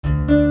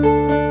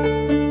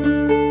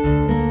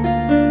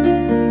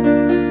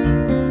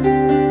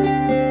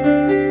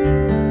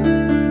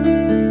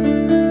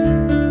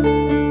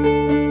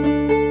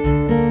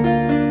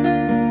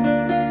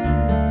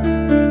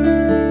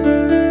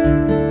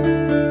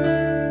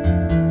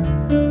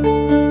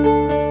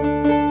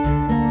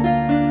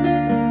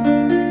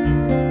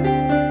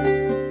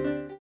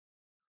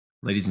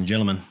ladies and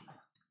gentlemen.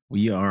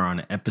 We are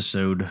on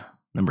episode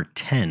number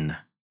 10, if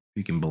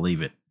you can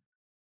believe it.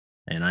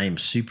 And I am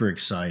super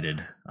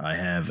excited. I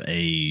have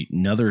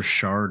another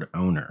shard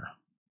owner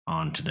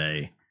on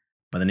today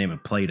by the name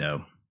of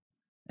Plato.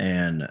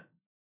 And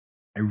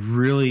I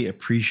really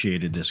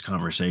appreciated this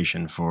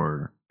conversation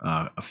for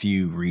a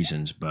few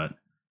reasons, but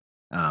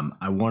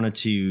I wanted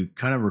to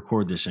kind of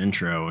record this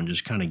intro and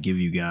just kind of give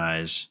you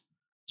guys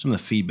some of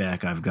the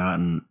feedback I've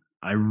gotten.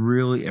 I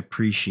really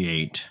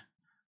appreciate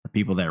the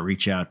people that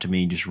reach out to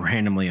me just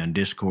randomly on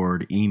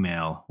Discord,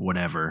 email,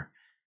 whatever.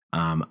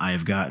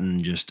 I've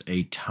gotten just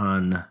a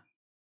ton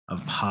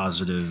of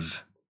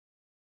positive,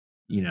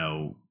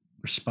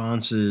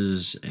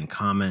 responses and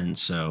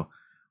comments. So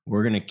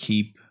we're going to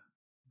keep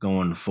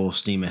going full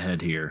steam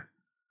ahead here.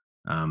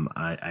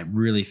 I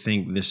really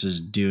think this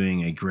is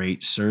doing a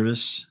great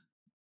service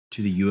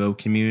to the UO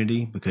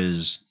community,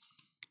 because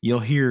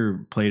you'll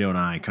hear Plato and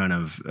I kind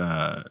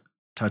of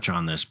touch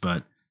on this,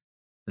 but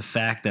the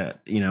fact that,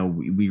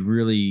 we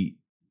really,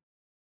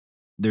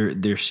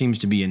 there seems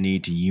to be a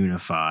need to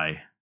unify,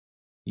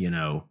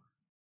 the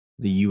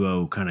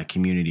UO kind of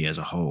community as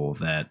a whole,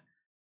 that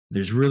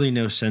there's really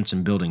no sense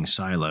in building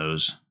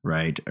silos,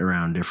 right,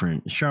 around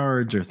different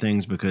shards or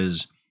things,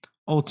 because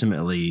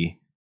ultimately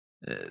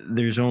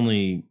there's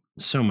only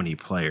so many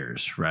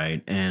players,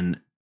 right? And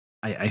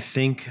I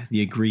think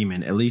the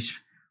agreement, at least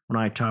when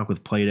I talk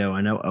with Plato,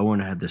 I know Owen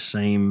had the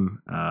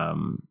same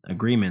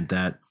agreement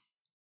that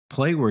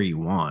play where you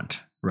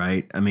want,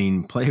 right? I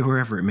mean, play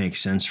wherever it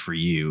makes sense for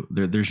you.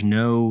 There's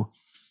no,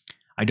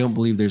 I don't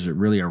believe there's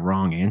really a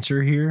wrong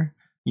answer here.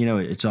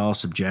 It's all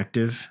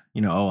subjective.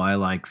 I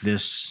like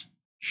this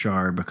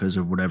shard because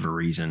of whatever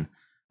reason.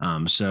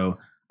 So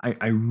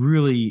I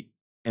really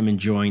am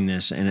enjoying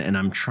this, and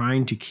I'm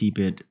trying to keep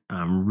it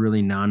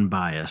really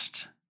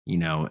non-biased,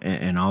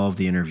 in all of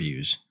the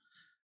interviews.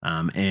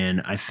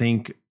 And I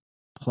think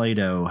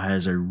Plato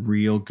has a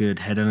real good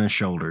head on his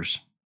shoulders,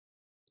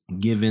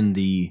 given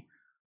the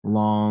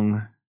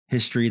long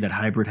history that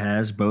Hybrid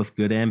has, both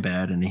good and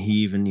bad. And he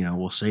even,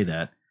 will say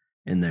that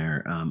in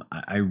there.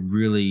 I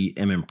really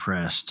am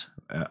impressed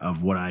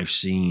of what I've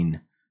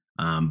seen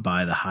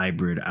by the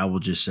Hybrid, I will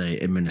just say,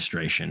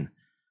 administration.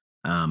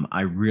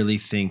 I really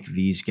think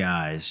these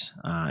guys,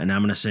 and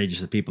I'm going to say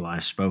just the people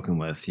I've spoken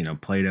with,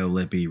 Plato,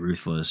 Lippy,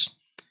 Ruthless,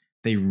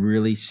 they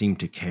really seem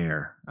to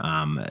care.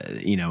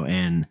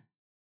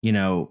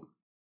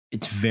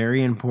 It's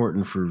very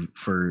important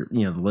for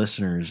the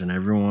listeners and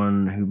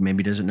everyone who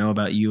maybe doesn't know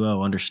about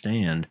UO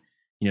understand,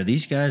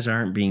 these guys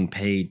aren't being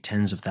paid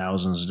tens of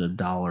thousands of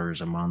dollars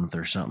a month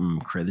or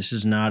something. This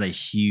is not a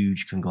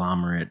huge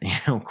conglomerate,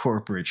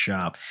 corporate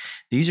shop.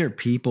 These are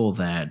people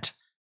that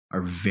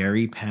are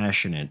very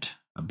passionate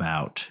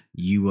about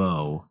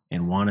UO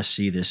and want to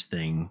see this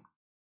thing,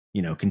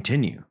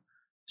 continue.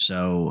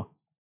 So,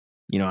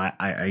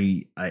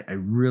 I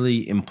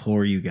really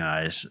implore you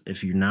guys,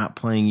 if you're not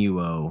playing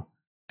UO,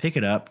 pick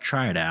it up,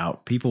 try it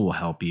out. People will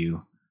help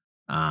you.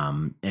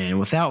 And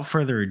without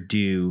further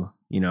ado,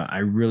 I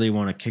really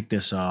want to kick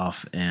this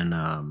off and,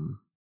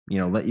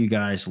 let you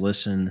guys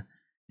listen,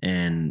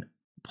 and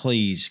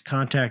please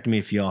contact me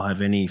if y'all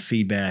have any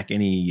feedback,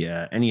 any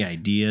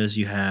ideas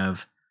you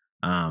have.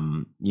 I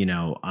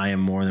am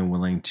more than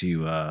willing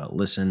to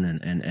listen,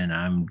 and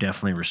I'm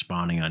definitely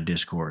responding on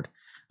Discord.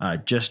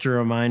 Just a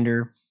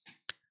reminder,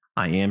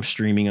 I am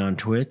streaming on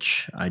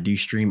Twitch. I do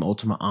stream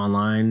Ultima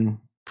Online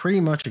pretty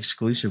much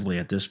exclusively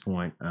at this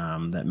point.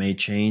 That may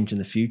change in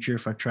the future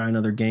if I try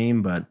another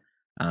game, but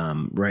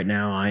right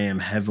now I am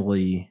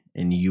heavily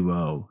in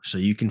UO. So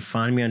you can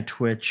find me on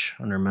Twitch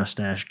under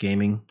Mustache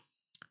Gaming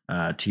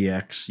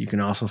TX. You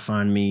can also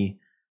find me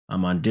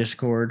on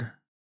Discord.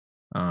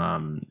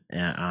 And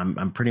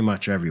I'm pretty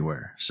much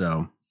everywhere.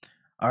 So,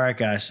 all right,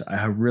 guys,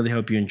 I really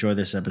hope you enjoy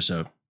this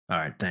episode. All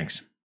right,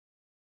 thanks.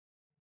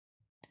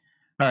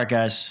 All right,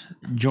 guys,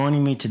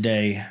 joining me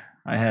today,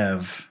 I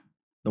have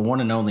the one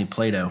and only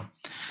Plato,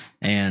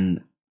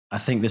 and I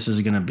think this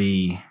is going to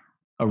be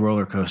a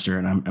roller coaster,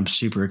 and I'm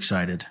super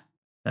excited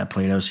that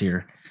Plato's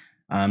here.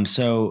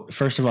 So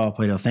first of all,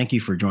 Plato, thank you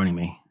for joining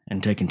me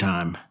and taking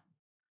time.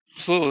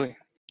 Absolutely.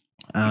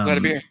 I'm glad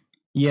to be here.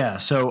 Yeah,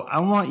 so I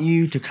want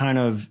you to kind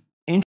of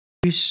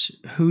introduce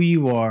who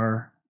you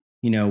are,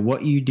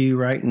 what you do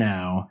right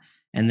now,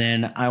 and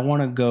then I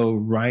want to go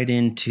right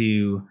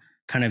into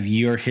kind of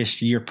your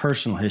history, your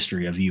personal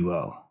history of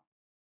UO.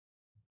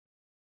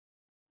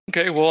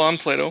 Okay, well, I'm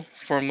Plato,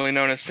 formerly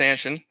known as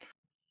Sanshin.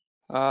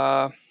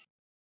 I'm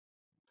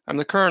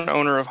the current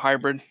owner of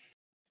Hybrid,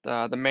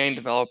 the main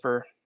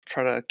developer.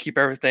 Try to keep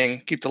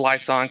the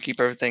lights on, keep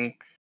everything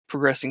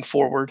progressing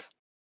forward.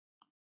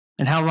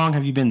 And how long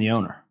have you been the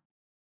owner?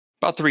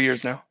 About 3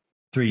 years now.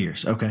 3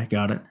 years. Okay,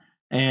 got it.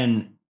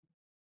 And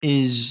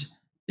is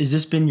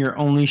this been your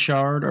only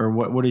shard, or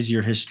what is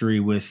your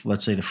history with,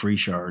 let's say, the free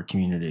shard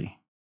community?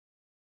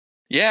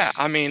 Yeah,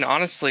 I mean,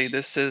 honestly,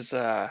 this is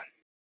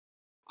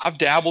I've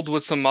dabbled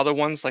with some other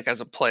ones like as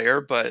a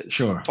player, but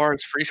Sure. As far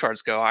as free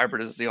shards go,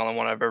 Hybrid is the only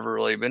one I've ever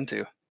really been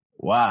to.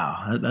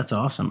 Wow, that's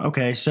awesome.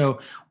 Okay, so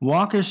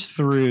walk us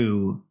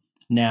through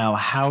now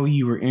how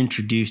you were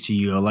introduced to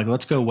UO. Like,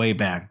 let's go way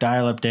back,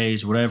 dial-up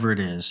days, whatever it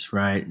is,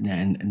 right?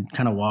 And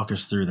kind of walk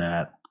us through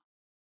that.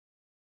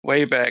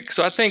 Way back.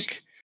 So I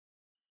think,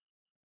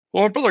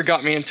 well, my brother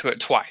got me into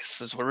it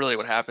twice. Is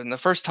what happened. The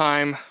first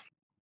time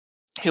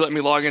he let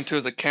me log into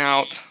his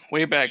account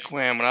way back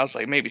when I was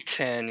like maybe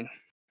 10,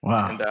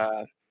 Wow. and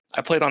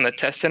I played on the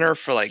test center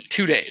for like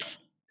 2 days,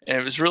 and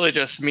it was really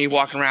just me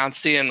walking around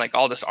seeing like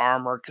all this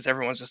armor because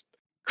everyone's just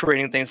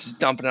creating things, just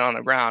dumping it on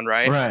the ground,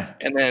 right? Right.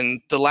 And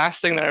then the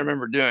last thing that I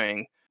remember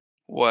doing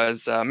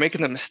was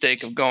making the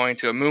mistake of going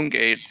to a moon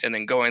gate and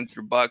then going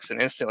through bucks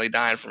and instantly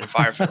dying from a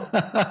fire field.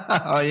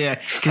 Oh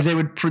yeah, because they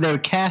would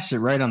cast it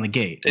right on the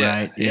gate,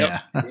 right?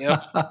 Yep,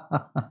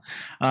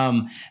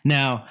 Yeah.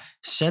 Now,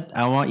 Seth,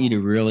 I want you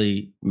to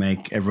really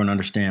make everyone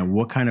understand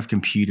what kind of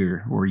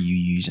computer were you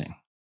using.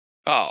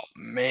 Oh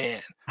man,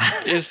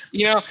 is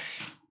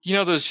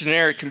those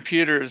generic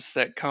computers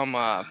that come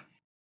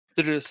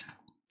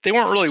they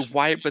weren't really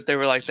white, but they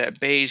were like that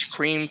beige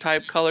cream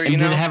type color, And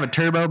did it have a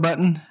turbo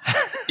button?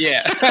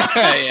 Yeah.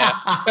 Yeah.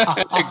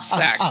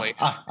 Exactly.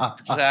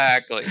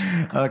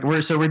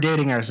 So we're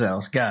dating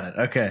ourselves. Got it.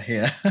 Okay.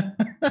 Yeah.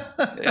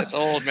 It's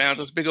old, man.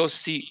 Those big old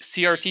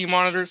CRT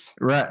monitors.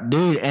 Right,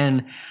 dude.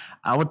 And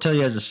I will tell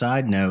you as a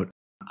side note,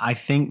 I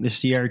think the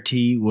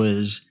CRT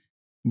was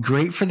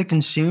great for the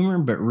consumer,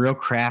 but real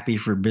crappy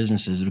for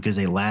businesses because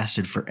they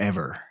lasted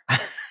forever.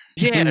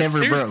 Yeah, they never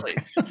seriously.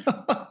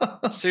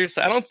 broke.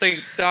 Seriously,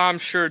 I'm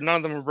sure none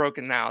of them are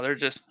broken now. They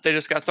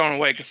just got thrown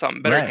away because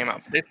something better came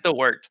out, but they still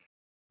worked.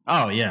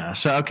 Oh yeah.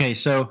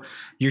 So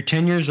you're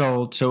 10 years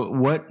old. So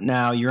what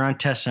now? You're on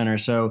test center.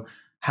 So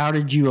how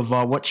did you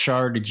evolve? What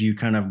shard did you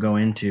kind of go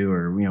into,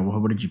 or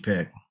what did you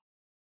pick?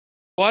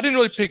 Well, I didn't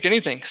really pick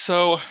anything.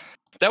 So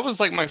that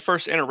was like my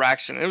first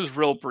interaction. It was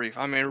real brief.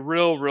 I mean,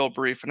 real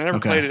brief, and I never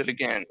played it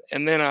again.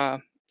 And then I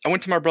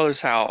went to my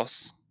brother's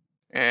house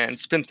and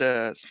spent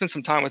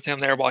some time with him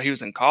there while he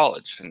was in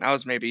college, and that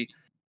was maybe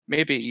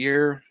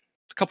a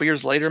couple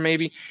years later,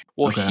 maybe.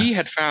 Well, he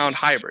had found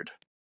Hybrid.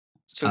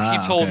 So he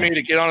told me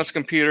to get on his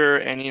computer,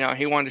 and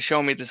he wanted to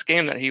show me this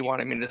game that he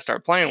wanted me to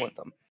start playing with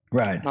him.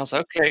 Right. And I was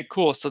like, okay,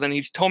 cool. So then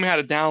he told me how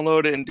to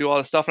download it and do all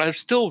this stuff, and I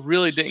still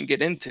really didn't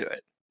get into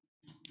it.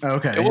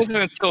 Okay. It wasn't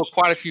until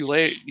quite a few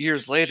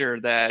years later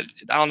that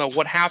I don't know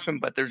what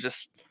happened, but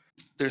there's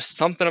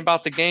something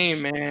about the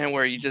game, man,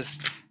 where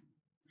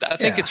I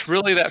think it's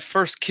really that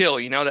first kill,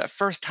 that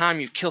first time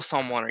you kill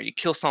someone or you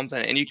kill something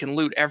and you can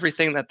loot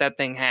everything that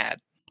thing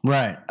had.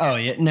 Right. Oh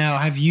yeah. Now,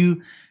 have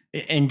you?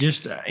 And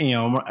just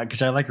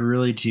because I like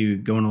really to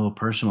go in a little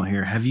personal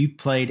here. Have you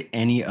played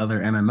any other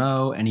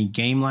MMO, any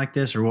game like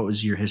this, or what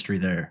was your history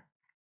there?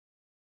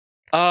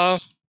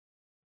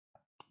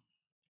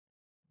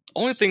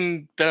 Only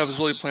thing that I was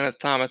really playing at the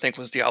time, I think,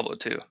 was Diablo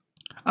 2.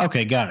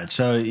 Okay, got it.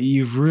 So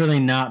you've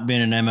really not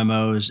been in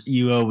MMOs.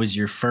 UO was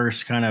your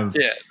first kind of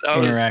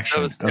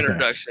interaction. That was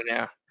introduction,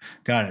 yeah.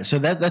 Got it. So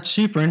that's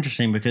super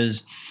interesting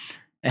because,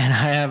 and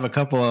I have a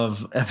couple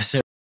of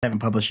episodes I haven't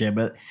published yet,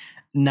 but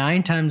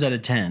 9 times out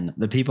of 10,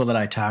 the people that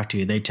I talk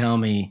to, they tell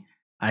me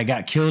I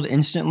got killed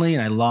instantly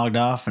and I logged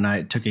off, and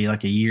I took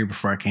a year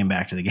before I came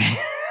back to the game.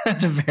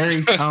 That's a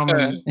very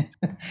common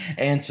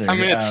answer. I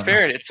mean, it's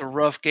fair. It's a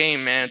rough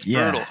game, man. It's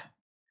brutal.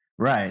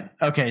 Right.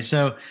 Okay.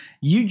 So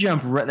you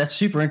jump. That's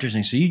super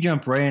interesting. So you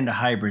jump right into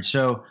Hybrid.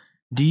 So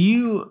do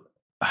you?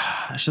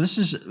 So this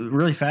is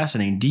really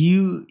fascinating. Do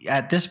you,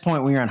 at this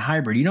point when you're on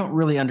Hybrid, you don't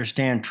really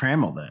understand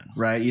Trammel then,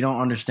 right? You don't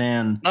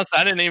understand.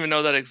 I didn't even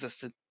know that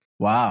existed.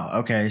 Wow.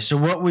 Okay. So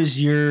what was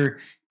your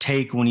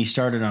take when you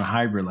started on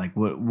Hybrid? Like,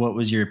 what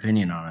was your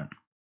opinion on it?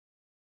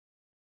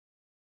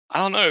 I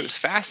don't know. It was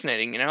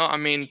fascinating, I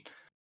mean,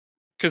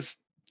 because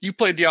you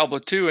play Diablo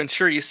 2, and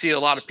sure, you see a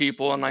lot of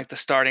people in like the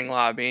starting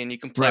lobby, and you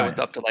can play with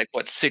up to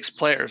 6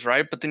 players,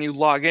 right? But then you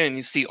log in and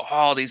you see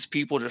all these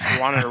people just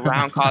running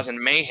around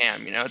causing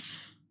mayhem. It's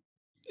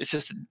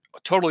just a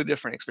totally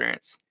different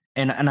experience.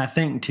 And I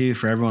think too,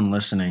 for everyone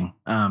listening,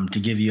 to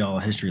give you all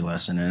a history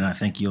lesson, and I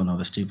think you'll know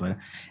this too, but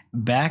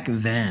back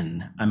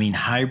then, I mean,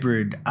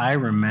 Hybrid, I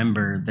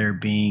remember there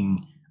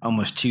being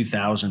almost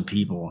 2,000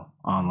 people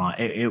online.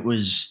 It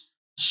was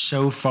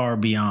so far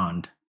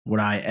beyond what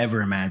I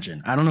ever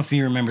imagined. I don't know if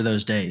you remember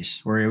those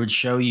days where it would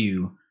show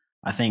you,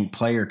 I think,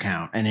 player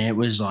count, and it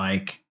was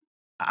like,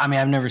 I mean,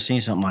 I've never seen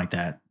something like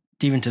that,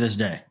 even to this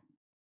day.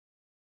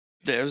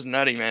 Yeah, it was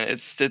nutty, man.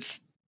 It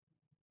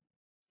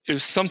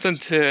was something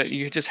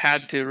you just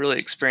had to really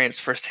experience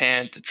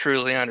firsthand to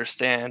truly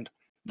understand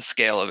the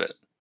scale of it.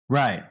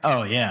 Right.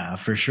 Oh yeah,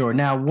 for sure.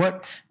 Now,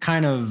 what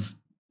kind of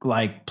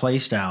play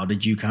style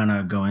did you kind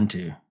of go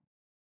into?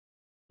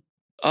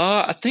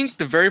 I think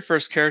the very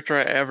first character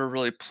I ever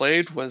really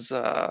played was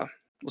a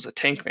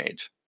tank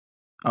mage.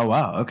 Oh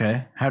wow,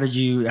 okay. How did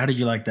you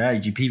like that?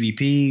 Did you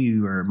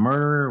PvP or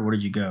murder? Where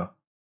did you go?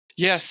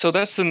 Yeah, so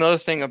that's another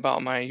thing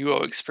about my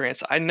UO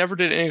experience. I never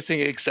did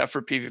anything except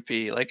for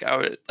PvP.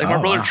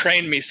 My brother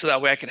trained me so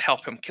that way I could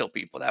help him kill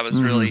people. That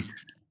was really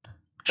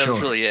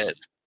was really it.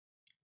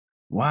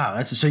 Wow,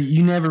 that's so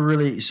you never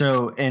really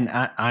so, and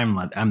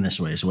I'm this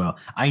way as well.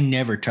 I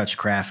never touched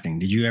crafting.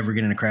 Did you ever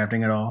get into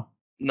crafting at all?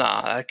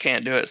 Nah, I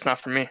can't do it. It's not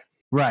for me.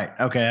 Right.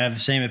 Okay, I have the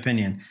same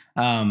opinion.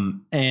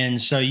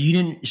 And so you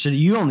didn't. So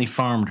you only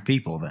farmed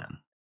people then.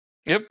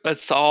 Yep,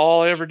 that's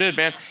all I ever did,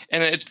 man.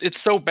 And it's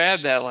so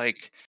bad that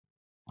like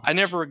I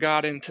never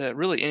got into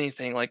really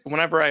anything. Like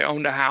whenever I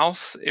owned a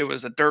house, it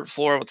was a dirt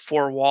floor with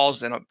four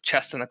walls and a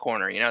chest in the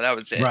corner. You know, that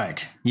was it.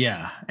 Right.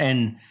 Yeah.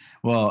 And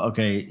well,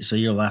 okay, so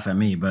you'll laugh at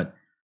me, but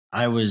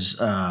I was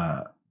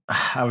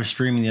I was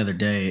streaming the other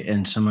day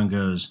and someone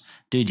goes,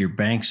 "Dude, your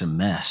bank's a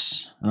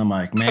mess." And I'm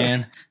like,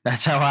 "Man,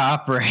 that's how I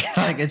operate."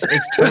 Like it's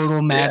total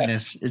Yeah.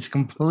 madness. It's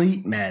complete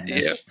Yep.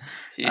 madness.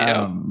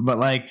 Yep. But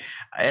like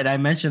and I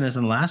mentioned this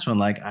in the last one,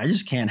 like I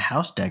just can't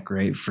house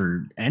decorate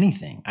for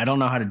anything. I don't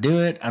know how to do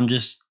it. I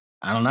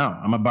don't know.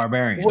 I'm a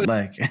barbarian. What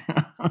Like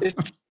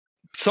it's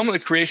some of the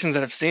creations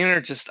that I've seen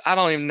are just I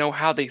don't even know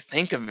how they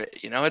think of it.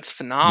 You know, it's right.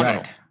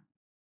 phenomenal.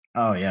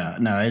 Oh yeah,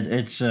 no,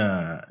 it's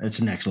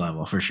next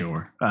level for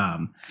sure.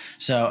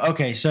 So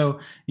okay,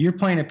 so you're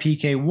playing a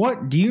PK.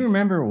 What do you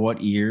remember?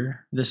 What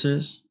year this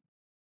is?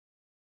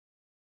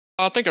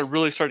 I think I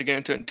really started getting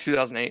into it in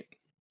 2008.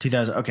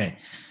 2000. Okay,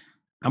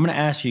 I'm gonna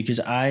ask you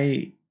because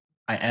I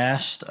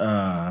asked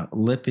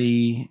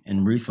Lippy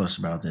and Ruthless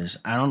about this.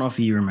 I don't know if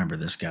you remember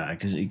this guy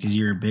because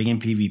you're big in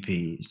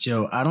PvP.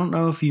 So I don't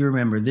know if you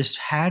remember. This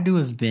had to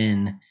have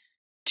been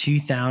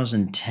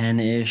 2010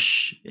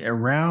 ish,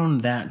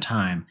 around that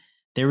time.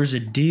 There was a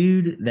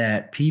dude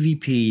that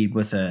PvP'd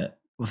with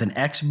an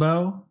X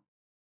bow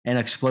and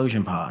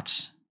explosion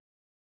pots.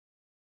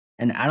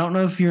 And I don't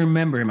know if you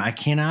remember him. I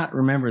cannot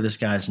remember this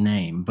guy's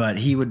name, but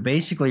he would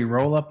basically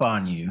roll up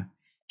on you.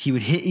 He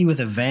would hit you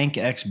with a Vank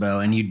X bow,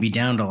 and you'd be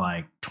down to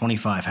like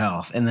 25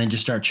 health, and then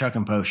just start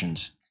chucking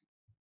potions.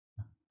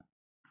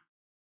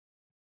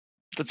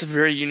 That's a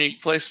very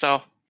unique play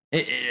style.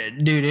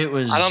 Dude, it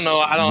I don't know.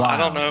 was I don't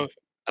wild. know.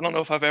 I don't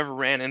know if I've ever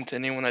ran into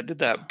anyone that did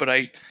that, but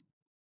I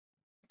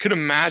could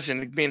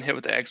imagine being hit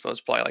with the expo is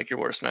probably like your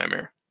worst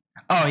nightmare.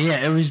 Oh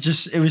yeah, it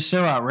was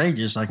so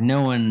outrageous. Like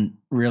no one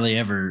really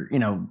ever,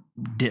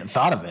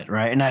 thought of it,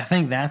 right? And I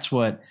think that's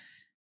what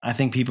I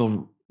think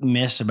people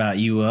miss about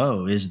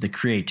UO is the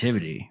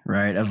creativity,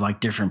 right? Of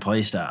like different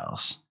play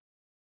styles.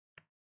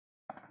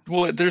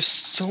 Well, there's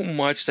so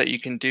much that you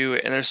can do,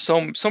 and there's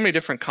so many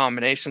different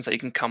combinations that you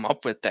can come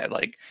up with that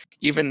like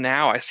even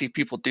now I see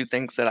people do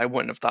things that I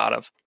wouldn't have thought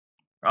of.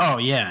 Oh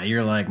yeah,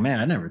 you're like, man,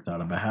 I never thought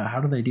about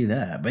how do they do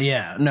that? But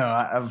yeah,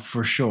 no,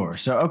 for sure.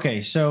 So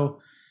okay, so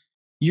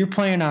you're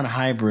playing on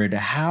hybrid.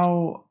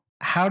 How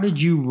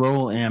did you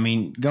roll in? I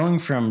mean, going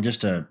from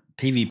just a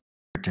PvP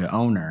to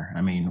owner.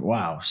 I mean,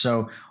 wow.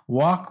 So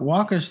walk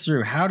us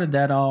through how did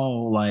that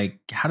all like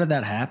how did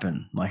that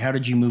happen? Like how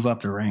did you move up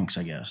the ranks,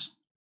 I guess?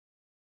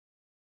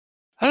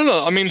 I don't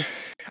know. I mean,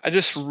 I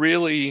just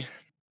really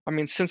I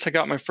mean, since I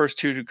got my first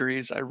two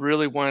degrees, I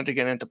really wanted to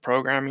get into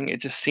programming. It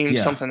just seemed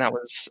Yeah. something that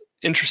was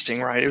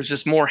interesting, right? It was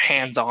just more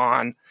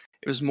hands-on.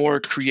 It was more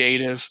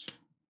creative.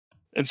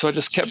 And so I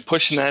just kept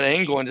pushing that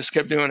angle and just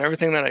kept doing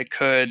everything that I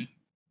could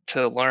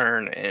to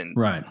learn and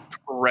Right.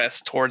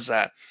 progress towards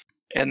that.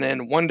 And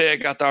then one day I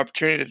got the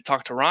opportunity to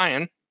talk to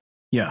Ryan,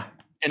 Yeah.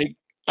 and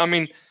I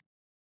mean,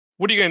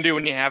 what are you going to do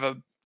when you have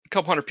a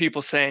couple hundred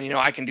people saying, you know,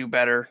 I can do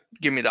better,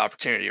 give me the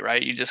opportunity,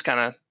 right? You just kind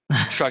of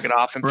shrug it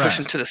off and push Right.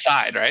 them to the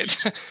side, right?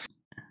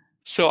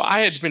 So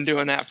I had been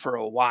doing that for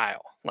a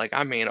while, like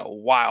I mean, a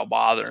while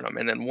bothering him.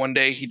 And then one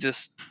day he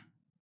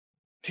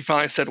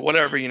finally said,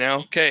 whatever, you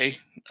know, okay,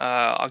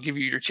 I'll give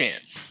you your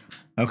chance.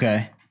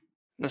 Okay.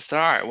 And I said,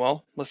 all right,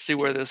 well, let's see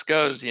where this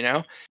goes, you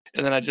know?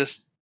 And then I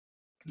just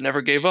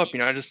never gave up, you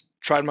know, I just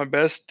tried my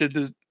best, did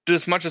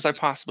as much as I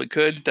possibly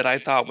could that I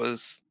thought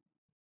was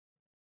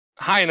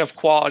high enough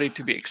quality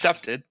to be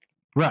accepted.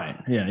 Right.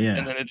 Yeah, And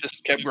yeah. then it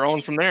just kept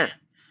growing from there.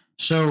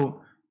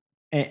 So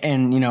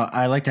and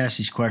I like to ask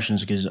these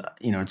questions because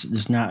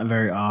it's not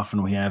very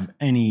often we have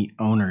any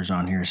owners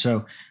on here.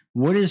 So,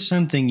 what is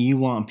something you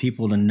want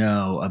people to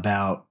know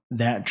about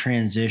that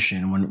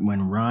transition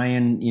when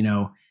Ryan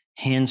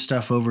hands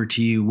stuff over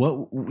to you?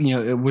 What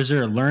was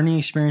there learning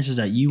experiences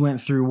that you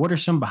went through? What are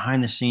some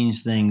behind the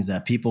scenes things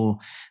that people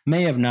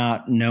may have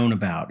not known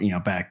about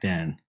back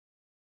then?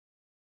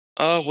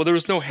 Well, there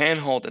was no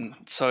hand holding.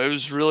 So it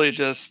was really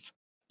just,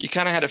 you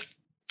kind of had to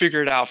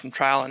figure it out from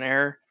trial and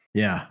error.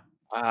 Yeah.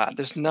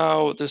 There's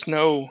no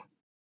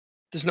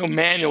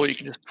manual you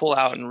can just pull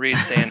out and read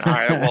saying, all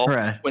right, well,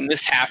 Right. when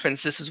this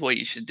happens, this is what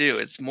you should do.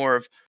 It's more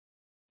of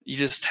you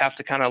just have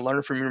to kind of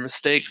learn from your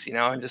mistakes, you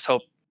know, and just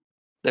hope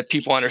that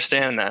people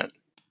understand that.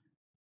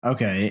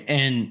 Okay.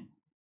 And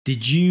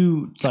did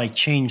you like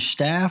change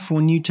staff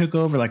when you took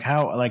over? Like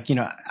how, like,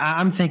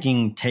 I'm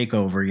thinking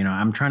takeover,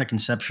 I'm trying to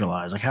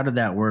conceptualize, like, how did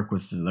that work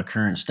with the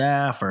current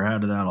staff or how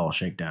did that all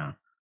shake down?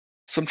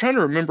 So I'm trying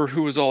to remember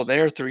who was all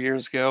there 3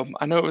 years ago.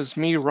 I know it was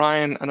me,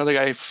 Ryan, another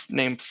guy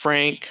named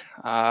Frank,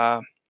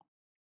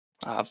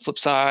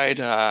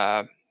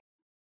 Flipside.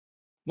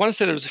 Want to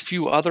say there was a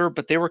few other,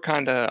 but they were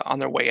kind of on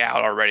their way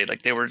out already.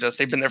 Like they've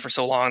been there for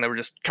so long, they were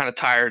just kind of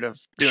tired of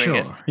doing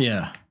it. Sure.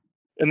 Yeah.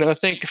 And then I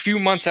think a few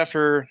months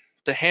after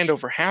the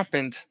handover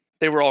happened,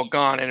 they were all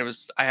gone, and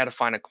I had to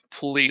find a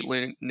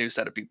completely new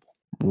set of people.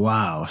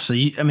 Wow. So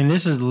I mean,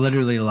 this is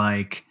literally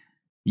like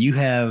you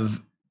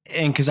have,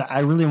 and because I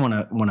really want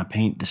to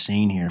paint the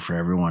scene here for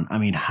everyone. I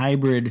mean,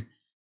 hybrid,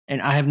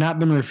 and I have not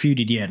been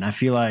refuted yet. And I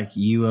feel like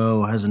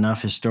UO has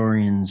enough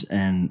historians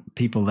and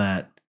people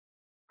that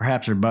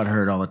perhaps are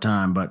butthurt all the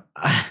time, but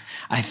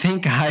I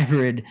think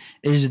hybrid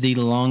is the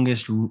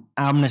longest.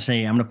 I'm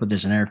going to put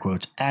this in air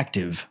quotes,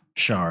 active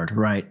shard,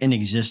 right, in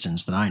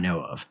existence that I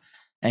know of.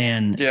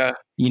 And Yeah.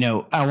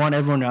 I want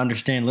everyone to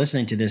understand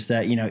listening to this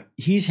that,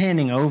 he's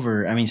handing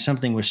over, I mean,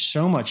 something with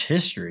so much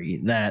history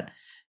that,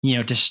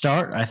 to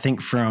start, I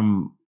think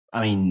from,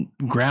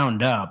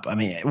 ground up,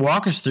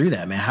 walk us through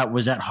that, man. How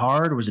was that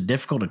hard? Was it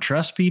difficult to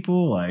trust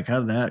people? Like, how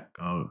did that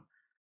go?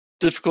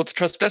 Difficult to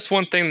trust. That's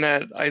one thing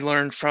that I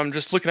learned from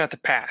just looking at the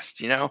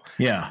past, Yeah.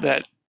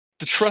 that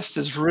the trust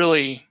is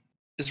really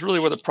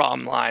where the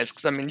problem lies.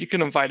 Because you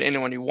can invite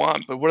anyone you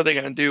want, but what are they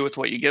going to do with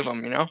what you give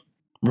them?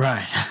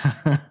 Right.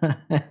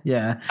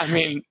 Yeah.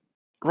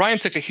 Ryan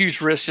took a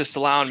huge risk just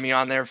allowing me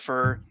on there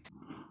for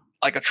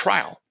like a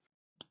trial.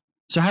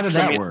 So how did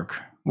that work?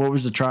 What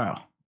was the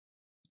trial?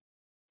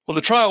 Well,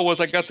 the trial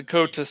was I got the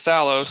code to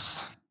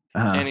Salos,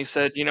 and he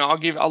said,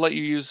 I'll let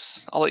you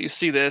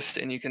see this,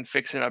 and you can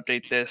fix and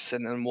update this,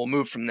 and then we'll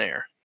move from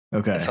there.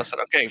 Okay. And so I said,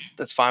 okay,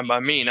 that's fine by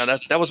me.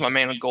 That was my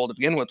main goal to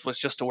begin with, was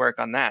just to work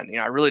on that.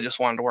 I really just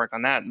wanted to work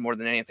on that more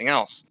than anything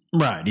else.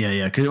 Right. Yeah.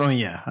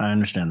 Yeah. I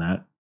understand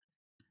that.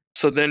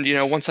 So then,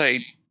 once I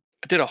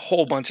did a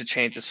whole bunch of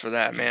changes for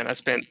that, man. I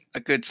spent a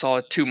good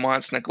solid 2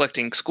 months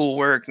neglecting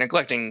schoolwork,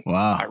 neglecting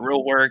my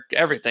real work,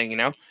 everything,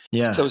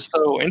 Yeah. So I was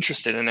so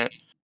interested in it.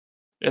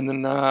 And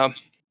then,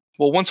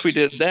 once we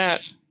did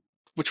that,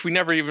 which we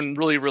never even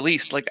really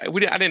released, I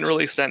didn't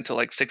release that until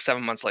like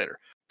 6-7 months later,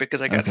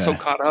 because I got so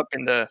caught up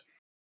in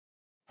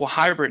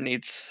hybrid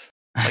needs,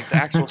 like the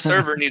actual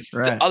server needs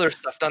right. the other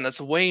stuff done. That's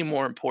way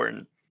more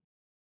important.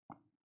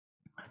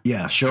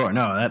 Yeah, sure.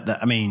 No,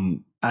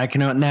 I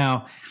can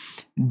now.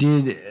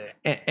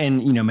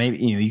 Maybe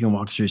you can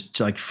walk through,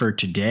 like, for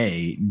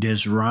today.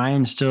 Does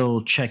Ryan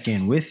still check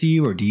in with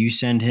you, or do you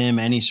send him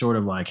any sort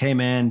of like, "Hey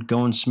man,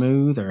 going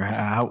smooth," or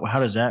how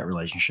does that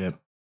relationship?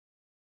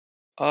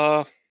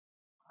 I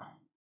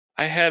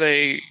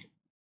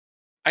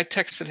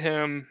texted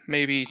him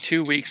maybe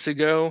 2 weeks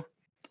ago,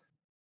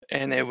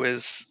 and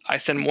I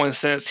sent one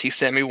sentence, he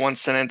sent me one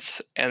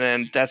sentence, and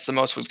then that's the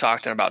most we've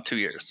talked in about 2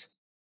 years.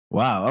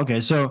 Wow.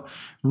 Okay. So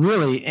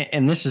really,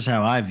 and this is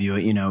how I view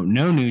it, no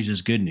news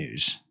is good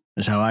news,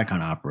 is how I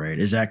kind of operate.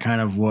 Is that kind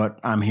of what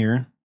I'm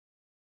hearing?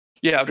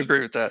 Yeah, I would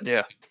agree with that.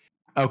 Yeah.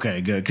 Okay,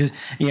 good. Because,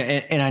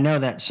 and I know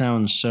that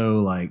sounds so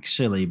like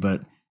silly, but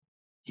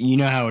you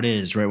know how it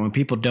is, right? When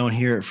people don't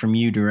hear it from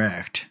you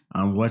direct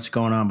on what's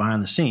going on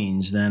behind the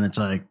scenes, then it's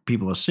like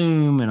people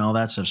assume and all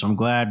that stuff. So I'm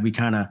glad we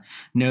kind of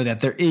know that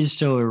there is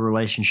still a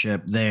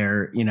relationship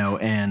there,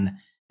 and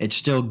it's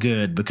still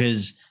good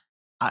because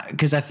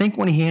I think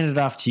when he handed it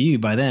off to you,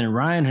 by then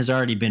Ryan has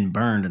already been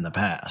burned in the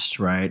past,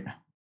 right?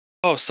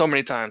 Oh, so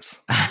many times.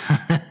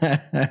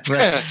 Right.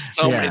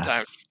 Many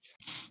times.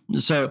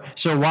 So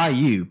why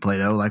you,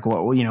 Plato? Like,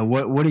 what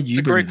did you? It's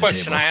a great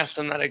question. I asked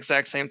him that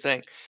exact same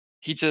thing.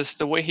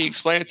 The way he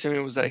explained it to me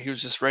was that he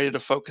was just ready to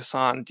focus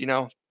on,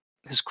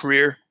 his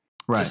career,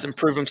 right, just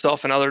improve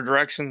himself in other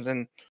directions,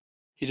 and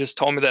he just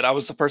told me that I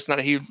was the person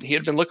that he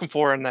had been looking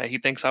for, and that he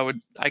thinks I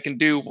can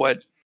do what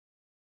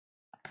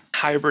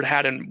hybrid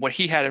what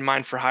he had in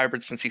mind for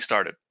hybrid since he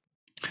started.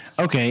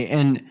 Okay.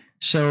 And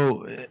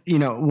so,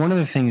 one of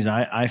the things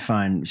I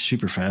find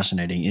super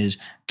fascinating is,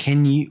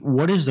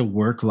 what is the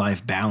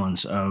work-life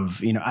balance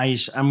of,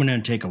 I'm going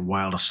to take a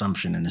wild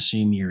assumption and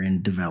assume you're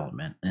in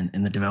development and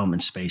in the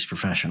development space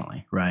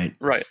professionally, right?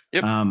 Right.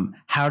 Yep.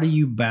 How do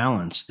you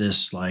balance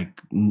this,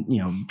 like,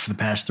 for the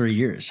past 3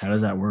 years? How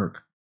does that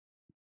work?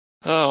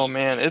 Oh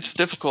man, it's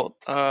difficult.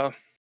 I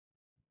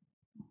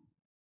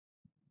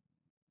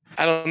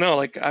don't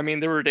know.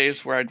 There were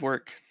days where I'd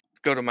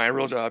go to my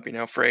real job,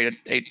 for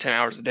 10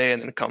 hours a day,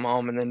 and then come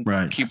home and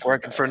then keep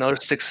working for another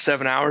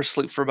 6-7 hours,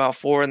 sleep for about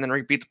 4, and then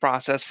repeat the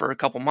process for a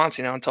couple months,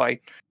 until I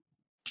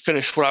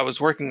finished what I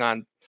was working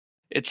on.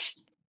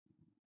 It's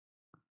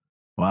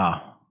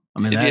wow.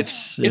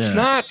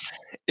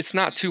 it's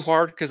not too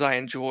hard because I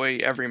enjoy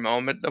every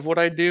moment of what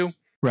I do.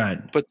 Right.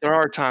 But there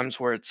are times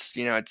where it's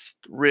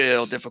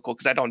real difficult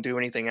because I don't do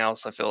anything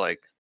else, I feel like.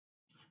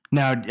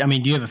 Now,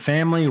 do you have a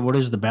family? What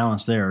is the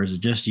balance there? Or is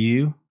it just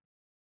you?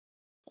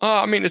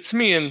 It's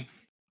me and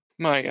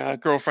my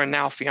girlfriend,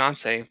 now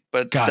fiance,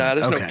 but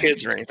there's no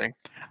kids or anything.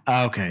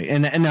 Okay,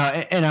 and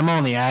I'm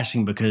only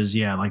asking because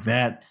like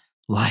that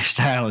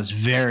lifestyle is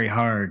very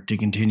hard to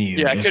continue.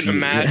 Yeah, I couldn't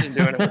imagine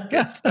doing it with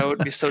kids. That would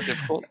be so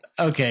difficult.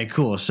 Okay,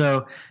 cool.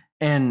 So,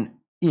 and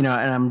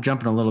I'm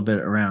jumping a little bit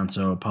around,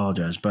 so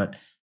apologize, but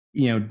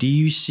do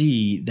you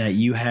see that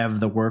you have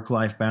the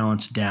work-life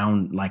balance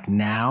down like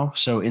now?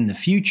 So in the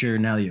future,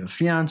 now that you have a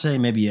fiance,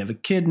 maybe you have a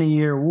kid in a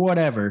year,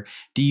 whatever,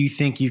 do you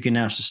think you can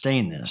now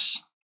sustain this?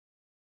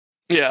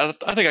 Yeah,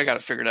 I think I got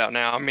it figured out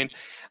now.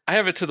 I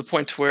have it to the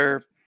point to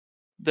where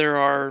there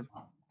are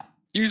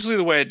usually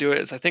the way I do it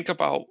is I think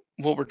about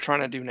what we're trying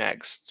to do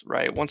next,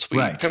 right? Once we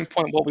Right.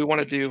 pinpoint what we want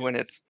to do and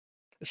it's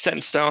set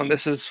in stone,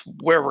 this is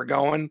where we're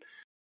going,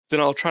 then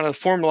I'll try to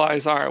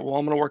formalize, all right, well,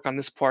 I'm going to work on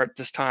this part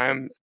this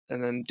time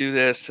and then do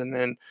this and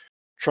then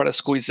try to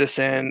squeeze this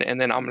in. And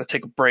then I'm going to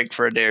take a break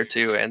for a day or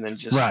two and then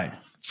just Right.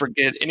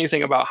 forget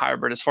anything about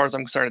hybrid. As far as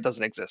I'm concerned, it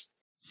doesn't exist.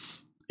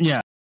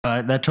 Yeah,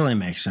 that totally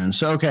makes sense.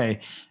 So,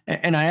 okay,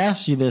 and I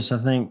asked you this, I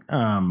think,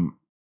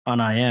 on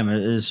IM.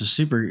 It's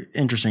super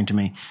interesting to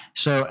me.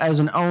 So, as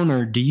an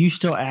owner, do you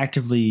still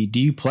actively do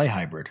you play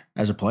hybrid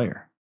as a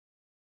player?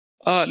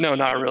 No,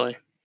 not really.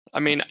 I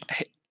mean,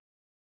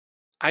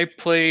 I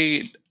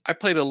played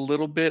a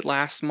little bit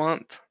last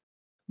month,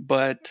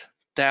 but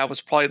that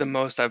was probably the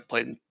most I've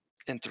played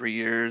in 3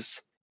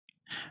 years.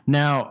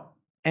 Now,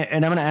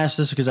 and I'm going to ask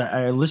this because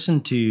I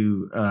listened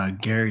to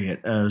Gary.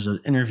 It was an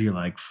interview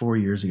like 4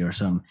 years ago or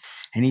something,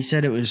 and he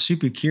said it was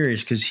super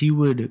curious because he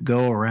would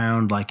go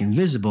around like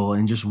invisible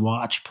and just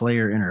watch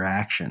player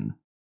interaction.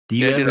 Do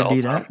you Yeah, I do ever that all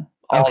do the that? time.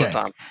 All the Okay,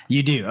 time.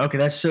 you do. Okay,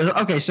 that's so.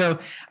 Okay, so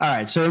all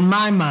right. So in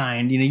my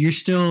mind, you're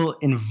still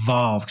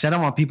involved because I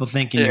don't want people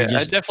thinking you're Yeah, I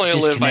just definitely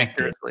live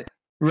disconnected. vicariously.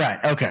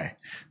 Right. Okay.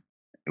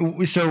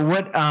 So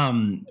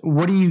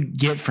what do you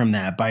get from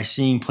that by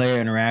seeing player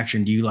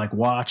interaction? Do you like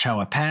watch how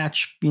a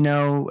patch,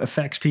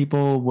 affects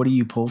people? What do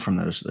you pull from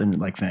those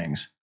like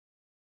things?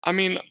 I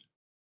mean,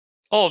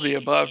 all of the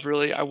above,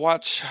 really. I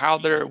watch how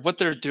they're what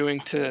they're doing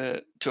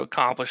to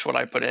accomplish what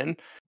I put in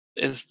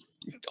is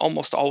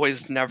almost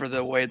always never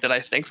the way that I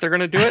think they're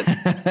gonna do it.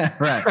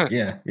 Right.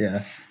 Yeah.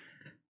 Yeah.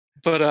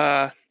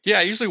 But yeah,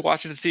 I usually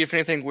watch it to see if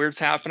anything weird's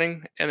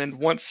happening, and then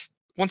once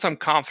I'm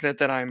confident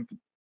that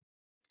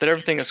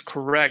everything is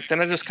correct,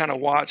 then I just kind of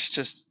watch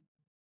just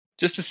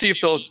to see if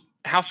they'll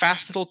how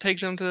fast it'll take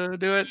them to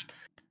do it,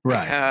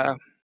 like Right.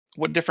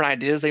 what different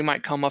ideas they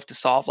might come up to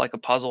solve like a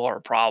puzzle or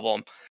a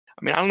problem.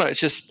 I mean, I don't know.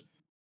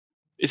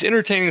 It's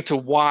entertaining to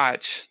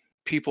watch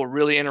people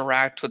really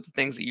interact with the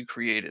things that you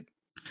created.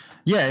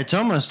 Yeah. It's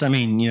almost. I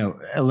mean,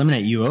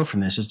 eliminate UO from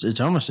this. It's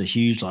almost a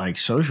huge like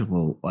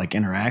social like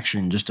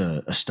interaction, just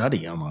a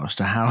study almost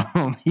to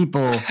how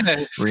people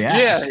Yeah,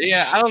 react.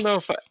 yeah. I don't know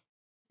if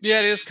yeah,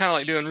 it is kind of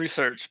like doing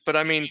research, but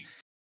I mean,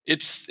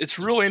 it's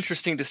real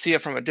interesting to see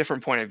it from a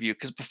different point of view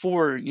because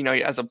before,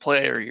 as a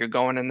player, you're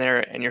going in there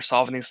and you're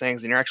solving these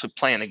things and you're actually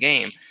playing the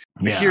game.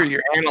 But here, Yeah.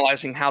 you're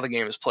analyzing how the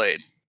game is played.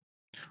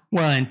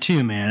 Well, and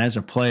two, man, as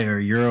a player,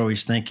 you're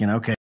always thinking,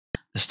 okay,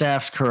 the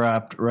staff's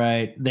corrupt,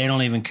 right? They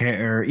don't even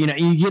care.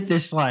 You get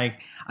this like,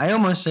 I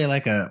almost say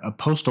like a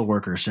postal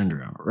worker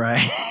syndrome,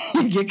 right?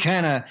 You get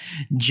kind of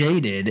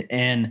jaded.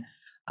 And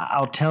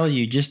I'll tell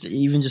you, just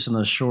in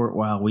the short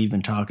while we've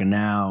been talking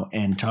now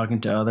and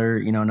talking to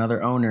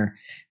another owner,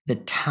 the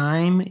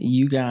time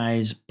you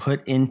guys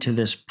put into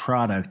this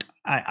product,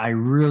 I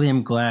really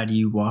am glad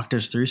you walked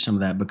us through some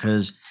of that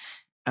because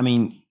I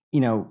mean,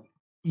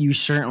 you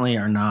certainly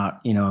are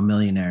not, a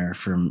millionaire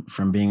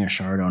from being a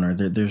shard owner.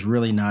 There's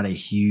really not a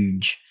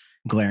huge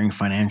glaring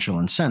financial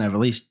incentive. At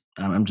least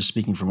I'm just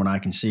speaking from what I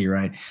can see,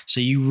 right? So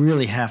you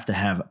really have to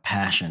have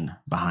passion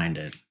behind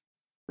it.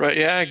 Right?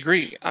 Yeah, I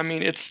agree. I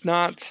mean, it's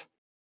not.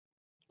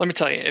 Let me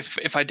tell you,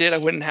 if I did, I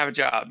wouldn't have a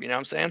job. You know what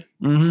I'm saying?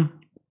 Hmm.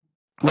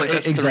 Well, Like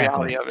that's the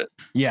exactly. reality of it.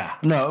 Yeah.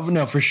 No,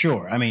 no, for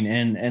sure. I mean,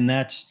 and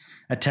that's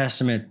a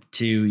testament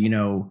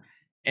to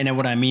and then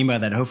what I mean by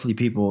that. Hopefully,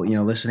 people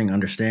listening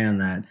understand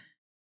that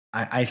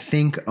I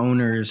think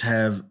owners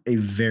have a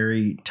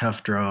very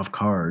tough draw of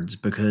cards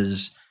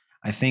because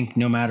I think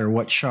no matter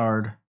what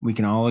shard, we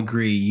can all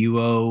agree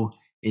UO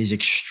is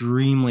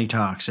extremely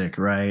toxic,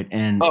 right?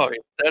 And Oh,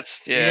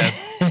 that's yeah.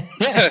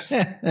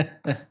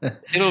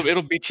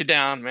 It'll beat you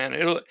down, man.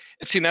 It'll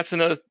see that's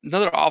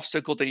another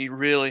obstacle that you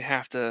really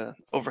have to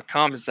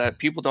overcome is that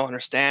people don't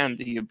understand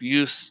the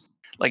abuse.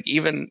 Like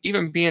even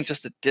being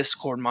just a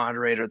Discord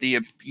moderator, the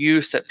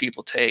abuse that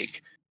people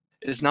take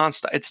is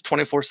nonstop. It's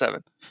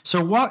 24/7.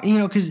 so what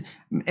because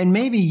and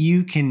maybe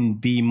you can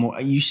be more.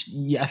 I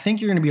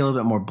think you're going to be a little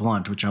bit more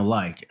blunt, which I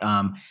like.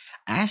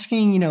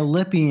 Asking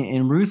Lippy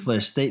and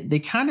Ruthless, they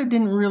kind of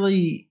didn't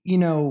really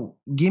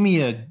give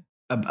me a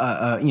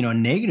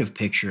negative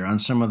picture on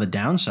some of the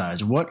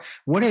downsides.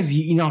 What have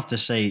you don't have to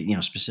say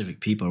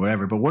specific people or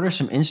whatever, but what are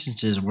some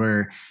instances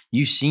where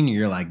you've seen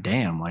you're like,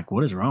 damn, like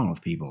what is wrong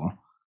with people?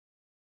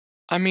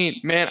 I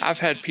mean, man, I've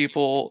had to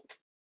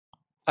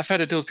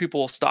deal with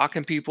people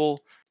stalking people,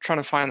 trying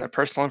to find their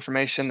personal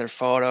information, their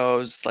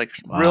photos, like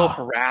real Wow.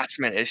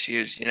 harassment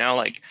issues,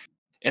 like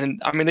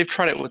and I mean they've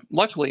tried it with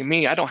luckily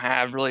me, I don't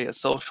have really a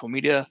social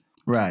media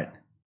Right.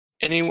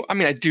 I mean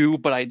I do,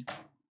 but I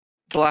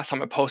the last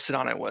time I posted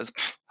on it was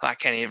I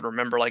can't even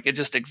remember. Like it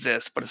just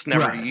exists, but it's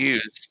never Right.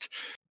 used.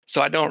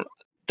 So I don't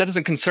that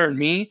doesn't concern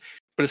me.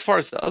 But as far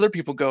as the other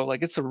people go,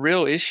 like it's a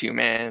real issue,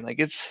 man. Like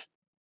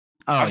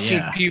Oh I've seen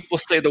yeah. people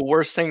say the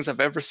worst things I've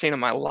ever seen in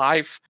my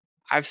life.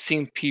 I've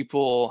seen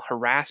people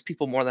harass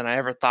people more than I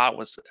ever thought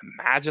was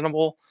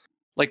imaginable.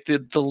 Like the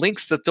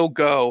links that they'll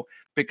go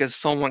because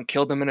someone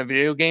killed them in a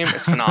video game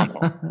is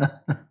phenomenal.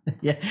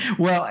 Yeah.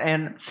 Well,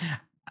 and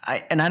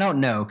I don't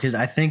know because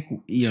I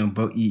think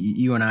both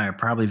you and I are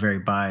probably very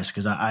biased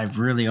because I've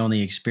really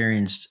only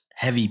experienced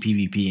heavy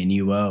PvP in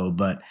UO,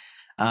 but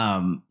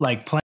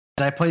like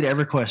I played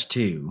EverQuest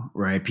 2,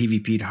 right?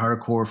 PvP'd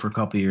hardcore for a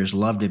couple of years,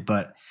 loved it,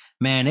 but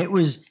man,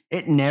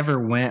 it never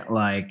went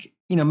like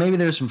maybe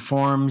there's some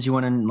forums you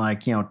want to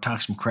like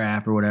talk some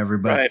crap or whatever,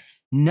 but Right.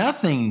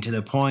 nothing to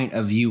the point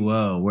of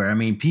UO where I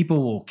mean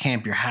people will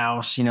camp your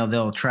house,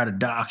 they'll try to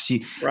dox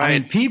you. I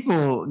Right. mean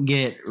people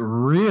get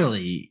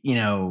really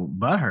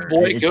butthurt.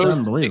 Well, It's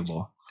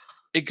unbelievable.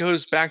 it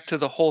goes back to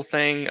the whole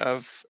thing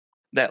of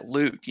that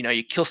loot.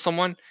 You kill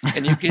someone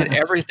and you get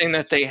everything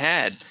that they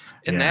had,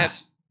 and Yeah,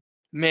 that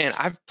man,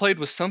 I've played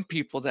with some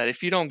people that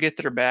if you don't get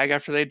their bag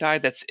after they die,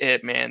 that's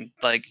it, man.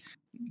 Like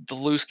the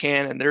loose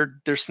cannon,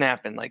 they're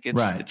snapping. Like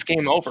right. it's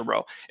game over,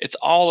 bro. It's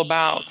all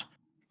about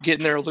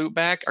getting their loot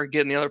back or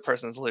getting the other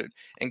person's loot.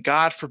 And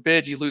God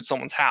forbid you loot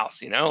someone's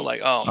house,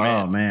 like, oh Oh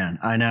man. man,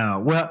 I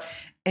know. Well,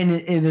 and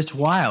it's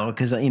wild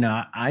because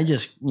I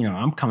just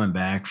I'm coming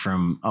back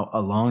from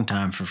a long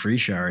time for free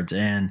shards,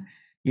 and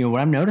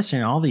what I'm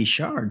noticing all these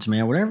shards,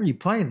 man. Whatever you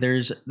play,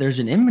 there's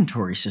an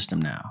inventory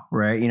system now,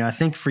 right? I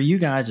think for you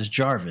guys it's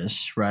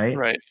Jarvis, right?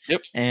 Right.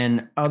 Yep.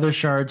 And other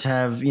shards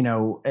have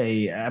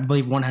I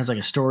believe one has like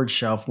a storage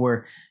shelf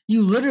where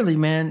you literally,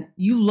 man,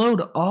 you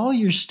load all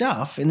your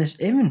stuff in this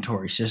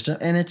inventory system,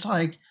 and it's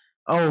like,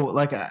 oh,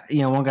 like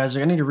one guy's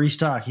like, I need to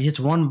restock. He hits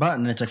one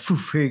button, and it's like, phew,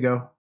 here you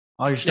go,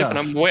 all your Yep.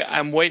 And stuff.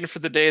 I'm waiting for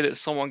the day that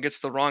someone gets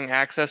the wrong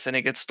access and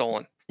it gets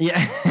stolen. Yeah.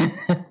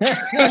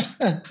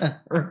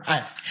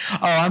 Right. Oh,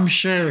 I'm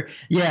sure.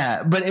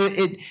 Yeah. But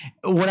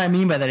what I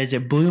mean by that is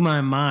it blew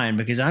my mind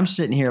because I'm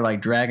sitting here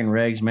like dragging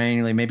regs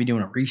manually, maybe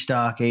doing a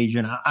restock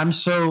agent. I'm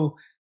so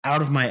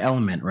out of my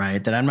element,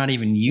 right? That I'm not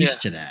even used Yeah.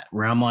 to that.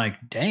 Where I'm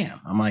like, damn,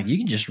 I'm like, you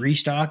can just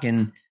restock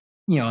and,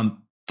 in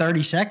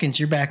 30 seconds,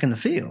 you're back in the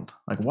field.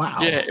 Like, wow.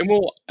 Yeah, and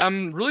well,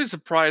 I'm really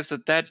surprised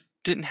that that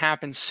didn't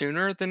happen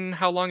sooner than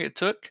how long it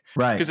took,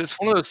 Right. because it's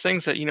one of those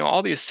things that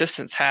all the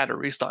assistants had a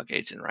restock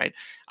agent, right?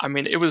 I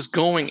mean, it was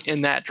going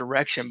in that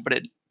direction, but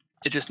it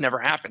just never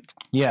happened.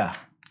 Yeah.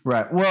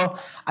 Right. Well,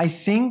 I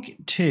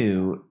think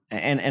too,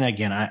 and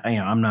again,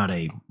 I'm not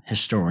a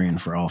historian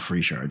for all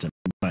free shards,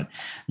 but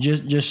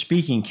just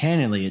speaking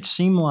candidly, it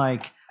seemed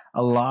like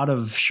a lot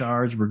of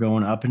shards were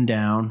going up and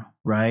down,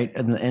 right?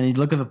 And you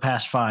look at the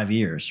past 5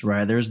 years,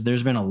 right? There's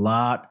been a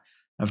lot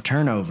of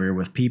turnover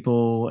with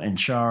people and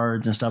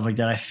shards and stuff like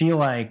that. I feel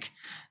like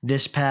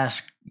this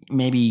past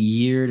maybe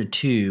year to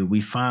two,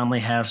 we finally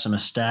have some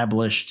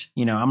established,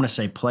 I'm going to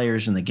say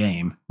players in the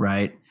game,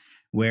 right?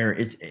 Where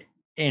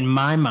in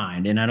my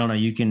mind, and I don't know,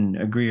 you can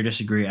agree or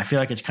disagree. I feel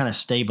like it's kind of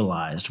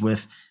stabilized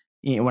with,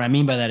 what I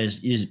mean by that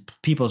is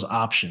people's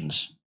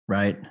options,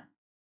 right?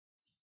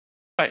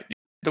 Right.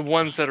 The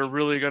ones that are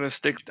really going to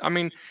stick. I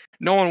mean,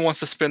 no one wants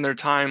to spend their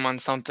time on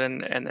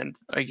something and then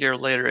a year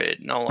later it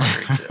no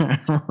longer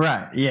exists.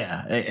 Right.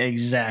 Yeah,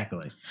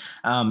 exactly.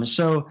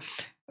 So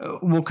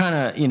we'll kind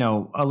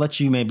of, I'll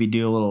let you maybe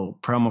do a little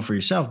promo for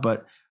yourself,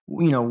 but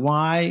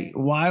why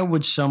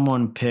would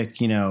someone pick,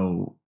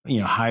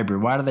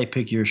 hybrid? Why do they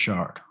pick your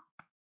shard?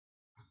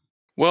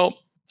 Well,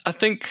 I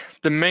think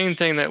the main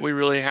thing that we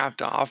really have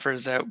to offer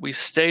is that we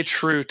stay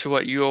true to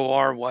what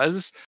UOR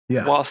was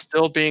Yeah. while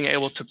still being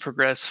able to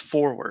progress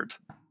forward.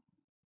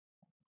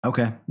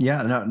 Okay.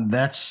 Yeah. No,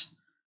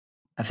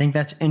 I think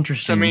that's So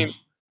interesting.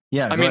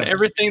 Yeah. I Go mean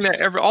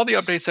ahead. all the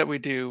updates that we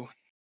do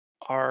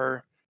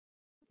are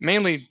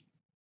mainly,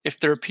 if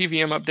they're a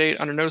PVM update,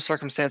 under no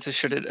circumstances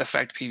should it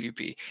affect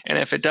PvP. And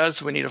if it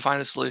does, we need to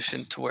find a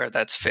solution to where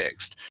that's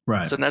fixed.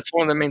 Right. So that's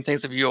one of the main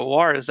things of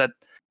UOR is that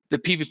the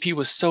PvP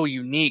was so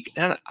unique.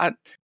 And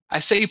I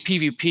say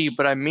PvP,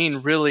 but I mean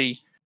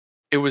really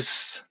it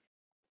was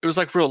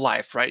like real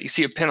life, right? You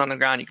see a pin on the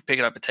ground, you can pick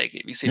it up and take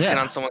it. If you see a pin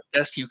Yeah. on someone's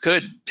desk, you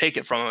could take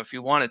it from them if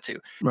you wanted to.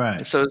 And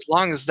Right. so as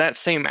long as that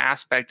same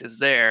aspect is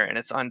there and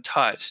it's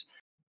untouched,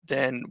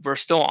 then we're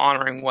still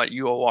honoring what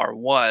UOR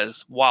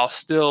was while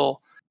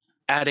still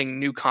adding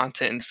new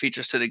content and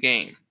features to the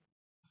game.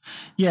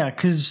 Yeah.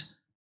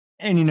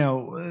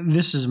 And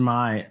this is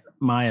my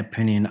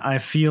opinion. I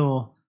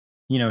feel,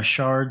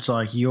 shards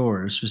like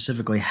yours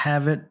specifically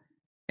have it,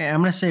 and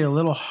I'm going to say a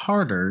little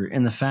harder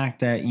in the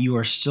fact that you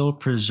are still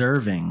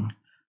preserving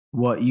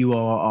what you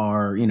all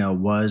are,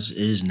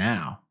 is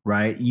now,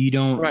 right? You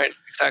don't, Right,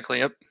 exactly.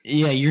 Yep.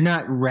 yeah, you're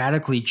not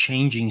radically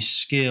changing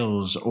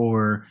skills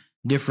or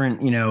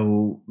different,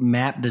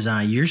 map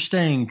design. You're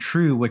staying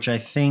true, which I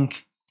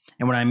think,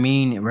 and what I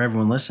mean for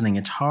everyone listening,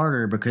 it's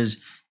harder because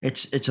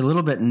it's a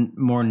little bit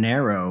more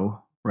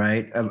narrow,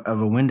 right,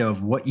 of a window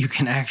of what you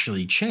can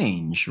actually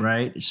change,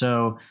 right?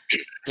 So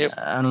Yep.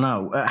 I don't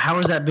know. How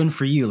has that been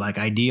for you, like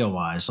idea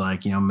wise,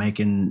 like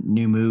making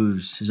new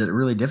moves? Is it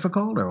really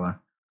difficult or what?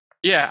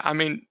 Yeah, I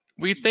mean,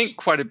 we think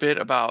quite a bit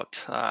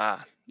about,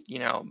 I'll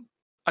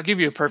give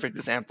you a perfect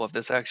example of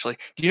this actually.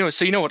 Do you know?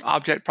 So you know what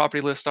object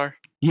property lists are?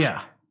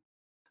 Yeah,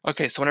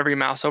 Okay, so whenever you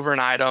mouse over an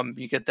item,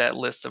 you get that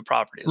list of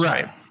properties,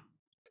 right? right.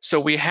 So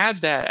we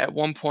had that at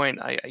one point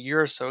a year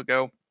or so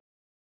ago,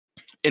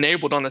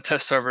 enabled on the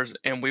test servers,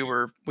 and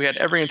we had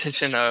every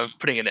intention of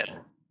putting it in,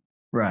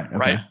 Right. Okay.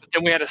 right? But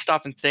then we had to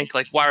stop and think,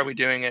 like, why are we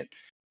doing it?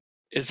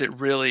 Is it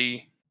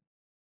really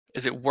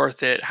is it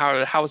worth it?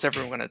 How is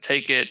everyone going to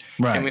take it?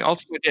 And Right. we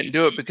ultimately didn't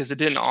do it because it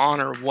didn't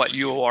honor what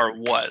UOR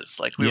was.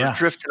 Like we were Yeah.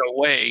 drifting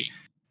away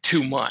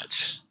too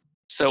much.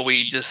 So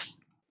we just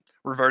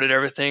reverted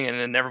everything and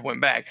then never went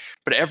back.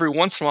 But every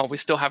once in a while we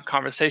still have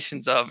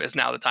conversations of is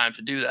now the time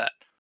to do that.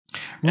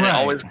 And it Right.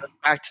 always goes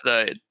back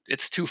to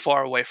it's too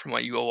far away from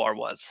what UOR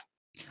was.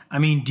 I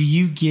mean, do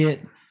you get,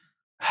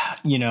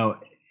 you know,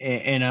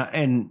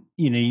 and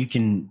you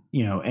can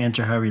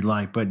answer however you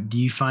like, but do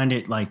you find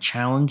it like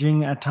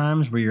challenging at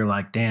times where you're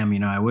like, damn,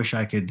 I wish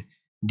I could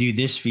do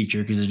this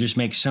feature because it just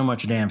makes so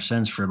much damn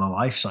sense for the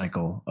life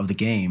cycle of the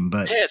game.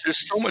 But Yeah,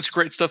 there's so much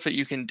great stuff that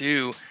you can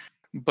do,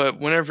 but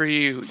whenever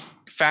you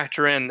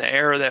factor in the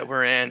era that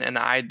we're in and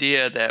the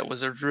idea that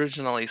was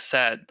originally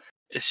set,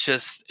 it's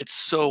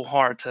so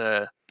hard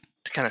to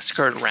kind of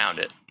skirt around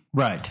it.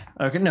 right,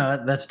 okay,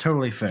 no, that's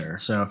totally fair.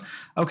 So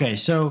okay,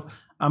 so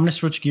I'm gonna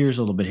switch gears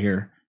a little bit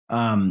here.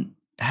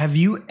 Have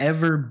you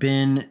ever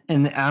been,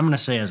 and I'm going to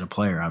say as a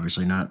player,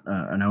 obviously not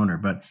an owner,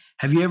 but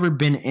have you ever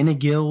been in a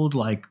guild,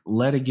 like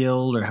led a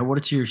guild, or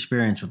what's your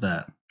experience with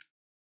that?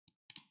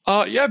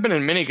 Yeah, I've been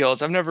in mini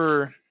guilds. I've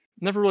never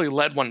really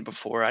led one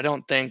before. I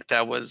don't think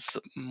that's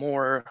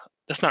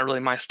not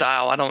really my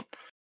style. I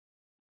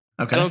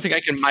Okay. don't think I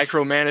can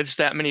micromanage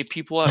that many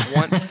people at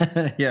once.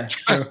 Yeah,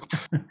 true.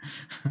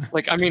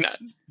 Like, I mean,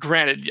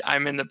 granted,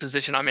 I'm in the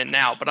position I'm in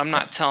now, but I'm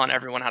not telling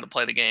everyone how to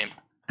play the game.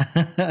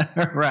 You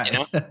Right.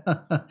 know,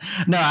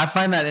 No, I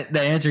find that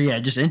the answer, yeah,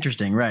 just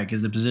interesting, right?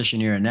 Because the position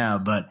you're in now,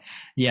 but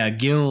yeah,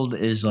 guild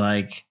is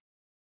like,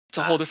 it's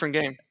a whole different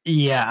game.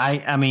 yeah,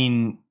 I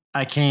mean,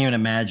 I can't even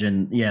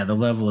imagine, yeah, the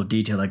level of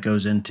detail that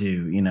goes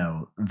into,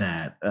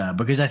 that,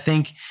 because I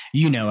think,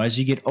 as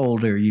you get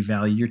older, you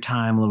value your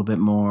time a little bit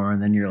more,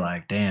 and then you're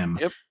like, damn,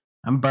 Yep.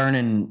 I'm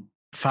burning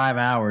 5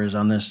 hours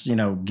on this,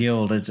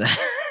 guild. It's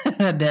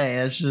a day.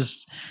 It's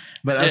just,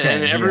 but Yeah,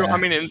 and okay, I yeah,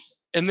 mean,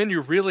 and then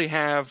you really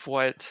have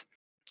what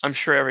I'm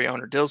sure every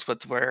owner deals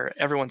with, where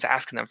everyone's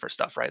asking them for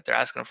stuff, right? They're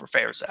asking them for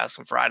favors, they're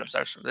asking for items,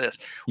 they're asking for this.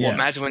 Well, yeah,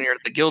 imagine when you're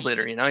the guild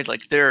leader,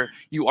 like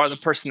you are the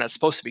person that's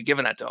supposed to be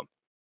giving that to them.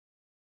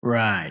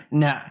 right.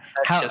 Now,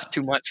 That's how just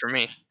too much for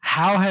me.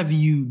 how have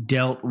you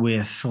dealt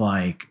with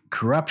like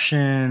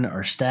corruption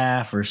or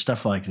staff or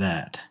stuff like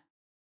that?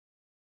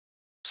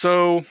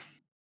 So,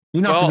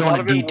 You don't have to well,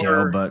 go into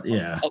detail, but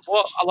yeah.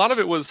 a lot of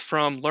it was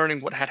from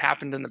learning what had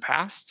happened in the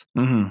past,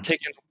 Hmm.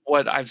 taking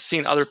what I've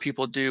seen other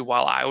people do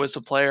while I was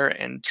a player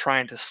and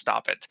trying to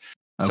stop it.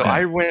 So Okay.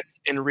 I went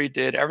and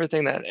redid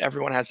everything that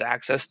everyone has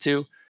access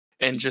to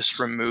and just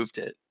removed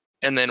it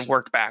and then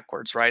worked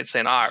backwards, right?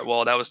 Saying, all right,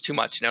 well, that was too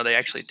much. They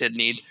actually did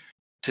need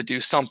to do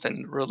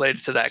something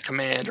related to that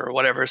command or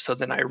whatever. So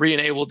then I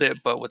re-enabled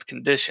it, but with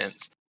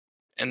conditions.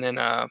 And then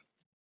I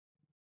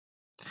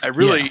Yeah.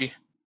 really,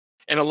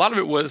 and a lot of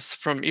it was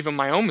from even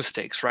my own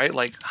mistakes, right?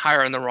 Like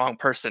hiring the wrong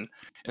person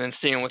and then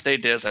seeing what they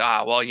did. It's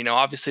like, well,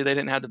 obviously they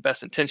didn't have the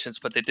best intentions,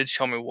 but they did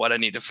show me what I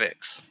need to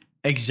fix.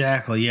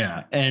 Exactly.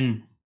 Yeah.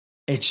 And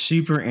it's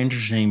super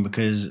interesting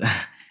because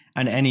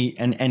on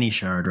any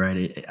shard,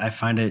 right? I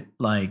find it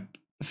like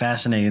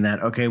fascinating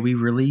that okay, we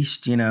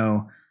released,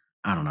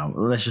 I don't know,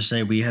 let's just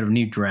say we had a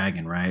new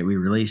dragon, right? We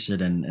released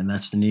it and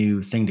that's the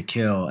new thing to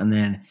kill. And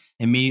then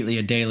immediately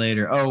a day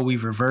later, oh,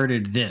 we've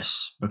reverted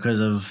this because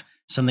of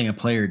something a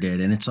player did.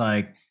 And it's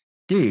like,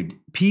 dude,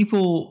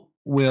 people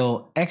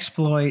will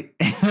exploit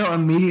and they'll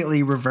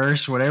immediately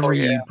reverse Oh whatever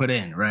yeah. you put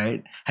in,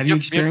 right? Have you Yep,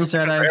 yep. experienced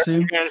that, I For every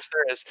assume? advantage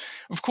there is.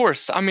 Of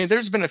course. I mean,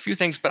 there's been a few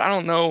things, but I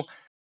don't know.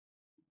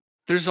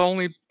 There's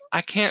only I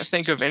can't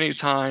think of any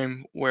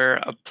time where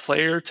a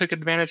player took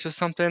advantage of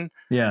something,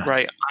 Yeah.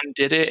 right?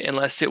 Undid it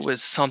unless it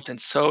was something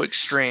so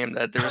extreme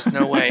that there was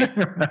no way I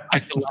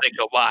Right. could let it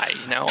go by.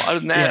 Other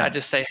than that, I Yeah.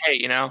 just say,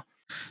 hey,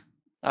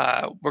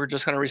 we're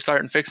just gonna restart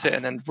and fix it,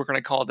 and then we're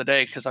gonna call it a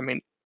day. Because I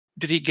mean,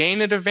 did he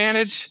gain an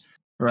advantage?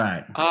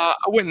 Right. I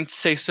wouldn't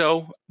say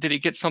so. Did he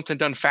get something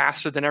done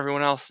faster than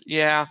everyone else?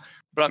 Yeah,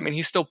 but I mean,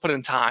 he still put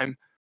in time.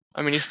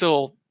 I mean, he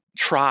still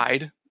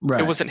tried. It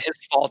Right. wasn't his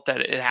fault that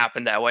it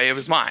happened that way. It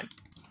was mine.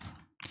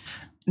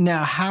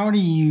 Now, how do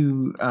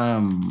you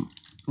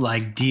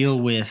like deal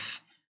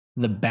with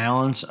the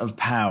balance of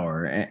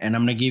power? And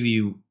I'm going to give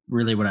you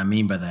really what I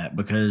mean by that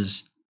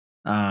because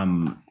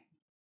um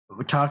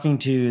talking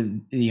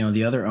to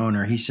the other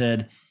owner, he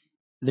said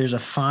there's a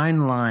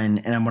fine line,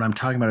 and what I'm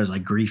talking about is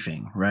like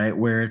griefing, right?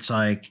 Where it's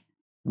like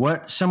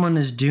what someone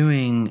is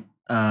doing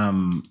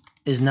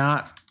is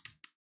not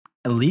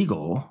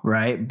illegal,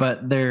 right?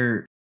 But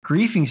they're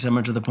griefing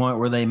someone to the point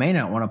where they may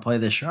not want to play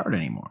this shard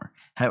anymore.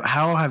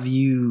 How have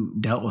you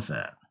dealt with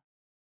that?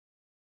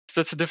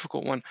 That's a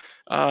difficult one.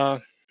 Uh,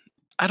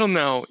 I don't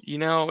know.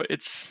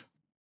 It's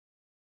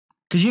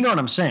Because you know what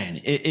I'm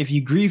saying. If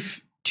you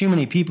grief too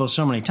many people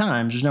so many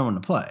times, there's no one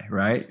to play,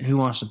 right? Who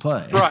wants to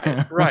play?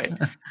 right, right.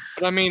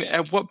 But I mean,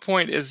 at what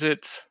point is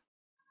it?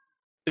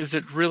 Is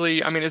it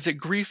really? I mean, is it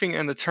griefing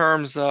in the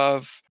terms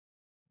of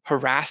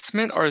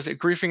harassment, or is it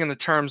griefing in the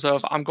terms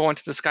of I'm going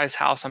to this guy's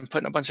house, I'm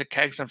putting a bunch of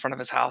kegs in front of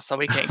his house so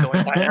he can't go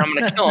inside, and I'm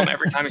going to kill him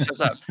every time he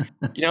shows up?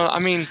 I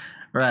mean,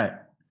 Right.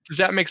 does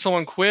that make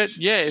someone quit?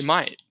 Yeah, it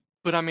might.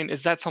 But I mean,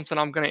 is that something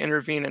I'm going to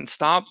intervene and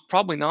stop?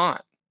 Probably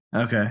not.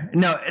 Okay.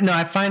 No,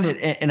 I find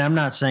it, and I'm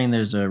not saying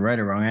there's a right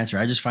or wrong answer.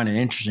 I just find it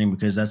interesting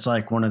because that's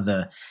like one of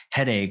the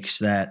headaches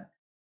that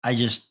I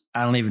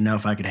don't even know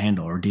if I could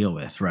handle or deal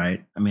with.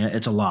 Right. I mean,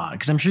 it's a lot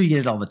because I'm sure you get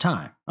it all the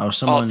time. Oh,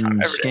 someone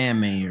scam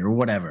me or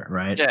whatever.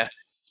 Right. Yeah.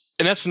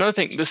 And that's another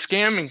thing, the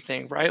scamming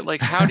thing, right?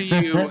 Like, how do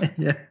you,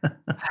 Yeah.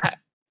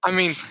 I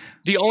mean,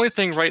 the only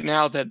thing right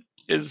now that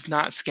is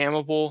not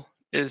scammable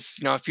is,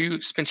 if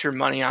you spent your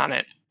money on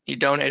it, you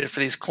donated for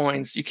these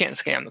coins, you can't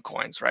scam the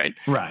coins, right?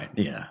 Right.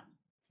 Yeah.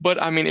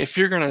 But I mean, if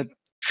you're going to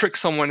trick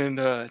someone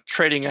into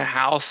trading a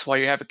house while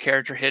you have a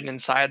character hidden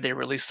inside, they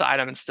release the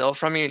item and steal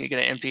from you and you get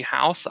an empty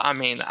house, I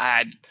mean, what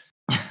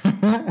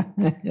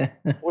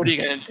are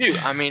you going to do?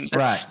 I mean,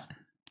 right.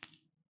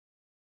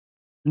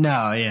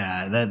 No,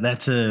 yeah,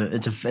 it's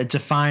a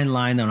fine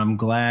line though, and I'm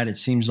glad it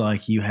seems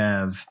like you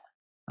have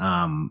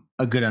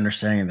a good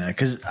understanding of that,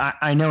 because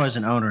I know as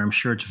an owner, I'm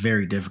sure it's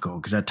very difficult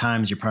because at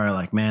times you're probably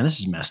like, man, this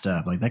is messed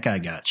up. Like that guy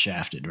got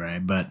shafted, right?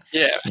 But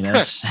yeah,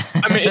 it's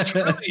I mean,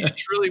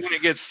 it's really when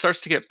it starts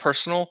to get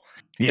personal.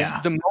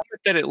 Yeah, the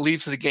moment that it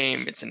leaves the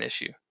game, it's an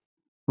issue.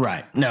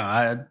 Right. No,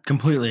 I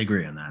completely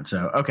agree on that.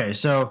 So okay,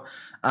 so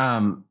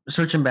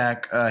searching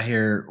back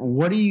here,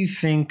 what do you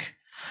think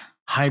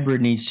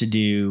hybrid needs to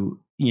do?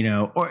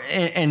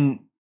 And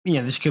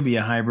this could be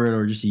a hybrid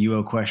or just a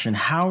UO question.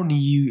 How do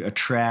you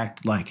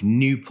attract like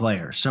new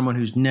players, someone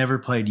who's never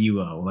played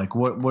UO? Like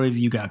what have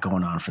you got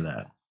going on for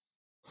that?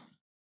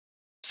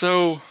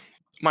 So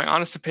my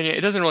honest opinion,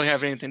 it doesn't really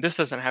have anything.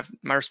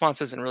 My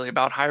response isn't really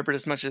about hybrid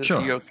as much as the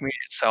UO community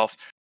itself.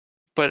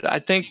 But I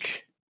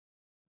think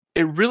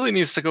it really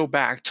needs to go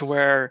back to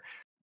where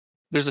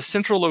there's a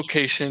central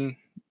location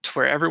to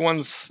where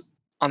everyone's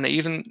on the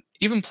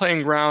even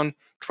playing ground,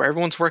 to where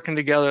everyone's working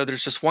together.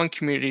 There's just one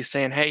community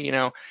saying, hey,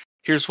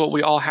 here's what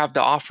we all have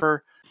to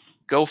offer.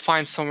 Go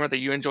find somewhere that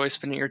you enjoy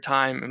spending your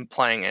time and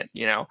playing it,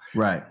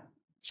 Right.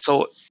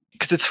 So,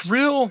 because it's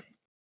real,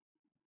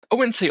 I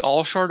wouldn't say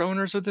all shard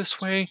owners are this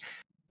way,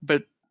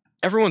 but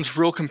everyone's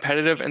real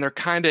competitive and they're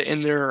kind of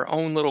in their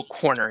own little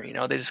corner.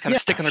 They just kind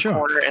of stick in their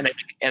corner and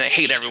they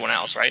hate everyone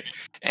else, right?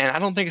 And I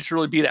don't think it should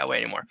really be that way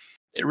anymore.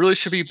 It really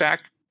should be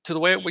back to the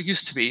way it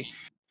used to be,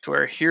 to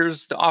where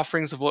here's the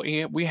offerings of what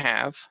we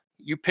have.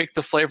 You pick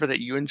the flavor that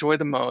you enjoy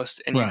the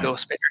most, and you go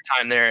spend your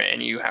time there,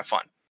 and you have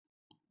fun.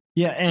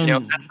 Yeah, and if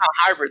that's not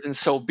hybrid, then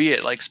so be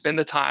it. Like spend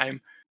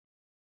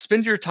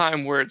your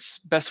time where it's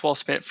best well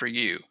spent for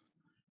you.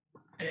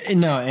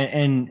 No,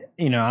 and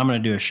I'm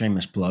going to do a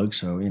shameless plug,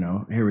 so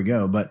here we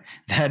go. But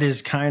that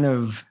is kind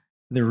of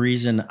the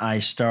reason I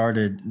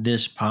started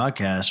this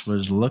podcast,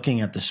 was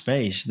looking at the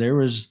space. There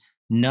was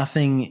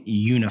nothing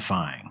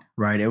unifying,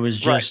 right? It was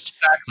just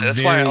exactly.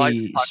 That's why I like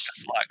the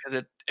podcast a lot, because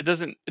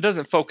it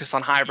doesn't focus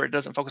on hybrid, it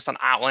doesn't focus on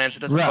Outlands,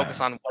 it doesn't focus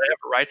on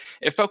whatever, right?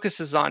 It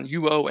focuses on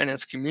UO and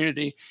its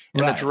community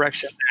and the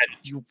direction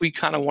that we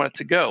kind of want it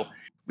to go.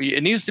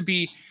 It needs to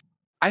be.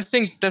 I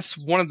think that's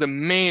one of the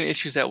main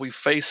issues that we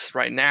face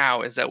right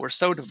now, is that we're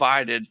so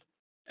divided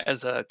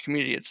as a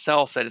community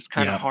itself that it's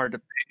kind of hard to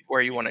pick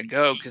where you want to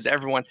go, because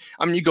everyone.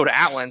 I mean, you go to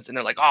Outlands and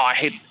they're like, "Oh, I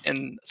hate,"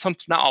 and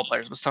not all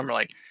players, but some are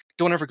like,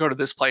 "Don't ever go to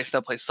this place.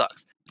 That place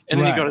sucks." And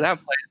then you go to that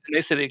place and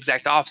they say the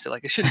exact opposite.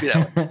 Like, it shouldn't be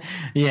that way.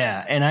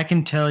 Yeah. And I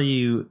can tell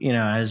you,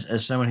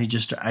 as someone who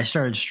I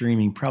started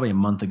streaming probably a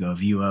month ago of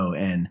UO,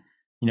 and,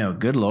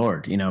 good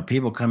Lord,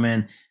 people come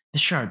in,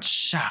 this shard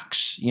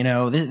sucks.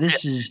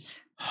 This is,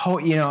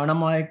 and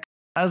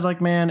I was like,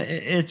 man,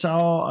 it's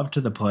all up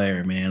to the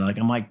player, man. Like,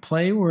 I'm like,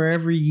 play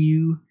wherever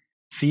you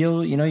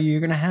feel, you're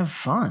going to have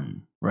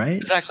fun. Right.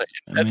 Exactly.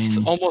 That's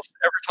almost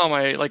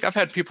every time I've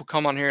had people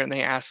come on here and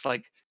they ask,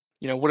 like,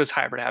 what does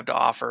hybrid have to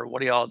offer?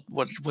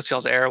 What's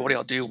y'all's era? What do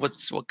y'all do?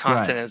 What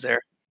content is there?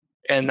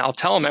 And I'll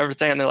tell them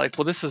everything, and they're like,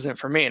 well, this isn't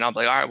for me. And I'm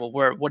like, all right, well,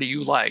 what do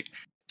you like?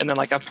 And then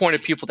I've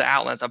pointed people to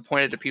Outlands. I've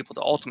pointed to people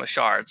to Ultima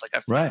Shards.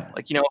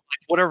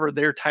 Whatever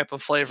their type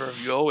of flavor of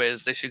UO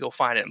is, they should go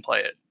find it and play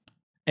it.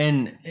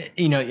 And,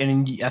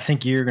 and I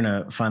think you're going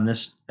to find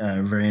this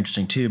very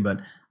interesting too,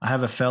 but I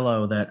have a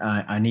fellow that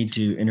I need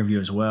to interview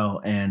as well.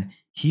 And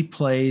he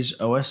plays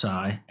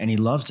OSI and he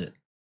loves it.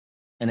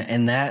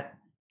 And that,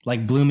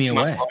 blew me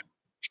away.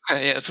 Yeah,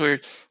 it's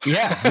weird.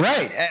 Yeah,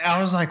 right.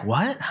 I was like,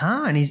 what?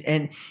 Huh? And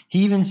he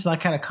even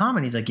kind of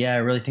commented. He's like, yeah, I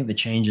really think the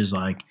changes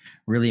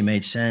really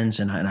made sense,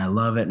 and I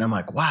love it. And I'm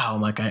like, wow.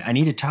 I'm like, I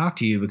need to talk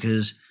to you,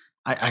 because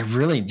I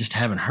really just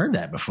haven't heard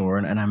that before,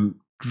 and I'm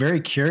very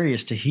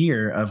curious to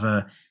hear of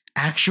a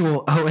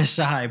actual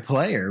OSI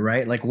player,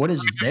 right? Like, what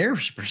is their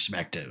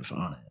perspective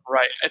on it?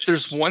 Right. If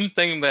there's one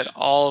thing that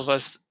all of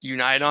us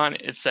unite on,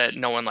 it's that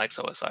no one likes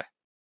OSI.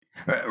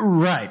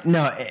 Right.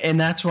 No, and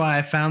that's why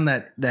I found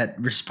that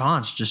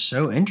response just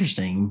so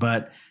interesting.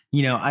 But,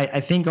 I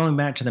think going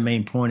back to the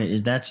main point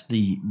is that's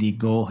the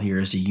goal here,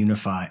 is to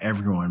unify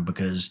everyone,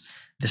 because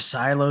the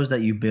silos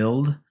that you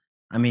build,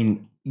 I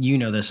mean, you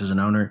know this as an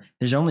owner.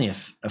 There's only a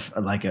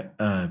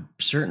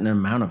certain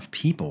amount of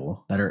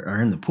people that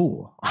are in the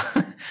pool.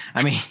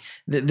 I mean,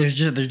 there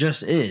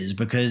just is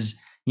because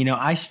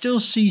I still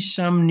see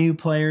some new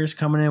players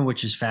coming in,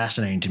 which is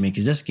fascinating to me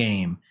because this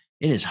game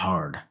it is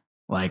hard.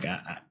 Like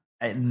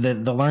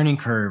the learning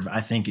curve,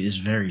 I think, is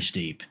very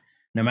steep,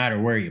 no matter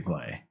where you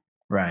play.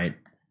 Right?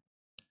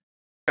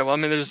 Yeah, well, I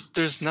mean,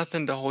 there's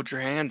nothing to hold your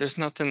hand. There's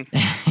nothing.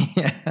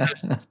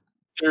 Yeah.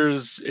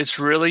 It's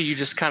really you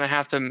just kind of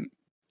have to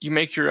you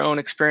make your own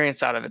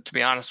experience out of it. To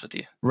be honest with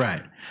you.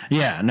 Right.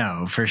 Yeah,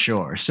 no, for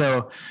sure.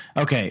 So,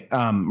 okay,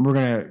 we're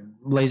gonna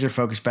laser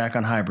focus back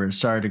on hybrids.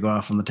 Sorry to go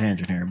off on the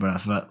tangent here, but I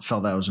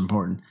felt that was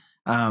important.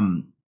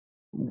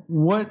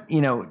 What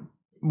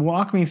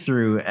walk me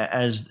through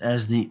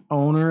as the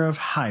owner of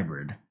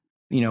hybrid.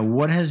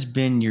 What has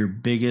been your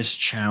biggest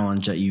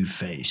challenge that you've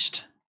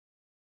faced?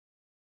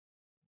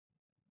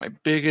 My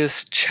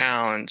biggest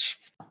challenge.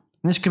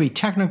 This could be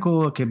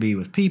technical. It could be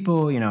with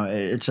people.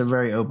 It's a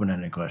very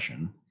open-ended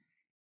question.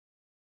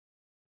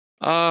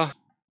 Uh,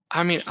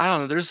 I mean, I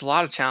don't know. There's a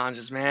lot of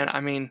challenges, man.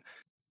 I mean,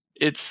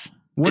 it's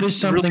What is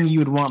it's really something you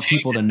would want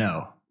people to changing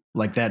know,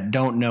 like that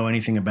don't know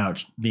anything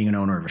about being an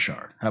owner of a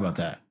shard? How about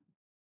that?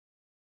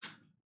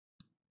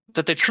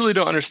 that they truly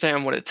don't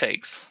understand what it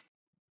takes.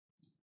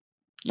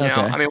 I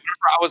Okay. mean, whenever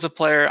I was a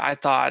player, I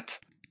thought,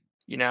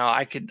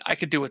 I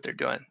could do what they're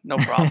doing, no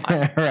problem.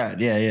 Right.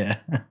 Yeah. Yeah.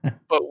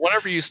 But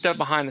whenever you step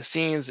behind the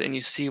scenes and you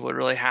see what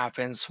really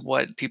happens,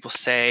 what people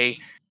say,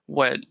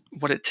 what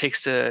it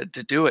takes to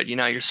do it,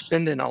 you're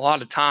spending a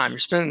lot of time. You're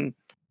spending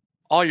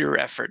all your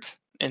effort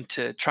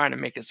into trying to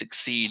make it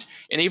succeed.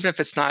 And even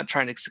if it's not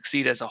trying to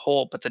succeed as a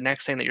whole, but the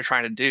next thing that you're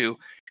trying to do,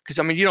 because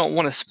I mean, you don't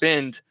want to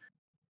spend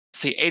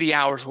say 80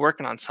 hours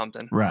working on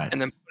something Right. and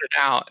then put it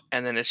out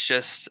and then it's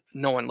just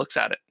no one looks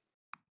at it.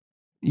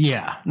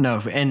 Yeah. No.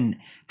 And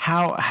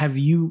how have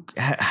you?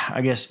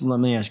 I guess let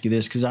me ask you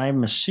this because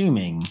I'm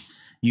assuming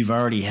you've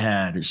already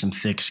had some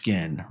thick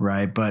skin,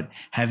 right? But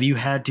have you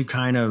had to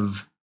kind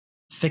of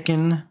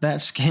thicken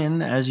that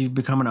skin as you've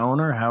become an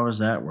owner? How has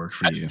that worked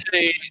for I'd you?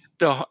 say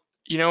that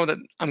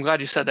I'm glad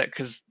you said that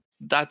because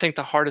I think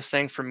the hardest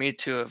thing for me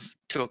to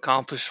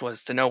accomplish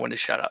was to know when to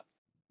shut up.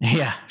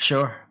 Yeah.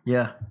 Sure.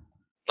 Yeah.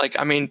 Like,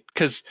 I mean,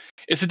 because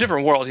it's a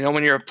different world.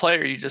 When you're a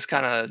player, you just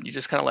kind of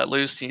let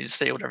loose and you just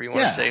say whatever you want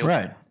to Yeah. say,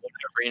 Right.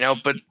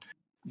 whatever. But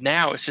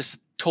now it's just a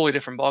totally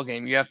different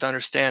ballgame. You have to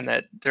understand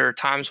that there are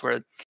times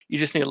where you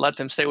just need to let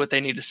them say what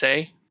they need to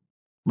say,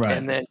 Right.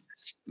 and then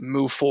just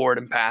move forward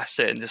and past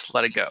it and just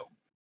let it go.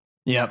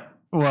 Yep.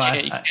 Well,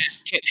 You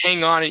can't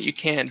hang on it. You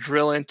can't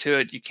drill into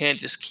it. You can't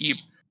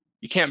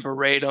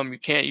berate them. You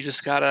can't. You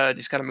just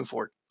gotta move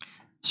forward.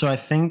 so I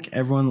think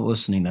everyone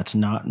listening that's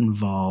not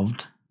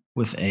involved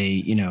with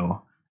a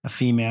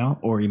female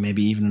or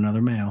maybe even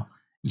another male,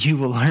 you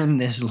will learn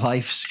this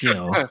life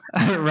skill,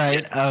 Yeah,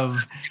 right?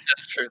 Of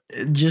that's true.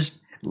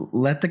 just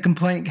let the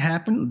complaint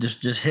happen.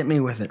 Just hit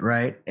me with it,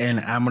 right? And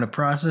I'm gonna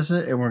process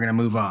it, and we're gonna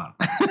move on.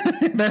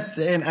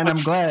 And I'm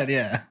What's glad,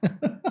 yeah.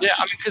 Yeah,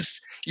 I mean,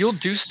 because you'll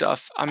do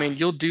stuff. I mean,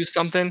 you'll do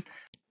something,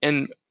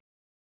 and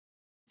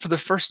for the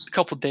first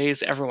couple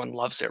days, everyone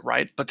loves it,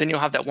 right? But then you'll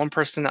have that one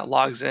person that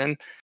logs in,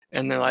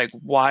 and they're like,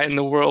 "Why in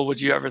the world would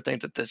you ever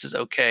think that this is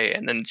okay?"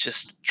 And then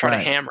just try to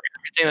Right. hammer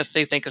everything that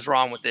they think is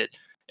wrong with it,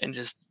 and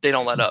just they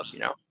don't let up.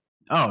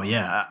 Oh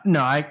yeah.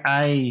 No,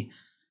 I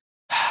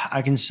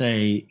can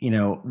say,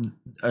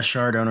 a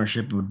shard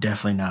ownership would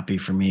definitely not be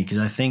for me because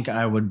I think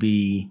I would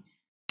be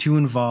too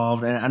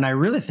involved and I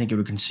really think it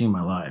would consume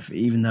my life,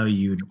 even though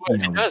you'd, Well,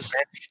 it does,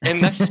 man.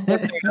 And that's one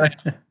thing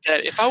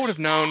that if I would have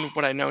known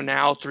what I know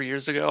now 3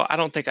 years ago, I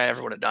don't think I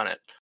ever would have done it.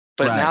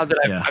 But Right. now that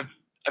Yeah.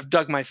 I've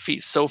dug my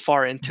feet so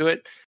far into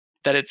it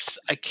that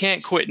I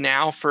can't quit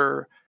now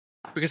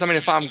because I mean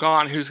if I'm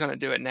gone, who's gonna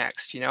do it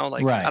next?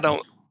 Like Right.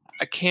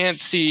 I can't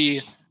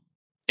see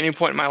any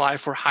point in my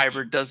life where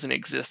hybrid doesn't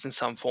exist in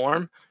some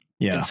form.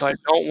 And Yeah. so I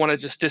don't want to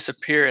just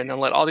disappear and then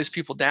let all these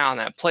people down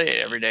that play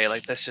it every day.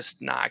 Like that's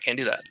just I can't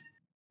do that.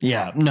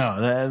 Yeah.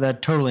 No,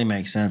 that totally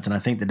makes sense. And I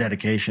think the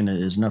dedication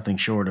is nothing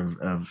short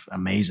of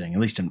amazing, at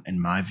least in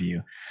my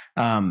view.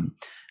 Um,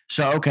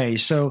 okay.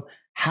 So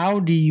how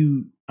do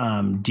you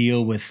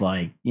deal with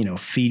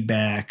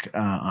feedback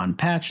on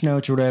patch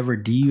notes or whatever?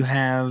 Do you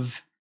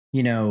have,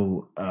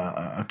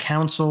 a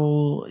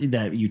council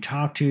that you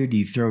talk to? Do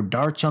you throw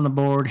darts on the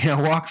board?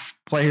 Walk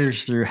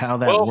players through how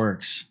that Well,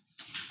 works.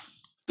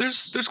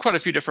 there's quite a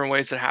few different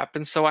ways that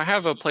happen. So I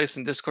have a place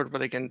in Discord where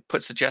they can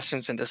put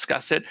suggestions and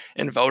discuss it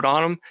and vote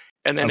on them.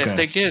 And then if Okay.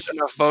 they get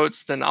enough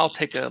votes, then I'll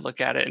take a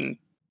look at it and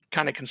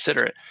kind of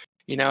consider it.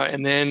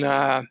 And then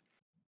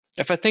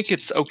if I think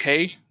it's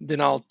okay, then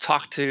I'll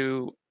talk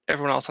to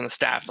everyone else on the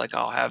staff. Like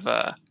I'll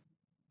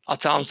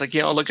tell them, it's like,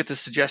 look at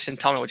this suggestion,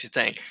 tell me what you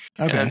think.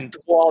 And Okay. then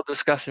we'll all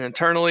discuss it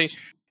internally.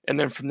 And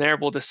then from there,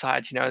 we'll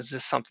decide, is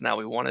this something that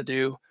we want to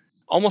do?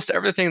 Almost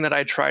everything that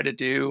I try to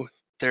do,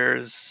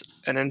 there's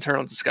an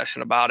internal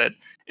discussion about it,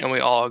 and we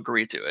all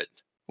agree to it.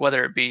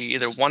 Whether it be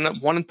either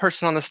one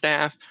person on the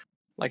staff,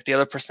 like the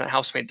other person that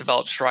helps me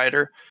develop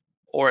Strider,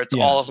 or it's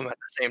Yeah. all of them at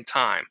the same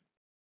time.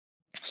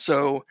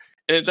 So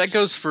that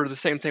goes for the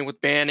same thing with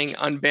banning,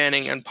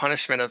 unbanning, and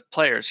punishment of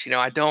players.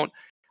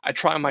 I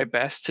try my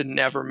best to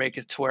never make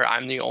it to where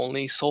I'm the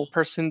only sole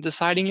person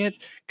deciding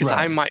it because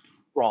I Right. might be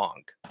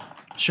wrong.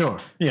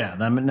 Sure. Yeah.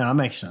 That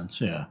makes sense.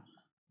 Yeah.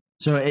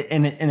 So,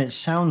 it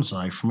sounds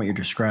like from what you're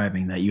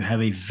describing that you have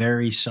a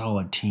very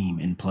solid team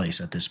in place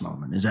at this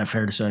moment. Is that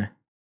fair to say?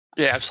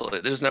 Yeah,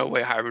 absolutely. There's no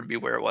way Hybrid would be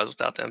where it was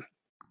without them.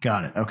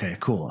 Got it. Okay,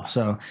 cool.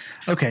 So,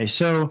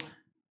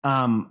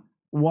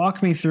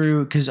 walk me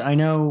through because I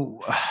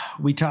know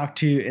we talked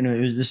to, and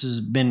this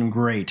has been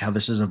great how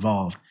this has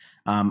evolved.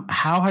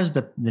 How has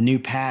the new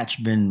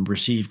patch been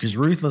received? Because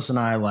Ruthless and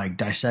I like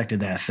dissected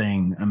that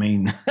thing. I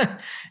mean,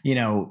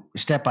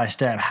 step by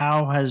step.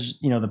 How has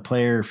the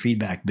player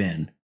feedback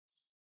been?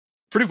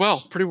 Pretty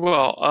well, pretty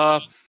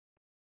well.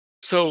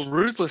 So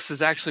Ruthless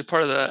is actually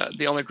part of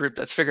the only group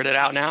that's figured it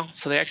out now.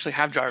 So they actually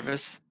have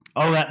Jarvis.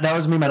 Oh, that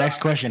was me. My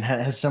next question: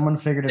 has someone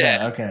figured it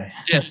Yeah, out? Okay.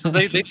 yeah. So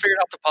they figured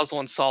out the puzzle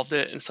and solved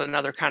it, and so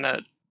now they're kind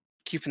of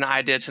keeping the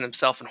idea to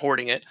themselves and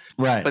hoarding it.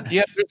 Right. But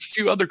yeah, there's a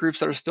few other groups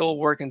that are still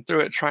working through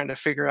it, trying to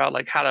figure out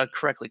like how to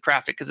correctly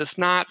craft it, because it's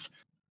not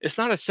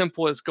as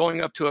simple as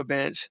going up to a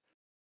bench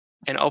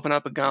and open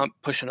up a gun,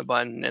 pushing a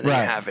button, and then you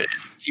Right. have it.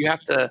 You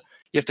have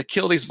to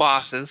kill these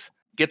bosses,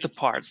 get the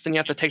parts, then you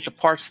have to take the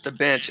parts to the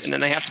bench, and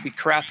then they have to be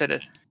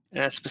crafted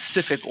in a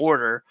specific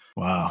order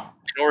Wow.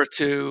 in order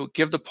to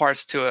give the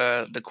parts to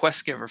the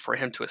quest giver for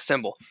him to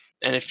assemble.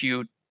 And if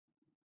you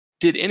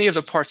did any of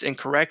the parts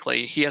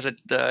incorrectly,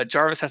 the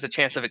Jarvis has a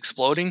chance of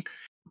exploding,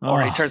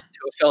 or he Oh. turns into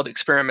a failed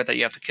experiment that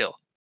you have to kill.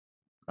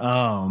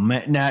 Oh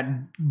man! Now,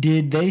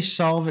 did they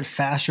solve it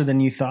faster than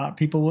you thought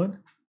people would?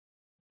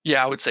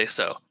 Yeah, I would say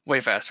so.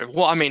 Way faster.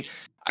 Well, I mean,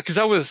 because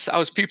I was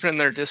peeping in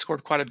their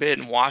Discord quite a bit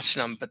and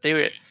watching them, but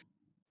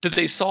did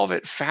they solve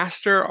it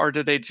faster, or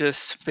did they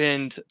just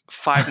spend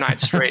 5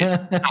 nights straight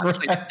not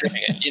sleeping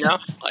doing it?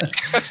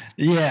 Like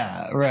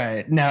Yeah,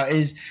 right. Now,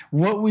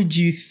 what would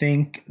you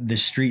think the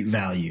street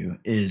value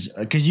is?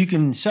 Because you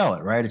can sell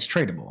it, right? It's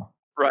tradable.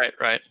 right,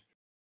 right.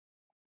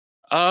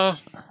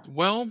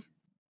 Well,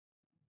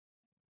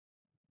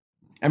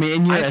 I mean,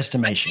 in your I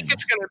estimation. think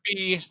it's gonna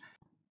be.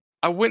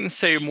 I wouldn't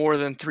say more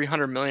than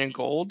 300 million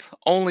gold,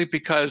 only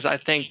because I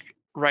think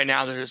right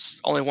now there's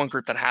only one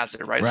group that has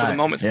it, right? So the Right.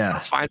 moment someone Yeah.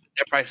 else finds it,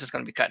 their price is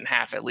going to be cut in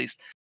half at least.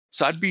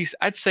 So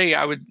I'd say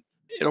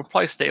it'll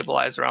probably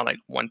stabilize around like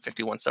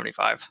 150,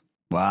 175.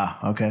 Wow.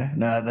 Okay.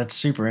 No, that's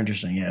super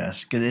interesting.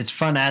 Yes, because it's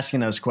fun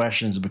asking those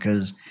questions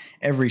because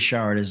every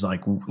shard is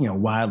like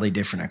wildly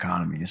different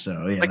economies.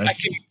 So yeah. Like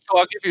so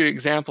I'll give you an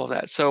example of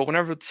that. So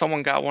whenever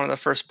someone got one of the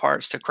first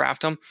parts to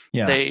craft them,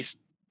 Yeah. they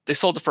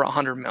sold it for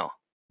 100 mil.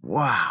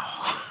 Wow.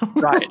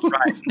 Right,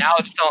 right. Now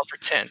it's selling for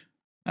 10.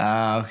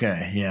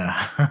 Okay.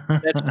 Yeah.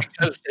 That's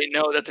because they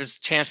know that there's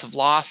a chance of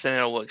loss and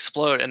it will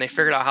explode, and they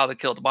figured out how to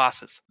kill the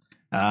bosses.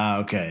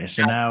 Okay.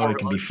 So now it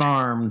can be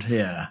farmed.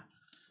 Yeah.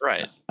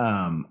 Right.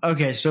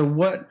 Okay. So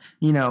what,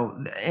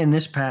 and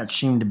this patch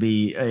seemed to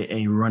be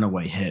a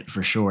runaway hit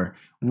for sure.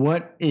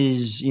 What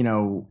is,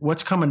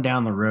 what's coming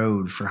down the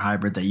road for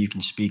Hybrid that you can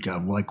speak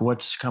of? Like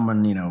what's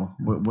coming,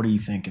 what are you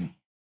thinking?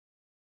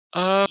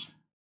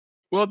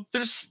 Well,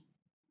 there's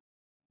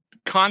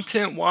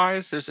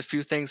content-wise, there's a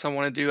few things I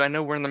want to do. I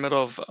know we're in the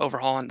middle of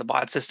overhauling the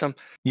bot system.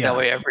 Yeah. That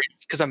way,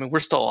 because I mean, we're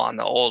still on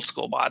the old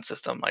school bot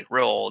system, like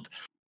real old.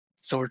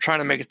 So we're trying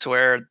to make it to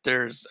where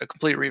there's a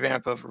complete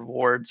revamp of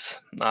rewards.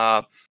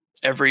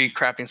 Every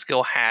crafting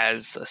skill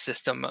has a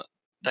system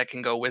that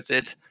can go with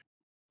it.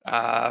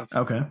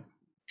 Okay.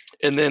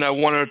 And then I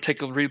want to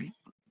take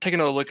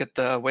another look at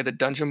the way the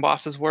dungeon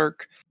bosses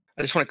work.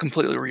 I just want to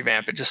completely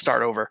revamp it, just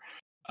start over.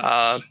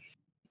 And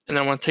then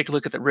I want to take a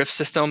look at the rift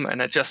system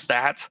and adjust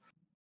that.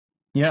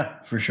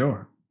 Yeah, for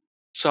sure.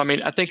 So I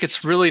mean, I think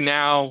it's really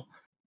now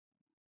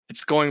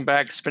it's going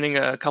back, spending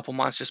a couple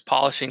months just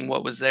polishing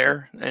what was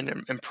there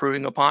and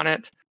improving upon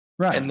it,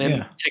 Right. and then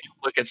Yeah. take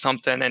a look at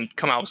something and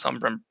come out with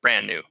something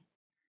brand new.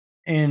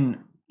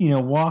 And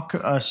walk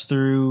us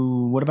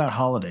through what about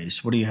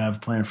holidays? What do you have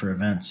planned for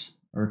events?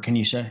 Or can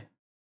you say?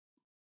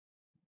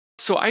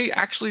 So I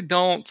actually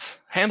don't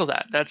handle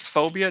that. That's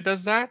Phobia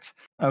does that,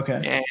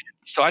 Okay. and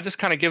so I just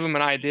kind of give them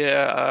an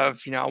idea of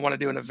I want to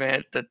do an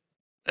event that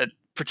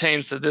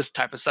pertains to this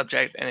type of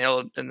subject,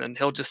 and then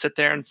he'll just sit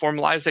there and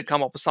formalize it,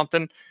 come up with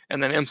something,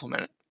 and then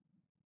implement it.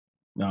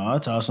 No,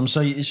 that's awesome. So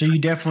you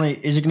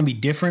definitely, is it going to be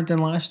different than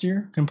last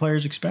year? Can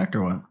players expect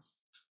or what?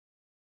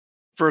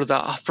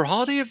 For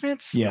holiday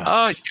events,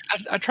 Yeah.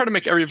 I try to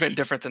make every event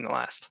different than the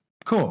last.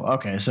 Cool.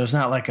 Okay. So it's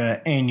not like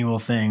a annual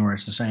thing where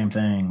it's the same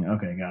thing.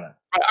 Okay. Got it.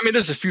 I mean,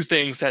 there's a few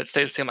things that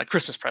stay the same, like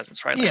Christmas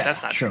presents, right? Like, Yeah.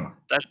 that's not Sure.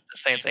 that's the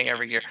same thing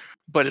every year.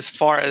 But as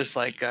far as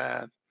like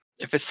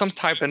if it's some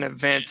type of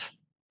event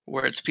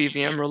where it's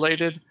PVM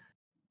related,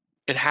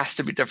 it has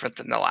to be different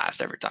than the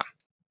last every time.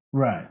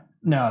 Right.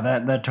 No,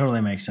 that totally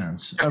makes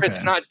sense. If Okay.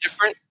 it's not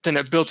different, then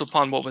it builds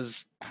upon what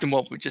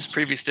we just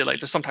previously did.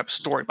 Like there's some type of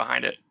story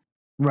behind it.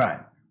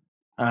 Right.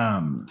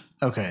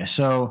 Okay.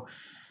 So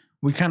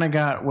we kind of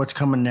got what's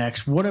coming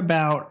next. What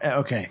about,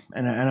 okay.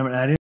 And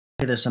I didn't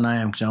this and I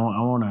am because I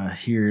want to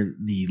hear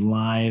the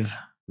live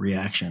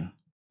reaction.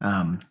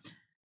 A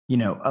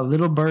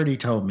little birdie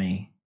told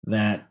me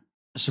that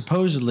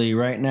supposedly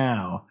right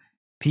now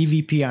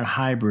PvP on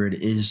hybrid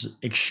is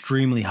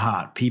extremely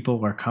hot.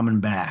 People are coming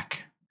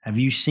back. Have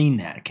you seen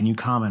that? Can you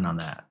comment on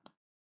that?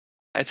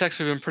 It's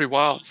actually been pretty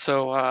wild.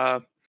 So, I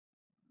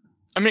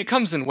mean, it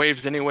comes in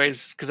waves,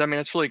 anyways, because I mean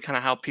that's really kind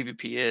of how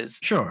PvP is.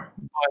 Sure.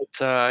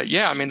 But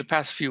yeah, I mean, the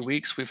past few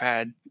weeks we've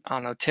had, I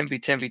don't know,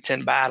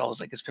 10v10v10 battles.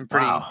 Like it's been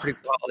pretty Wow. pretty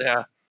wild.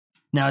 Yeah.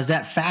 Now is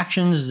that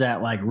factions? Is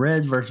that like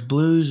red versus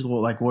blues?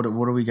 Like what do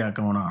we got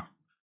going on?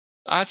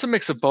 It's a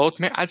mix of both.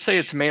 I'd say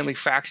it's mainly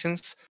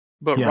factions,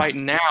 but Yeah. right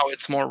now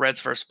it's more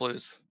reds versus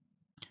blues.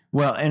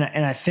 Well, and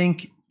I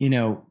think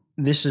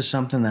this is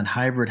something that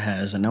hybrid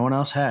has and no one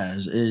else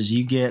has. Is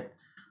you get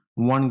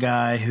one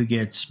guy who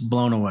gets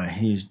blown away.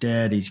 He's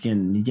dead. He's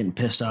getting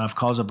pissed off.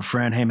 Calls up a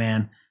friend. Hey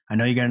man, I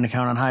know you got an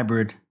account on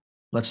hybrid.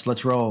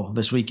 Let's roll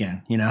this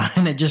weekend.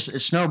 And it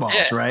snowballs,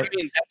 Yeah, right? I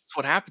mean that's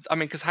what happens. I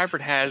mean, because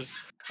hybrid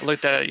has, I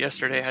looked at it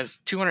yesterday, has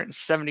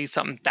 270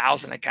 something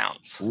thousand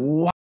accounts.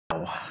 Wow.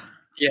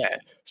 Yeah.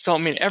 So I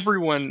mean,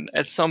 everyone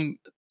at some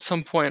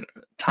point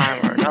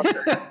time or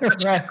another.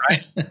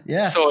 Right.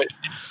 Yeah. So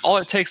all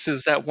it takes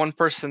is that one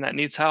person that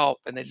needs help,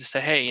 and they just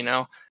say, "Hey,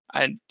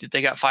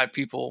 they got 5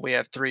 people. We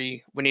have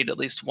 3. We need at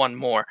least one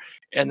more."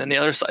 And then the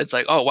other side, it's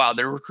like, "Oh wow,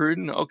 they're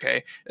recruiting.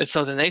 Okay." And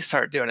so then they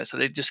start doing it. So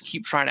they just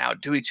keep trying to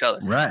outdo each other.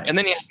 Right. And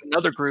then you have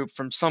another group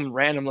from some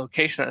random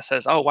location that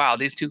says, "Oh wow,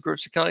 these 2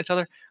 groups are killing each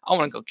other. I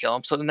want to go kill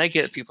them." So then they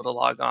get people to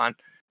log on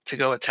to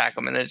go attack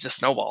them, and then it just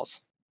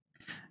snowballs.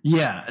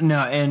 Yeah, no,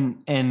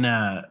 and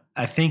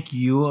I think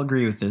you'll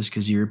agree with this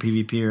because you're a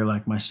PvPer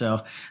like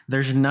myself.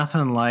 There's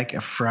nothing like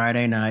a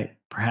Friday night,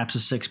 perhaps a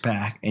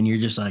 6-pack, and you're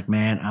just like,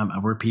 man,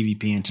 we're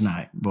PvPing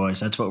tonight, boys.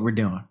 That's what we're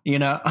doing.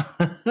 Yeah.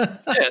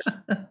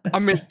 I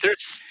mean,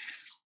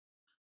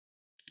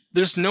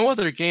 there's no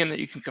other game that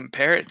you can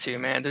compare it to,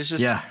 man. There's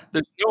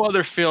no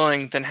other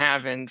feeling than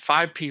having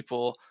 5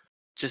 people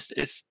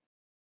it's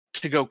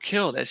to go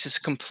kill. That's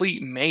just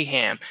complete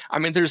mayhem. I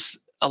mean, there's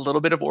a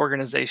little bit of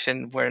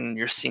organization when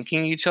you're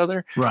syncing each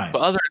other. Right.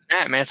 But other than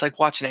that, man, it's like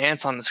watching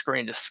ants on the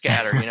screen just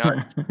scatter,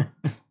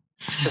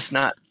 It's just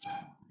nuts.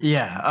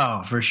 Yeah.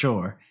 Oh, for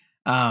sure.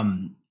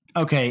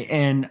 Okay.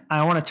 And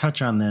I want to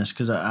touch on this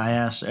because I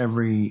asked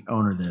every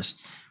owner this.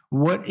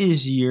 What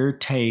is your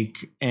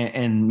take?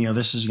 And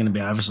this is going to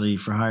be obviously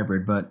for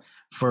hybrid, but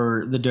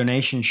for the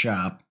donation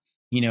shop,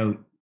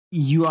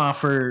 you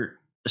offer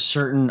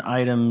certain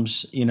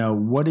items.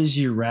 What is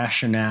your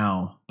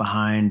rationale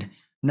behind?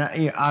 Not,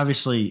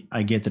 obviously,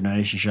 I get the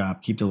donation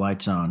shop, keep the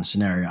lights on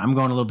scenario. I'm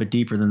going a little bit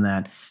deeper than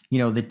that.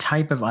 The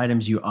type of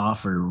items you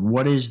offer.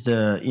 What is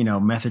the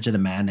method to the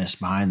madness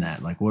behind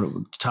that? Like,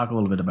 talk a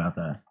little bit about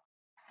that.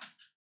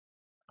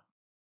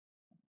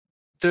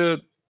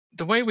 The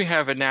way we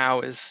have it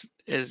now is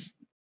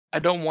I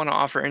don't want to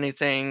offer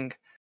anything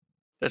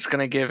that's going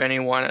to give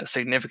anyone a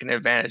significant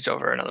advantage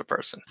over another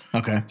person.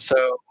 Okay.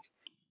 So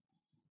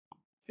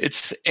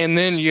and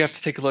then you have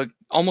to take a look.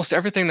 Almost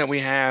everything that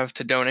we have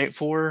to donate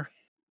for,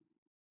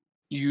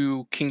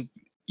 you can't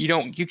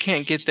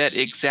get that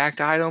exact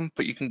item,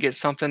 but you can get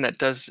something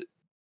that's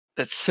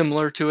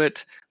similar to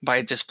it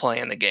by just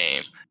playing the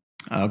game.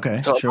 Okay.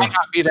 So sure. It might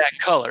not be that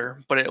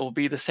color, but it will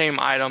be the same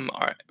item,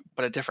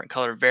 but a different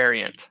color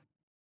variant.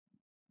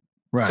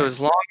 Right. So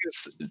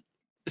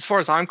as far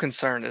as I'm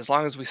concerned, as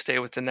long as we stay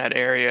within that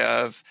area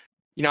of,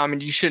 I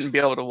mean, you shouldn't be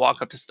able to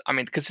walk up to,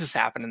 because this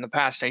happened in the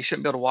past. You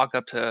shouldn't be able to walk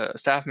up to a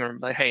staff member and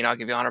be like, "Hey, I'll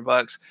give you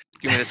 $100.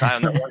 Give me this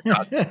item that worked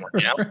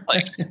out."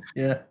 Like,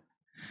 yeah.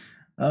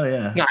 Oh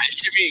yeah. No, it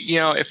should be,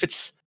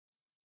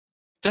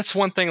 that's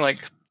one thing, like,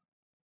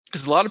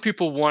 because a lot of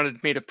people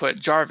wanted me to put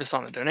Jarvis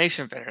on the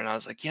donation vendor, and I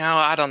was like,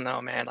 I don't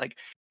know, man. Like,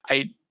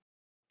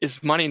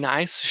 is money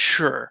nice?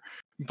 Sure.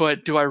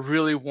 But do I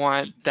really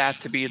want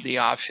that to be the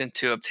option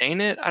to obtain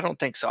it? I don't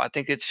think so. I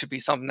think it should be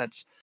something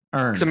that's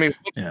earned. I mean,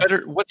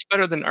 what's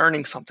better than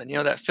earning something?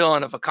 That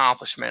feeling of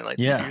accomplishment. Like,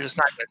 you're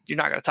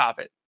not gonna top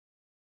it.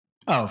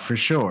 Oh, for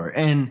sure.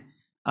 And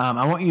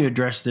I want you to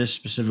address this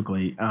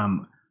specifically.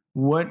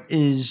 What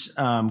is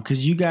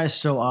because you guys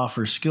still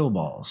offer skill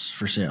balls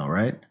for sale,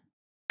 right?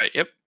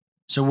 Yep.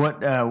 So what?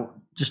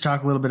 Just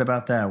talk a little bit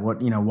about that.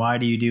 What why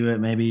do you do it?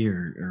 Maybe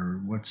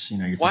or what's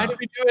your why thought? do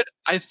we do it?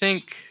 I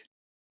think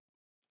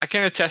I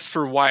can't attest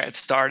for why it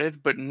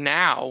started, but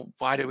now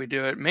why do we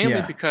do it?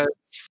 Mainly because,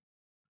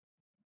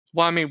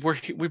 well, I mean,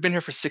 we've been here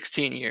for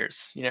 16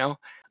 years.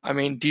 I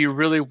mean, do you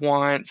really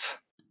want?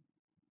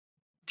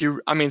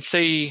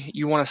 Say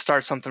you want to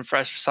start something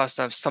fresh,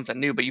 something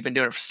new, but you've been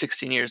doing it for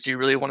 16 years. Do you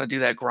really want to do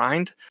that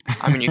grind?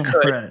 I mean, you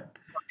could. Right.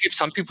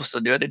 Some people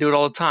still do it. They do it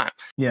all the time.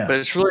 Yeah. But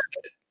it's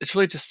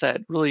really just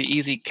that really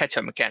easy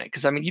catch-up mechanic.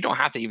 Because I mean, you don't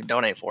have to even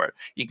donate for it.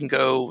 You can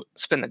go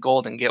spend the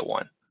gold and get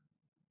one.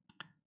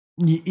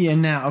 Yeah.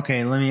 Now,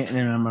 okay. And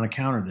I'm going to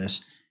counter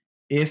this.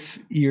 If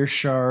your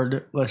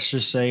shard, let's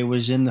just say,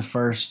 was in the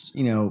first,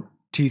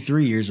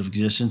 2-3 years of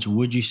existence,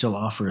 would you still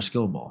offer a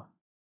skill ball?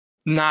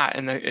 Not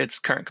in its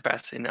current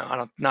capacity. No, I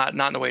don't. Not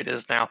in the way it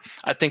is now.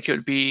 I think it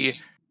would be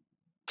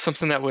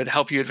something that would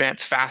help you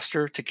advance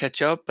faster to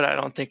catch up, but I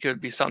don't think it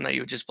would be something that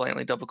you would just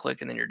blatantly double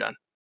click and then you're done.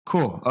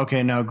 Cool.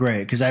 Okay, no, great.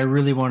 Because I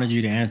really wanted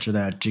you to answer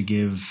that to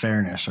give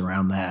fairness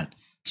around that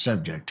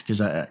subject.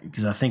 Because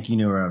I think you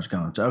knew where I was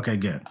going. So okay,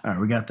 good. All right,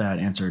 we got that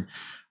answered.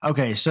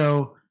 Okay,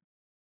 so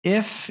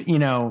if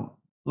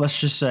let's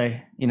just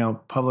say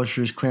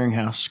Publishers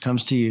Clearinghouse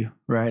comes to you,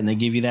 right, and they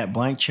give you that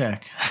blank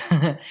check,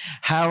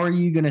 how are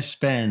you going to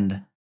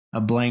spend a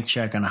blank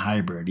check on a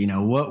hybrid?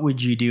 What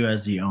would you do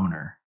as the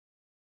owner?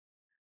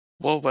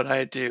 What would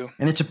I do?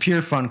 And it's a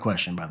pure fun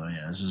question, by the way.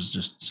 Yeah, this is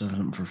just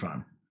something for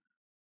fun.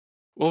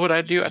 What would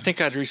I do? I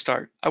think I'd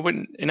restart. I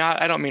wouldn't, and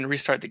I don't mean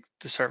restart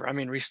the server. I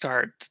mean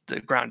restart the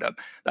ground up.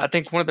 I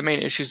think one of the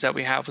main issues that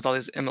we have with all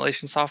these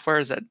emulation software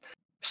is that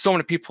so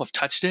many people have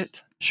touched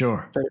it.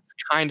 Sure. That it's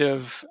kind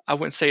of, I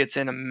wouldn't say it's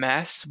in a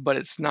mess, but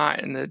it's not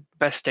in the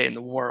best state in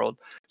the world.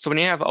 So when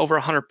you have over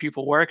 100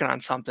 people working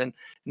on something,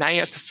 now you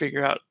have to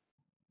figure out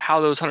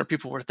how those 100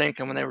 people were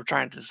thinking when they were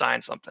trying to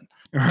design something.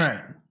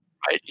 Right.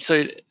 Right.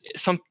 So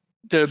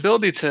the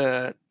ability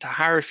to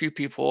hire a few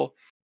people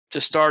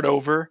to start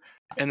over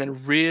and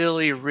then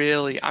really,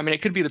 really, I mean,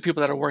 it could be the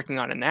people that are working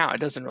on it now. It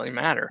doesn't really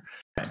matter.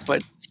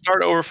 But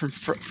start over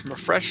from a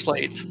fresh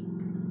slate,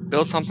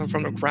 build something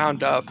from the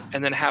ground up,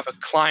 and then have a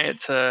client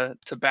to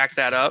back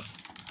that up.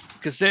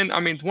 Because then, I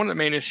mean, one of the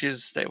main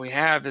issues that we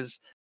have is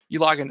you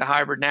log into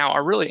Hybrid now,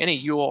 or really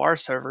any UOR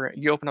server,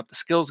 you open up the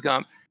skills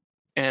gump,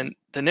 and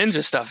the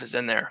Ninja stuff is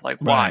in there. Like,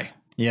 Right. why?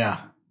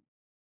 Yeah.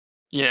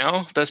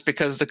 That's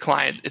because the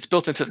client, it's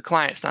built into the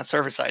client, it's not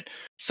server side.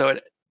 So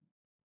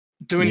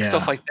doing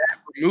stuff like that,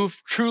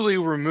 truly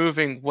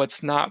removing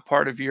what's not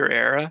part of your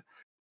era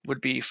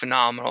would be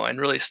phenomenal and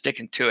really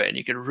sticking to it. And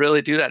you could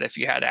really do that if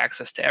you had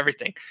access to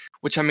everything,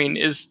 which I mean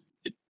it's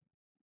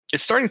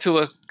starting to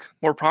look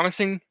more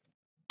promising.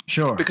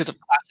 Sure. Because of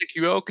classic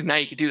UO, because now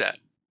you can do that.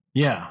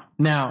 Yeah.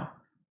 Now,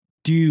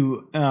 do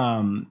you,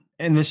 and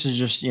this is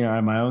just, out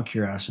of my own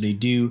curiosity,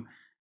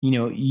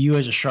 you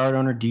as a shard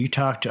owner, do you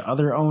talk to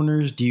other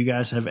owners? Do you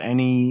guys have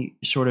any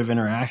sort of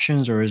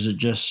interactions, or is it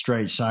just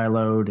straight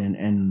siloed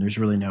and there's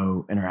really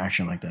no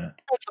interaction like that?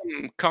 I've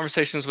had some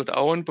conversations with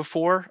Owen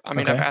before. I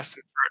mean, Okay. I've asked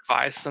him for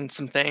advice on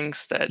some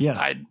things that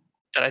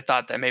I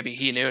thought that maybe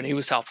he knew, and he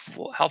was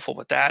helpful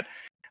with that.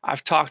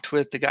 I've talked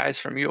with the guys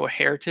from UO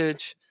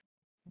Heritage.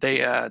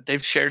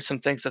 They've shared some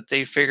things that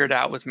they figured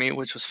out with me,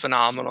 which was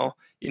phenomenal.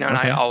 And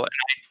I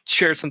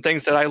shared some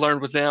things that I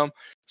learned with them.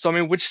 So I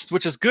mean,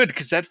 which is good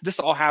because this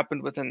all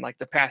happened within like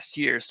the past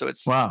year. So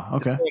it's wow.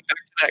 Okay. It's going back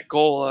to that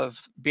goal of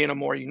being a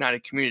more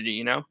united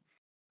community.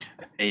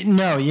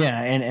 No,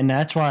 yeah, and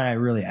that's why I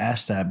really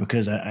asked that,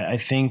 because I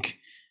think,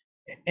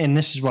 and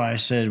this is why I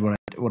said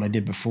what I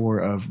did before.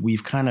 Of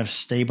we've kind of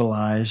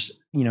stabilized.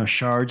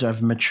 Shards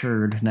have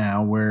matured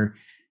now, where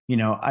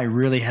I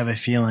really have a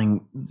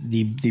feeling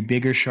the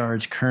bigger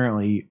shards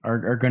currently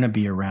are going to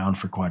be around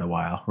for quite a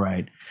while,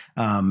 right?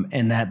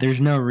 And that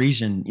there's no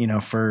reason,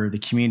 for the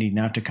community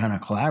not to kind of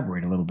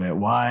collaborate a little bit.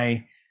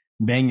 Why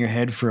bang your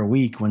head for a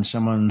week when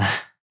someone,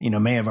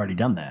 may have already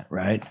done that,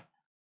 right?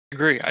 I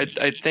agree.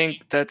 I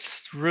think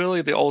that's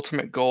really the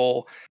ultimate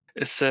goal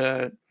is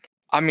to,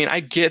 I mean, I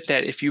get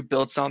that if you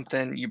build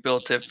something, you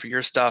built it for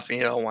your stuff and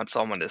you don't want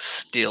someone to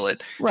steal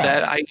it. Right.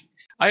 That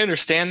I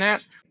understand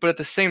that, but at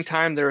the same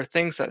time, there are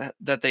things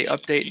that they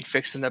update and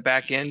fix in the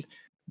back end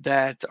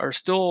that are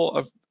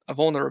still a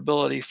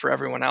vulnerability for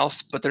everyone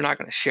else, but they're not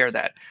going to share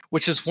that,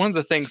 which is one of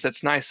the things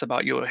that's nice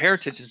about UO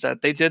Heritage is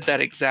that they did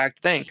that exact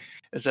thing,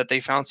 is that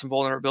they found some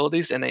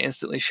vulnerabilities and they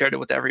instantly shared it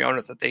with every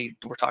owner that they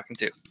were talking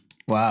to.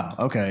 Wow.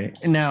 Okay.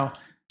 Now,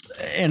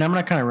 and I'm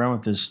going to kind of run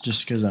with this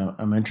just because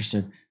I'm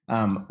interested.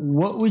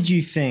 What would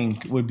you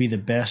think would be the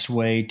best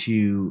way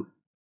to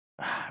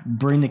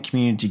bring the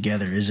community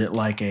together? Is it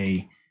like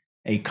a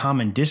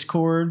common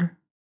Discord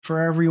for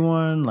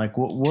everyone? Like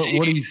what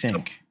do you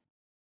think?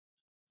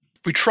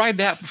 We tried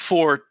that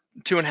before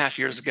 2.5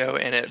 years ago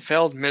and it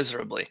failed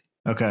miserably.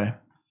 Okay.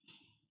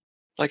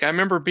 Like I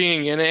remember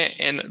being in it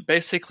and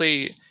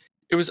basically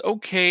it was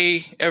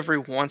okay every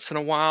once in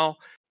a while,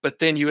 but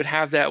then you would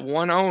have that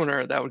one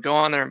owner that would go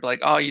on there and be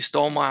like, "Oh, you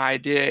stole my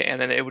idea," and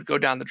then it would go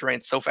down the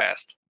drain so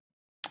fast.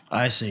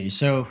 I see.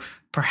 So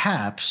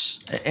perhaps,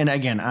 and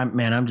again, I'm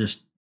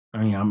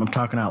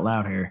talking out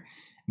loud here.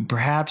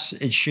 Perhaps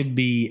it should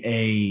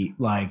be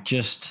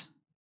just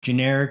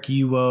generic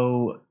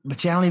UO, but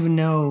see, I don't even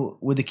know,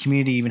 would the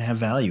community even have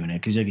value in it?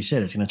 Because like you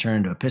said, it's going to turn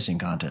into a pissing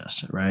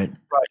contest, right?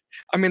 Right.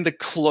 I mean, the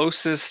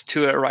closest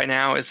to it right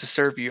now is the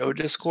Serve UO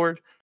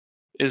Discord,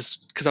 is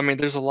because I mean,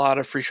 there's a lot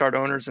of free shard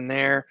owners in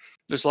there.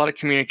 There's a lot of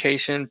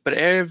communication, but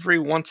every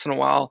once in a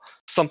while,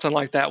 something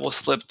like that will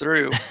slip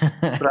through.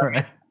 But I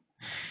mean,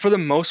 for the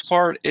most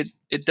part,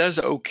 it does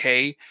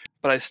okay.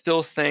 But I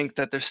still think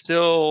that there's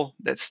still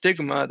that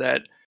stigma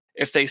that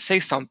if they say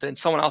something,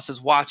 someone else is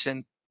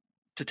watching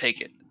to take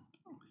it.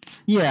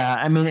 Yeah,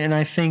 I mean, and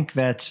I think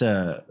that's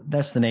the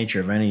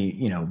nature of any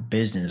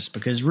business,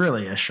 because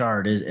really a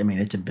shard is, I mean,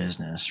 it's a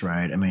business,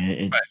 right? I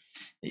mean, Right.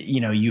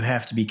 You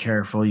have to be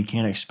careful. You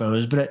can't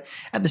expose, but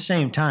at the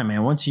same time,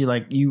 man, once you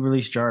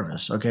release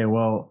Jarvis, okay,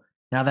 well,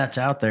 now that's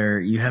out there.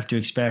 You have to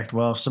expect,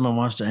 well, if someone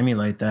wants to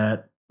emulate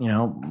that,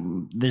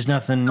 there's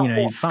nothing, No,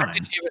 you're I fine.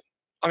 didn't even.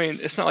 I mean,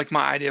 it's not like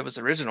my idea was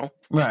original,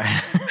 Right.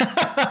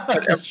 but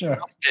everyone Sure.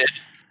 else did.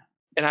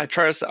 And I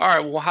try to say, all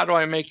right, well, how do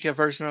I make a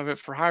version of it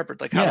for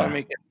hybrid? Like, how do I Yeah.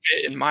 make it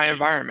fit in my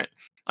environment?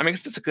 I mean,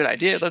 it's a good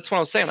idea. That's what I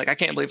was saying. Like, I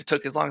can't believe it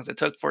took as long as it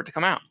took for it to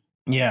come out.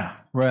 Yeah,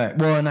 right.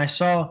 Well, and I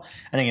saw,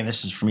 and again,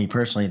 this is for me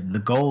personally, the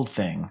gold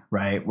thing,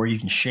 right, where you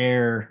can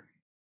share,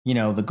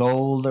 the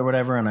gold or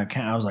whatever, and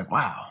I was like,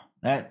 wow,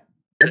 that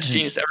It's just,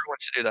 genius. Everyone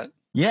should do that.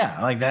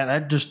 yeah, like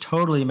that just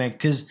totally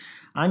because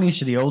I'm used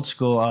to the old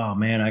school. Oh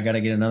man, I got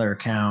to get another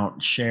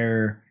account,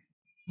 share,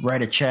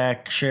 write a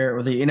check, share it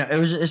with you.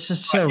 It's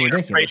just so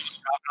ridiculous.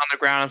 On the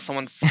ground and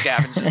someone's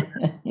scavenging.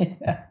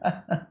 Yeah.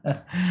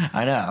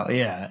 I know,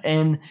 yeah.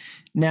 And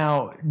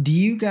now, do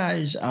you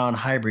guys on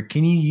hybrid?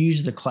 Can you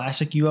use the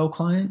classic UO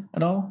client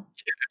at all?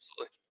 Yeah,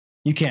 absolutely.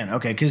 You can,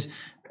 okay, because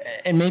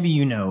and maybe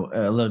you know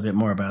a little bit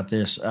more about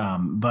this,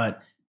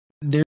 but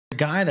there's a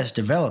guy that's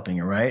developing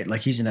it, right?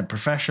 Like he's in a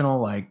professional,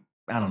 like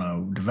I don't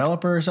know,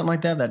 developer or something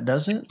like that that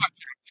does it.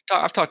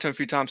 I've talked to him a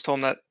few times. Told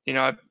him that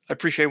I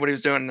appreciate what he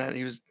was doing. And that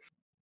he was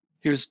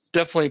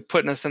definitely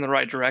putting us in the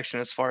right direction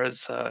as far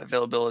as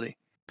availability.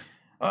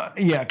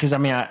 Yeah, because I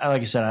mean, like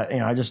I said,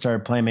 I just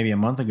started playing maybe a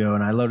month ago,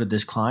 and I loaded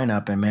this client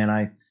up, and man,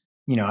 I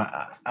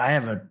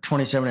have a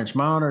 27-inch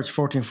monitor, it's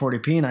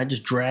 1440p, and I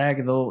just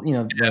drag the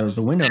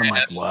window, and I'm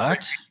like,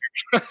 what?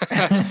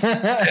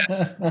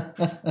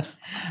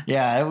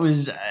 Yeah, it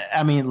was.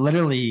 I mean,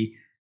 literally,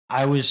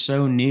 I was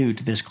so new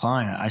to this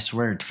client. I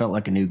swear, it felt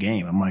like a new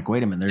game. I'm like,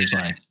 wait a minute, there's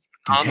like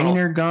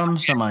container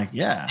gumps. I'm like,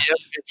 yeah, Yep,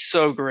 it's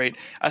so great.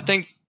 I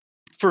think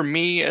for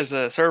me as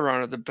a server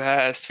owner, the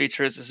best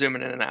feature is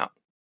zooming in and out.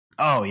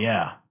 oh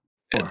yeah.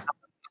 It nothing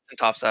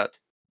tops that.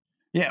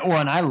 Yeah, well,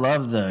 and I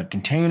love the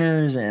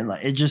containers and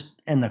like it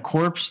just and the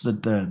corpse,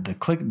 the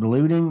click, the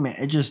looting, man.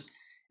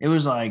 It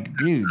was like,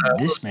 dude,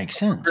 this makes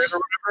sense. Grid or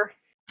whatever?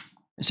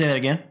 Say that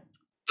again.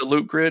 The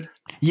loot grid.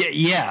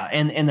 Yeah,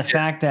 and the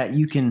fact that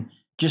you can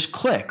just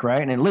click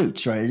right and it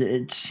loots right.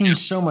 It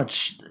seems so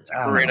much.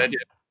 I don't Great know. idea.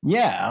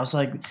 Yeah, I was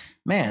like,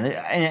 man,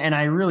 and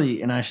I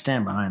really and I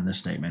stand behind this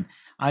statement.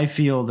 I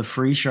feel the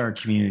free shark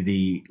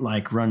community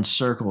like runs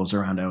circles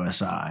around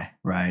OSI,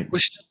 right?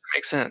 Which doesn't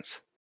make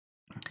sense.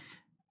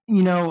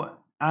 I'll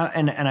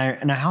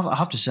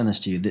have to send this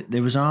to you.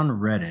 There was on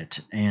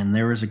Reddit, and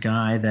there was a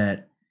guy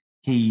that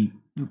he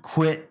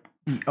quit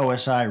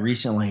OSI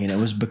recently, and it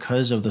was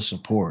because of the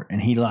support.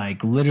 And he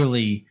like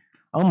literally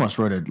almost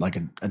wrote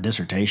a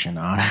dissertation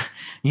on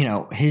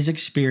his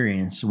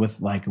experience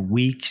with like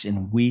weeks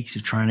and weeks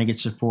of trying to get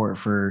support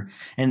for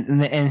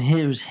and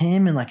it was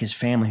him and like his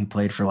family who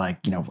played for like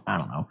I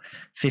don't know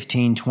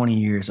 15 20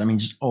 years. I mean,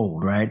 just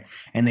old, right?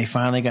 And they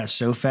finally got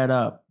so fed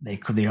up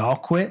they all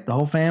quit, the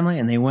whole family,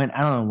 and they went,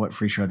 I don't know what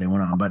free trial they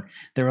went on, but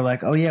they were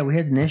like, oh yeah, we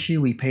had an issue,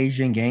 we paged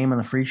in game on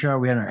the free trial,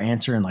 we had our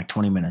answer in like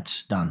 20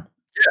 minutes, done.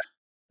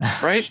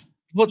 Yeah. Right.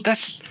 Well,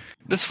 that's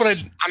what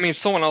I mean.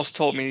 Someone else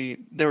told me,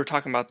 they were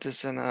talking about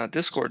this in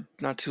Discord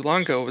not too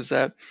long ago, was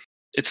that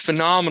it's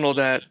phenomenal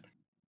that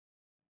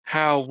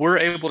how we're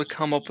able to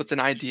come up with an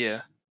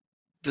idea,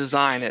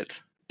 design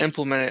it,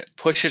 implement it,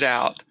 push it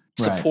out,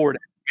 Right. support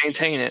it,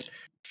 maintain it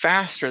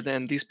faster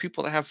than these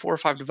people that have 4 or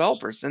 5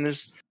 developers. And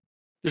there's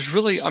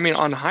really, I mean,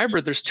 on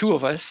hybrid, there's 2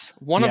 of us.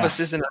 One of Yeah. us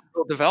isn't a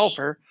real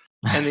developer,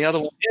 and the other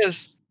one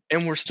is,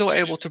 and we're still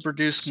able to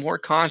produce more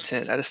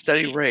content at a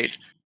steady rate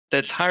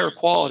that's higher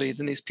quality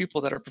than these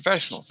people that are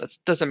professionals. That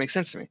doesn't make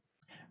sense to me.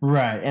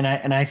 Right, and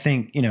I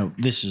think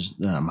this is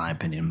my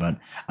opinion, but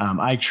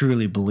I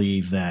truly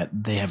believe that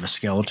they have a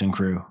skeleton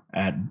crew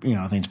at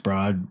I think it's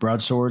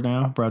Broadstone,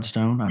 I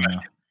don't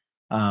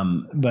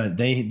know, but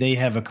they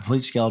have a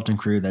complete skeleton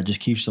crew that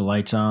just keeps the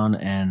lights on,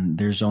 and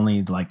there's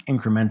only like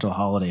incremental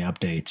holiday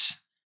updates.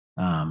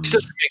 It doesn't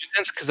make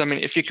sense because I mean,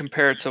 if you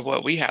compare it to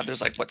what we have,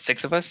 there's like what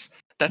 6 of us.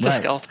 That's a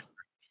Right. skeleton.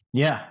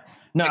 Yeah,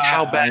 no, Like,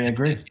 how bad? I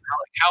agree.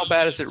 How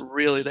bad is it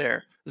really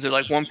there? Is there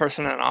like one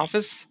person in an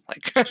office?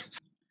 Like,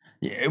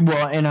 Yeah,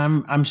 well, and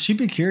I'm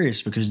super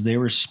curious because they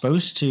were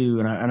supposed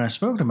to, and I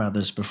spoke about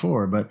this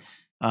before, but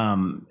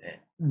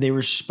they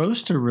were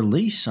supposed to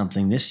release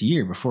something this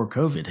year before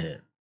COVID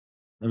hit.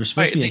 There was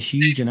supposed to be a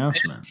huge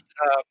announcement.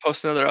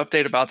 Post another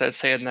update about that,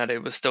 saying that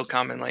it was still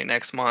coming like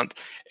next month.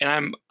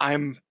 And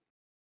I'm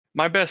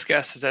my best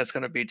guess is that it's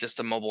going to be just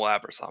a mobile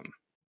app or something.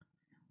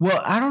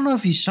 Well, I don't know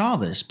if you saw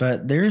this,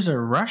 but there's a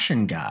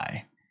Russian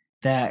guy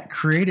that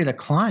created a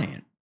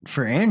client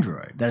for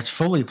Android that's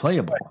fully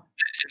playable.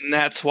 And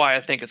that's why I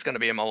think it's going to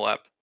be a mobile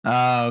app.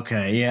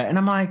 Okay, yeah. And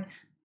I'm like,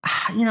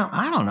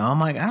 I don't know. I'm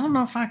like, I don't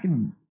know if I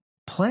can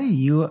play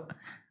you.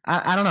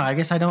 I don't know. I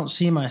guess I don't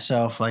see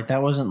myself like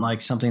that. Wasn't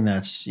like something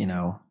that's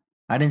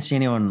I didn't see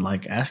anyone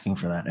like asking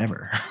for that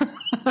ever.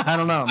 I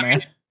don't know,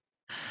 man.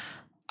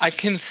 I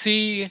can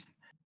see.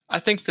 I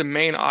think the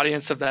main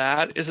audience of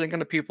that isn't going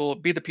to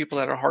be the people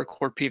that are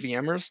hardcore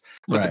PVMers,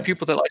 but Right. the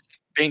people that like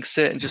bank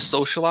sit and just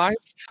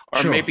socialize, or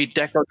Sure. maybe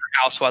decorate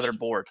their house while they're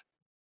bored.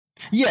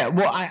 Yeah,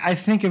 well, I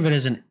think of it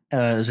as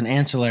as an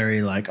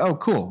ancillary, like, oh,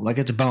 cool, like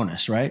it's a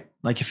bonus, right?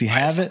 Like if you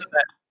have it,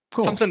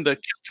 cool. Something to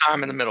kill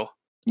time in the middle.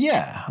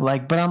 Yeah,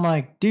 like, but I'm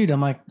like, dude,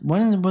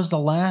 when was the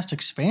last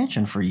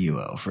expansion for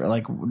UO? For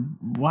like,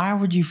 why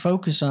would you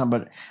focus on?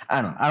 But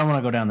I don't want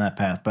to go down that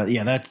path. But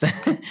yeah, that's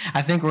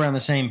I think we're on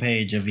the same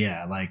page of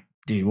like,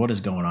 dude, what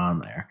is going on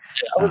there?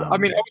 Yeah, I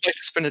would like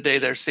to spend a day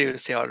there, see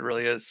how it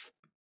really is.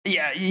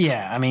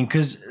 Yeah. I mean,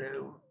 because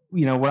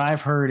what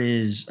I've heard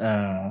is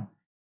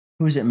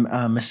who is it?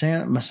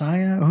 Messiah?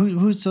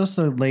 Who's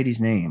the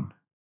lady's name?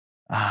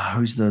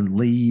 Who's the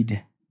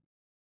lead?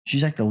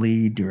 She's like the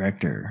lead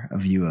director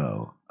of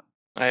UO.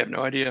 I have no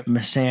idea.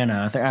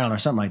 Masana, I don't know,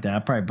 something like that.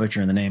 I'm probably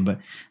butchering the name, but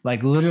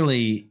like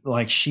literally,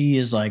 like she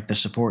is like the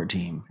support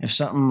team. If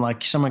something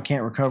like someone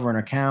can't recover an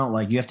account,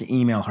 like you have to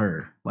email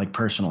her, like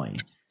personally.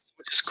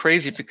 Which is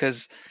crazy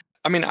because,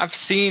 I mean, I've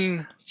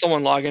seen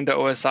someone log into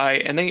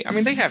OSI and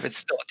they have it's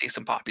still a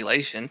decent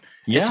population.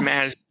 Yeah. It's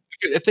managed.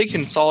 If they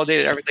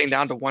consolidated everything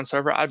down to one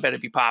server, I bet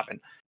it'd be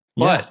popping.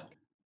 But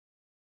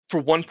for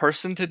one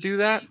person to do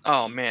that,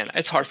 oh man,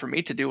 it's hard for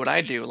me to do what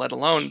I do, let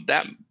alone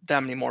that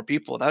many more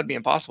people. That would be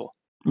impossible.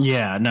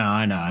 Yeah, no,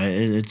 I know.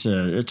 It's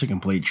a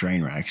complete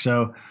train wreck.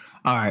 So,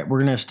 all right, we're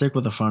gonna stick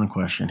with a fun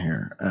question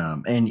here.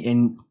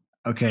 And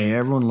okay,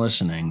 everyone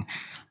listening,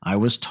 I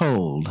was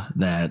told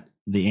that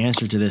the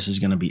answer to this is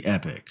going to be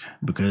epic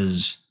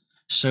because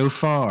so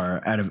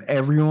far, out of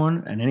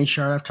everyone and any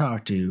shard I've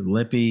talked to,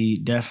 Lippy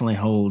definitely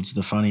holds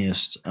the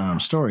funniest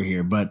story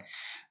here. But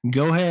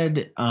go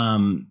ahead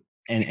and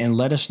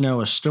let us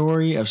know a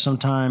story of some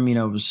time,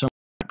 someone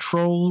got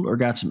trolled or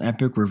got some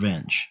epic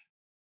revenge.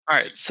 All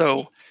right,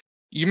 so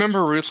you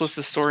remember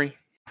Ruthless's story?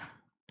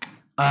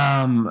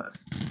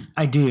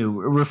 I do.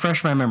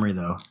 Refresh my memory,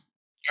 though.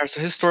 All right,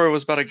 so his story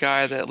was about a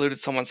guy that looted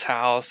someone's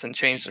house and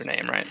changed their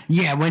name, right?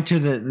 Yeah, went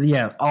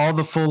to all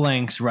the full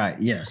lengths, right.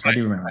 Yes, right. I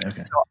do remember.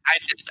 Okay. So I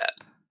did that.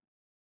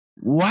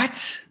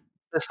 What?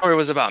 The story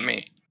was about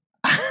me.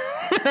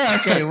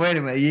 Okay, wait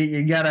a minute.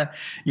 You gotta,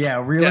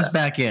 reel us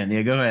back in.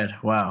 Yeah, go ahead.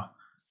 Wow.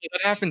 So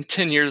that happened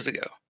 10 years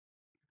ago.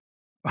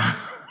 Yeah,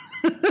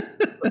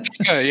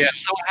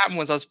 so what happened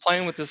was I was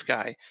playing with this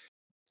guy,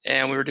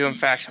 and we were doing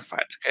faction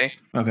fights, okay?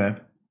 Okay.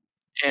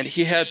 And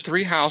he had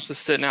 3 houses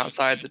sitting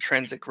outside the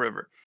Trensic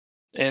River.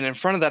 And in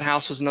front of that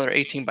house was another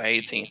 18 by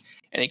 18.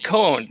 And he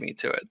co-owned me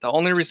to it. The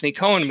only reason he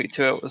co-owned me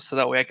to it was so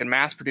that way I can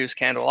mass produce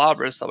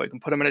candelabras, so that we can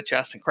put them in a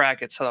chest and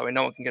crack it, so that way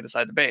no one can get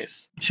inside the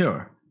base.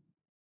 Sure.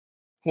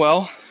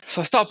 Well,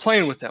 so I stopped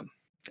playing with him,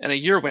 and a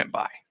year went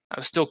by. I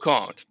was still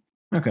co-owned.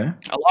 Okay. I log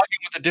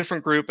in with a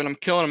different group, and I'm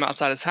killing him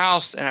outside his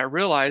house, and I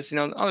realized,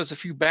 there's a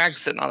few bags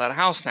sitting on that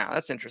house now.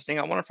 That's interesting.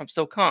 I wonder if I'm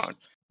still co-owned.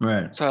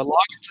 Right. So I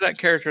log into that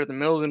character in the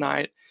middle of the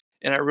night,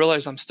 and I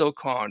realized I'm still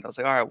co-owned. I was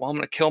like, all right, well, I'm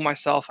going to kill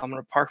myself. I'm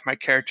going to park my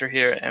character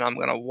here, and I'm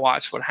going to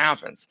watch what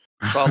happens.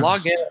 So I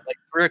log in at like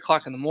 3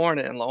 o'clock in the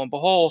morning, and lo and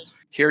behold,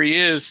 here he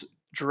is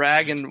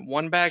dragging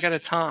one bag at a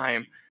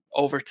time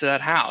over to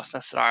that house. I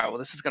said, all right, well,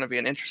 this is going to be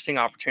an interesting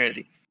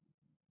opportunity.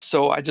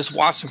 So I just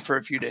watched him for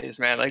a few days,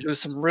 man. Like it was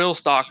some real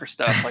stalker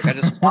stuff. Like I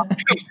just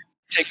watched him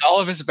take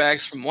all of his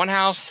bags from one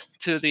house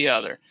to the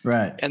other.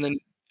 Right. And then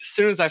as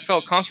soon as I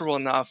felt comfortable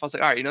enough, I was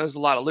like, all right, there's a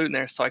lot of loot in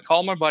there. So I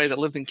called my buddy that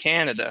lived in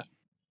Canada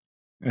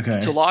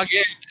to log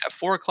in at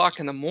 4 o'clock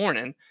in the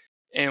morning.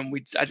 And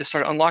I just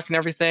started unlocking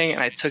everything,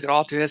 and I took it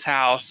all to his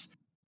house.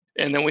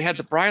 And then we had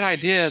the bright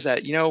idea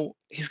that,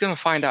 he's going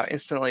to find out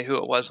instantly who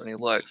it was when he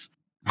looks.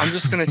 I'm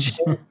just going to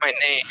change my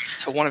name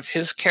to one of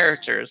his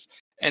characters,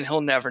 and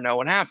he'll never know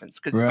what happens.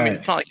 Because,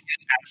 it's not like he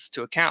has access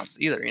to accounts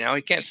either,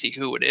 He can't see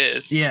who it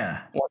is.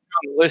 Yeah. Once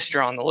you're on the list,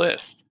 you're on the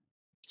list.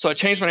 So I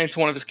changed my name to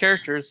one of his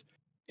characters,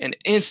 and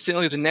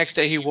instantly the next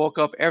day he woke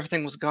up,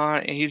 everything was gone,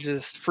 and he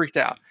just freaked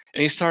out.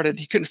 And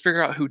he couldn't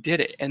figure out who did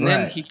it. And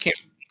then he came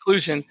to the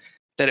conclusion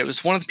that it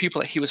was one of the people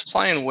that he was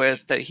playing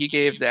with that he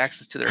gave the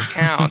access to their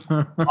account,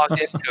 logged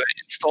into it,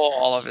 and stole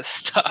all of his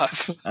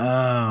stuff.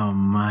 Oh,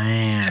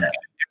 man.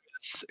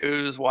 It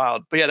was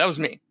wild. But yeah, that was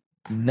me.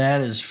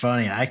 That is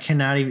funny. I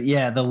cannot even.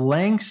 Yeah, the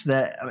lengths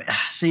that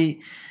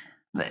see,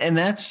 and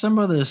that's some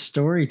of the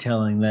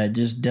storytelling that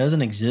just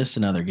doesn't exist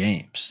in other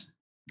games.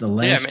 The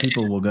lengths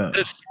people will go.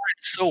 That story's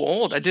so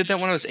old. I did that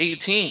when I was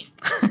 18.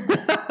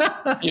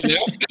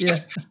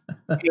 Yeah.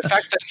 The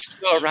fact that it's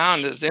still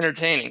around is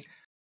entertaining.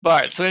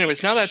 But so,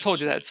 anyways, now that I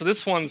told you that, so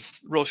this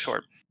one's real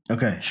short.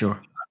 Okay,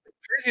 sure. The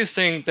craziest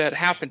thing that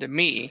happened to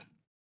me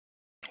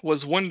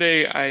was one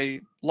day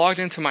I logged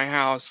into my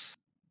house.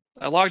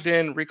 I logged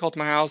in, recalled to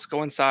my house,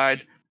 go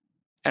inside,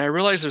 and I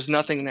realized there's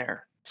nothing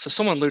there. So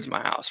someone looted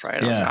my house, right?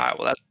 And I was like, all right,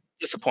 well, that's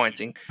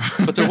disappointing.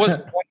 But there was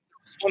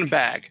one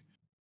bag.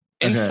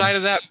 Inside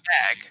of that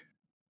bag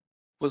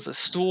was a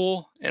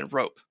stool and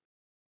rope.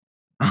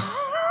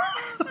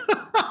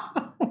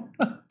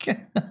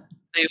 Okay.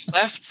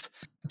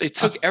 They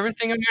took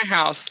everything in my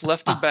house,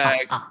 left the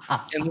bag,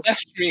 and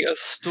left me a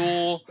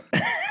stool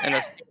and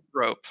a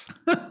rope.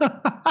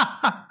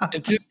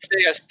 And to this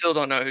day, I still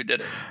don't know who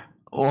did it.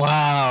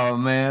 Wow,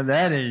 man,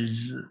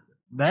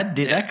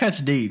 that cuts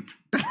deep.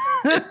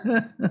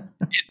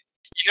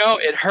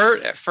 It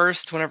hurt at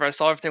first whenever I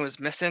saw everything was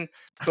missing,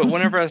 but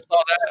whenever I saw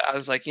that, I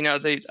was like,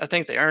 I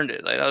think they earned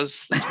it. Like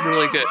that's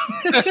really good,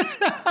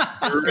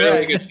 really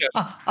Right. good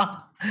show.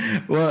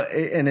 Well,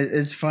 and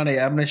it's funny.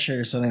 I'm going to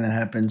share something that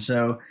happened.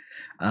 So,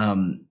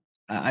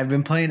 I've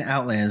been playing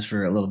Outlands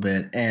for a little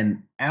bit,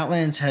 and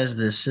Outlands has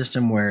this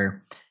system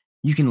where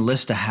you can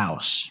list a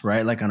house,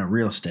 right? Like on a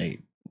real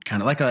estate,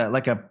 kind of like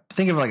a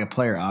think of it like a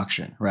player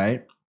auction,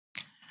 right?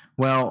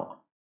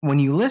 Well, when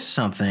you list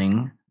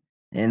something,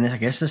 and I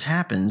guess this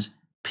happens,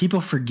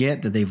 people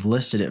forget that they've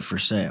listed it for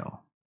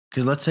sale.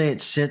 Because let's say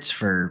it sits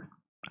for,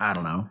 I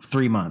don't know,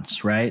 3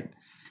 months, right?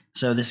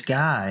 So this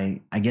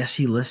guy, I guess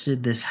he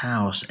listed this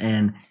house,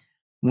 and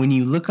when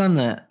you look on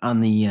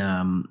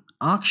the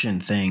auction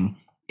thing,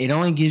 it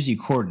only gives you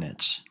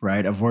coordinates,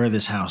 right, of where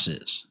this house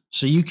is.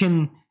 So you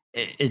can.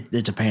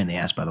 It's a pain in the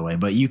ass, by the way,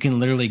 but you can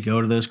literally go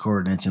to those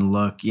coordinates and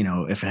look,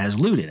 if it has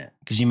loot in it,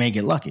 because you may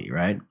get lucky,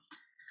 right?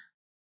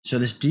 So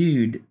this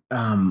dude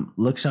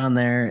looks on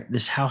there.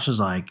 This house was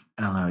like,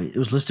 I don't know, it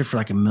was listed for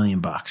like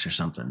 $1,000,000 or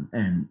something.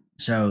 And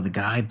so the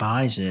guy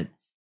buys it,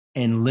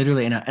 and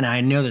literally, and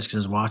I know this because I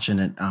was watching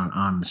it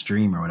on the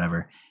stream or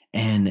whatever.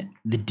 And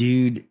the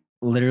dude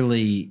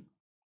literally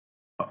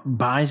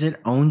buys it,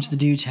 owns the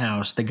dude's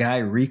house. The guy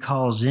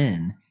recalls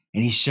in,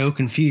 and he's so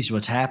confused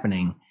what's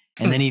happening.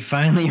 And then he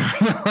finally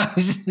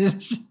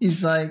realizes,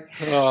 he's like,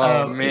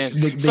 Oh man!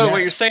 the So guy,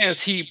 what you're saying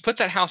is he put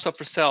that house up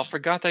for sale,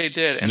 forgot that he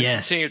did, and then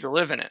yes. continued to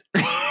live in it.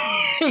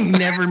 He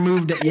never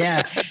moved it.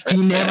 Yeah,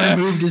 he never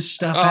moved his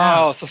stuff Oh,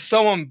 out. so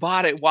someone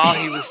bought it while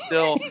he was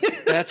still.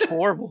 That's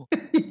horrible.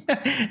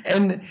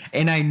 And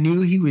I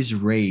knew he was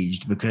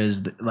raged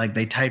because like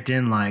they typed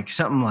in like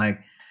something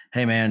like,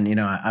 "Hey man,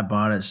 I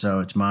bought it, so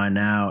it's mine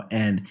now."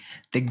 And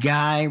the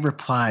guy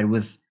replied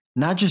with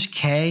not just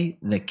K,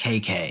 the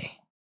KK.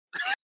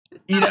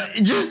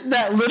 Just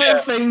that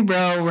little thing,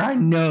 bro, where I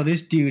know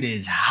this dude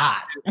is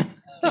hot.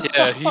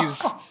 Yeah,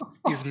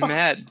 he's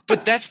mad.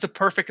 But that's the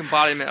perfect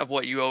embodiment of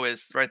what UO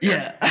is right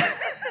there.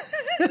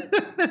 Yeah.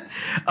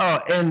 Oh,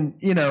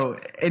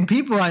 and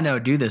people I know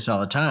do this all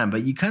the time,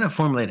 but you kind of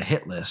formulate a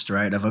hit list,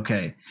 right? Of,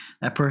 okay,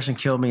 that person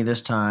killed me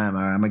this time,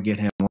 or I'm going to get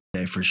him one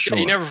day for sure.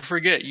 Yeah, you never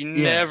forget.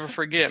 Never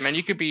forget, man.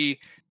 You could be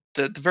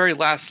the very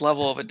last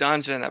level of a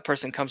dungeon, that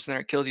person comes in there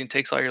and kills you and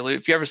takes all your loot.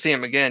 If you ever see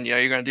him again,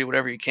 you're going to do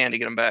whatever you can to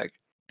get him back.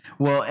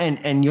 Well,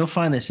 and you'll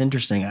find this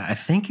interesting. I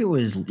think it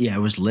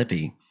was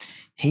Lippy.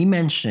 He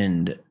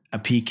mentioned a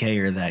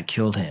PKer that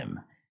killed him,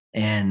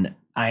 and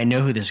I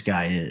know who this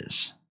guy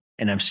is,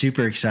 and I'm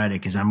super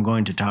excited because I'm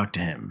going to talk to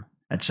him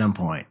at some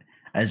point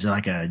as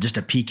like just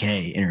a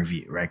PK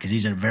interview, right? Because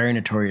he's a very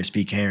notorious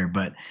PKer.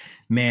 But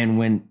man,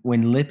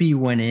 when Lippy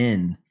went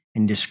in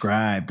and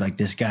described like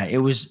this guy, it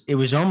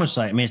was almost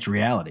like, I mean, it's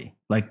reality.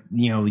 Like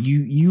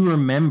you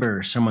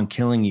remember someone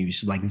killing you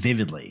like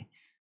vividly.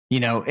 I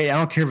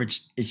don't care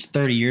if it's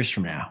 30 years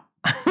from now.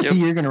 Yep.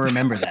 You're going to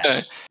remember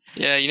that.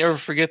 Yeah, you never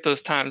forget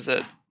those times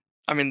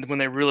when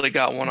they really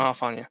got one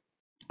off on you.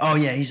 Oh,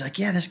 yeah. He's like,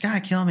 yeah, this guy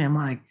killed me. I'm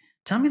like,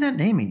 tell me that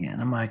name again.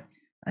 I'm like,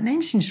 that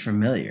name seems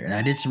familiar. And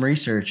I did some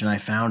research and I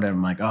found him.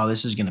 I'm like, oh,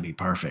 this is going to be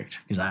perfect.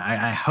 Because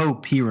I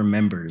hope he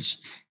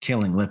remembers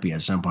killing Lippy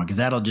at some point, because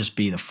that'll just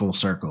be the full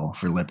circle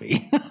for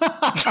Lippy.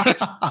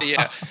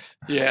 Yeah.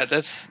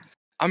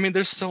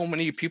 There's so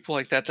many people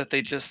like that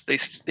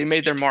they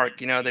made their mark.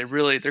 They're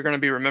going to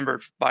be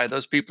remembered by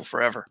those people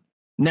forever.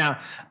 Now,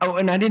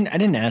 and I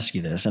didn't ask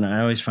you this, and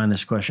I always find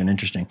this question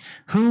interesting.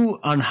 Who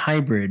on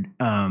Hybrid,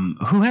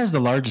 who has the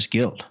largest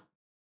guild?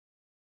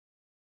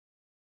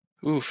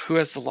 Oof, who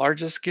has the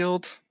largest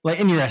guild? Like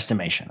in your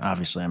estimation,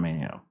 obviously. I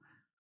mean,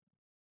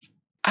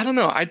 I don't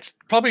know. I'd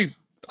probably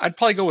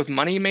go with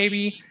money,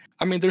 maybe.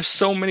 There's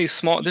so many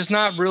small. There's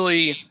not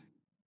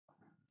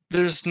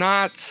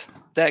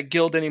that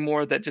guild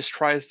anymore that just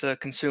tries to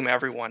consume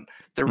everyone.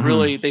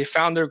 They're they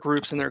found their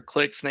groups and their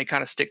cliques, and they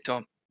kind of stick to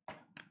them.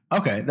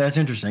 Okay, that's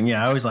interesting.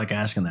 Yeah, I always like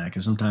asking that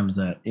because sometimes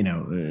that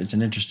it's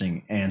an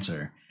interesting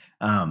answer.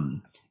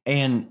 And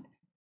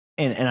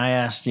I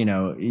asked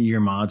your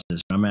mods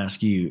this, but I'm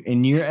asking you,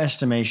 in your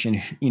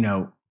estimation,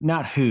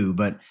 not who,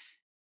 but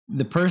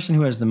the person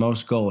who has the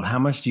most gold, how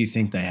much do you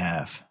think they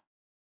have?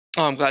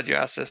 Oh, I'm glad you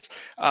asked this.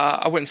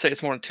 I wouldn't say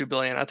it's more than 2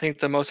 billion. I think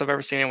the most I've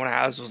ever seen anyone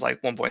has was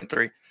like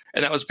 1.3,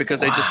 and that was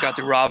because they just got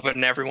through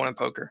robbing everyone in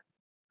poker.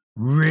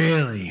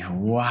 Really?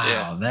 Wow,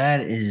 yeah.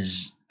 That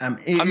is.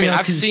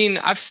 I've seen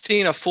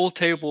a full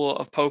table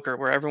of poker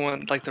where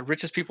everyone, like the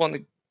richest people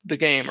in the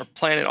game, are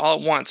playing it all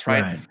at once,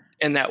 right?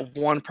 And that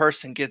one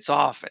person gets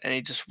off and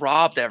he just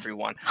robbed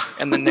everyone,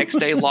 and the next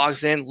day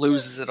logs in,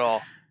 loses it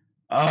all.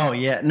 Oh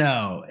yeah,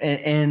 no,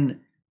 and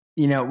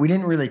we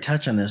didn't really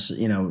touch on this,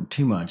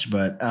 too much,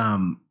 but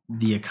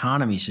the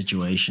economy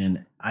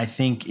situation, I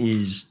think,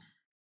 is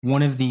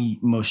one of the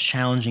most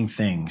challenging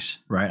things,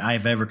 right,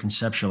 I've ever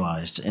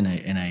conceptualized in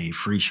a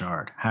free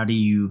shard. How do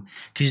you?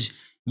 Because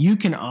you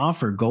can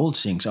offer gold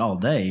sinks all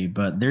day,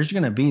 but there's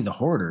going to be the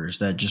hoarders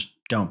that just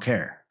don't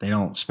care. They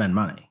don't spend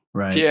money,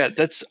 right? Yeah,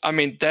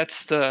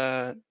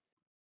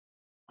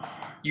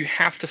 you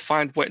have to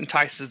find what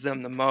entices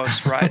them the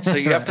most, right? So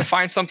you have to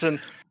find something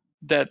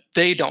that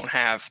they don't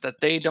have,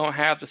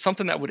 that's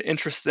something that would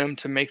interest them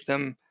to make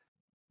them,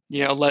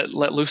 let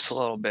loose a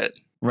little bit.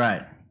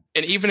 Right.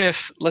 And even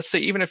if, let's say,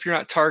 even if you're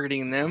not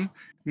targeting them,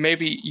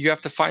 maybe you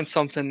have to find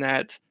something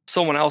that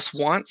someone else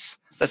wants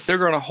that they're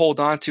going to hold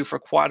on to for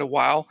quite a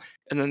while,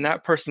 and then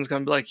that person's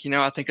going to be like,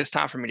 I think it's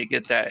time for me to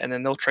get that, and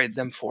then they'll trade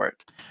them for it.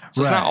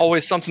 So it's not Right.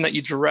 always something that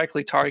you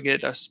directly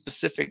target a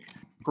specific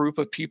group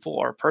of people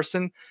or a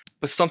person,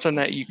 but something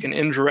that you can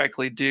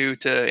indirectly do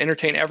to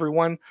entertain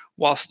everyone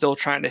while still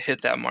trying to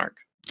hit that mark.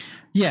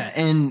 Yeah,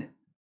 and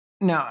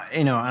now,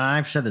 and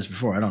I've said this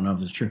before, I don't know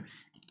if it's true.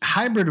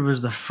 Hybrid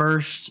was the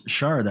first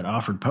shard that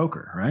offered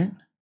poker, right?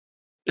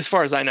 As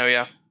far as I know,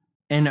 yeah.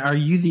 And are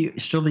you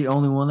still the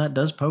only one that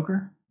does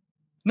poker?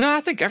 No,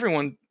 I think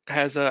everyone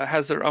has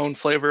their own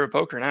flavor of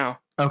poker now.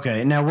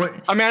 Okay, now what?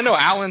 I mean, I know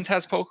Allen's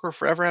has poker,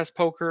 Forever has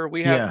poker,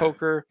 we have Yeah.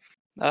 poker.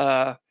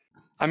 I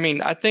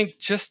mean, I think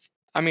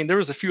there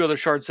was a few other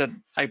shards that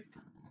I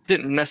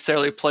didn't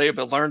necessarily play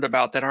but learned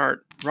about that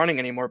aren't running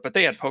anymore, but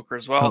they had poker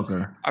as well.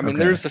 Poker. I mean,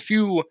 Okay. there's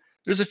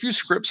a few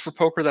scripts for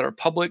poker that are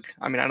public.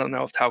 I mean, I don't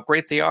know how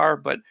great they are,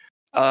 but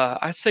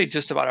I'd say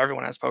just about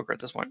everyone has poker at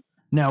this point.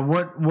 Now,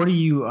 what do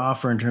you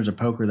offer in terms of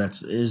poker?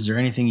 Is there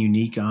anything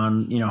unique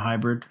on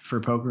Hybrid for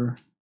poker?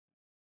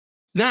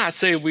 No, I'd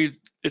say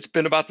it's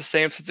been about the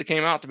same since it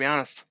came out, to be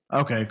honest.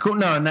 Okay, cool.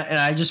 No, and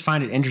I just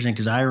find it interesting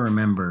because I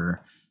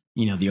remember,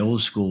 the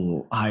old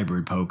school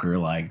Hybrid poker.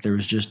 Like there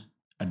was just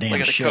a damn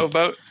like ship. The Cove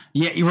boat.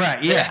 Yeah, you're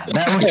right. Yeah,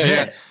 that was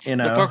it.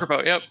 The poker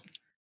boat. Yep.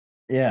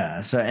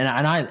 Yeah. So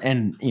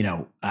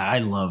I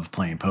love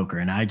playing poker,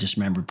 and I just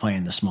remember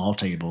playing the small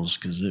tables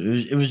because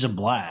it was a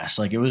blast.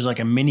 Like it was like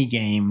a mini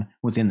game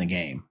within the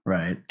game,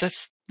 right?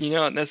 That's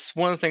that's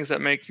one of the things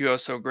that make UO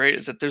so great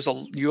is that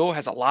UO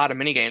has a lot of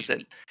mini games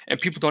and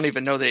people don't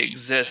even know they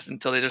exist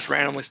until they just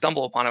randomly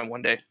stumble upon it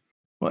one day.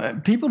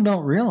 Well, people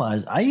don't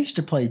realize I used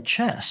to play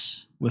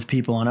chess with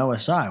people on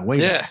OSI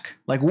way back,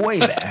 like way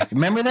back.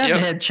 Remember that? Yep.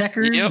 They had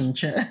checkers and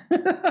chess.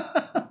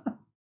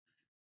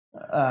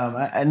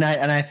 And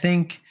I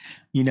think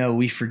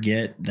we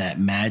forget that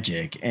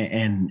magic,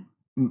 and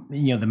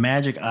the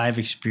magic I've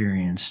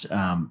experienced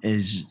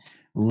is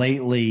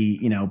lately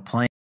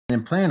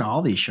playing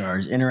all these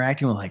shards,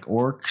 interacting with like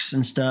orcs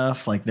and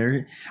stuff. Like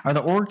are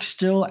the orcs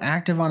still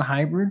active on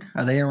Hybrid?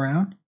 Are they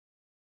around?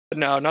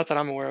 No, not that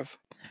I'm aware of.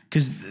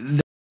 Because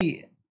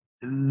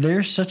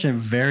they're such a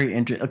very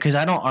interesting. Because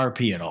I don't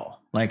RP at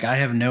all. Like I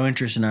have no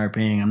interest in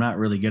RPing. I'm not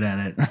really good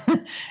at it.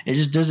 It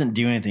just doesn't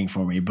do anything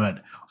for me.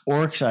 But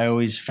orcs, I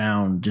always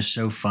found just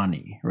so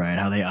funny, right?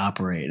 How they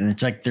operate, and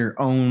it's like their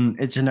own.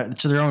 It's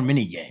their own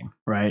mini game,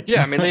 right?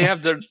 Yeah, I mean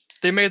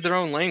they made their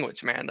own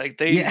language, man. Like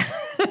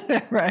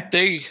right.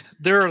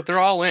 They're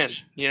all in.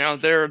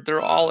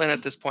 They're all in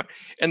at this point.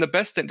 And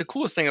the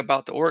coolest thing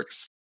about the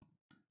orcs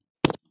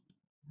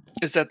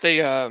is that they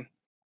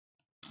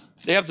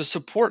have the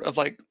support of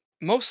like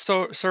most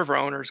server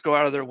owners go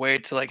out of their way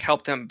to like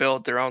help them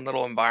build their own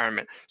little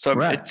environment. So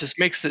it just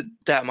makes it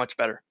that much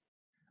better.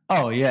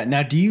 Oh yeah.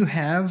 Now, do you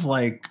have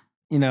like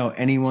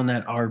anyone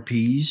that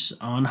RPs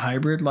on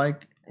Hybrid,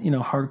 like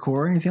hardcore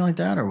or anything like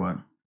that, or what?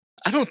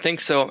 I don't think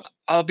so.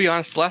 I'll be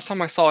honest. The last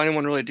time I saw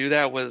anyone really do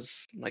that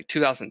was like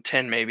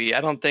 2010, maybe.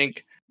 I don't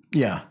think.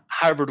 Yeah.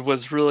 Hybrid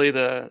was really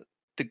the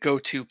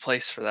go-to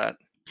place for that.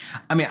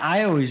 I mean,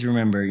 I always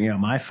remember,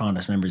 my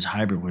fondest memories of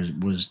Hybrid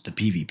was the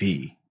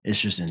PvP. It's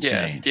just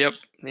insane. Yeah.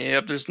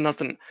 Yep. There's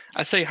nothing.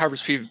 I say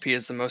Hybrid's PvP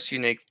is the most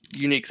unique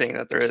thing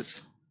that there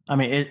is. I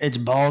mean, it's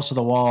balls to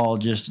the wall,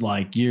 just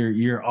like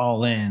you're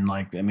all in.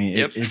 Like, I mean,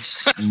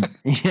 it's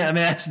yeah. I mean,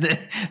 that's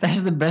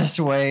the best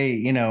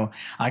way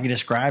I can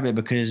describe it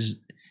because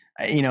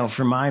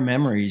from my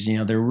memories,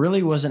 there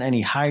really wasn't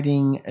any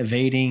hiding,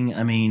 evading.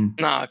 I mean,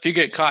 nah, if you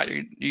get caught,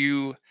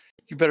 you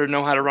better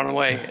know how to run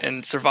away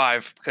and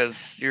survive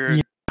because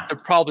they're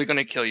probably going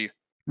to kill you.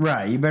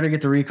 Right, you better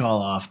get the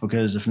recall off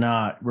because if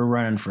not, we're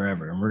running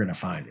forever and we're going to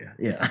find you.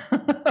 Yeah,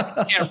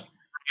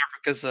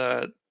 because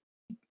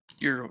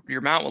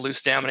your mount will lose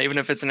stamina even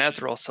if it's an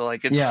ethereal. So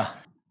like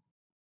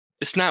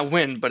it's not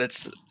win, but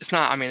it's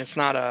not. I mean, it's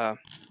not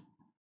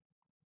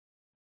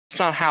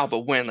how, but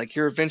when. Like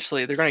they're going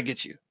to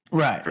get you.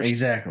 Right,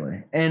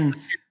 exactly. And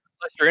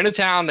if you're in a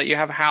town that you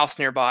have a house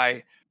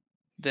nearby,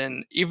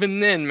 then even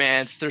then,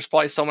 man, there's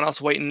probably someone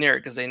else waiting near it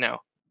because they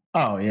know.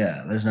 Oh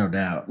yeah, there's no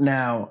doubt.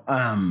 Now,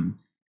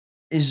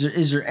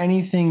 is there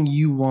anything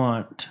you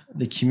want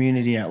the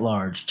community at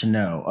large to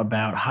know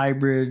about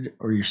Hybrid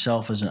or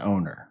yourself as an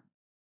owner?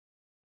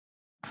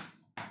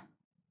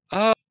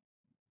 I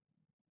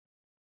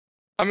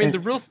mean,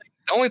 the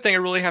only thing I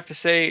really have to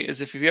say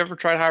is if you've ever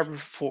tried Hybrid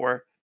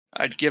before,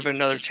 I'd give it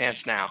another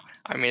chance now.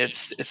 I mean,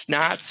 it's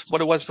not what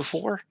it was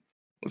before.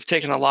 We've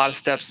taken a lot of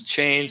steps to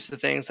change the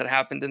things that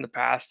happened in the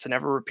past to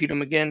never repeat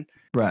them again.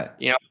 Right.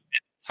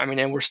 I mean,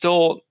 and we're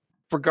still,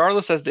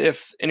 regardless as to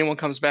if anyone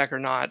comes back or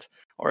not,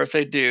 or if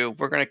they do,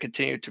 we're going to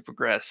continue to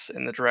progress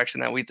in the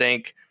direction that we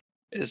think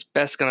is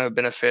best going to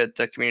benefit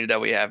the community that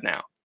we have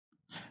now.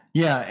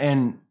 Yeah,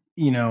 and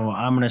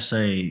I'm going to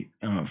say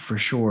for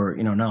sure,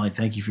 not only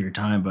thank you for your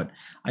time, but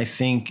I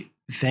think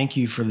thank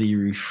you for the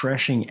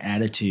refreshing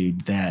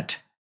attitude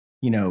that,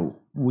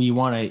 we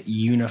want to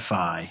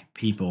unify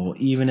people,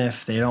 even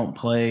if they don't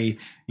play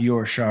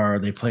your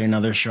shard, they play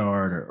another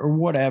shard or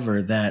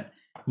whatever. That,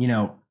 you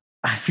know,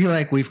 I feel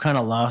like we've kind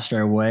of lost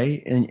our way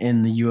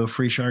in the UO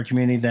free shard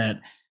community.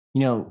 That,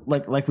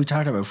 like we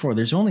talked about before,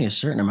 there's only a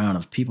certain amount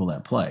of people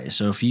that play.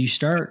 So if you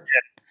start,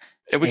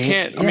 We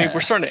can't. I mean, we're yeah,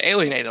 starting to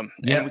alienate them,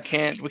 and we yep.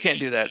 can't. We can't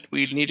do that.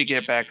 We need to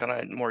get back on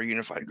a more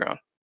unified ground.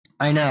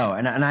 I know,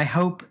 and I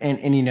hope, and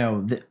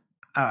that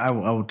I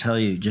will tell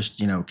you just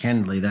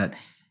candidly that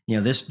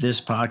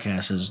this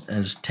podcast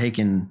has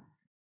taken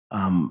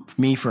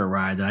me for a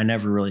ride that I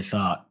never really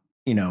thought.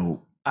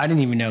 I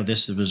didn't even know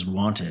this was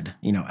wanted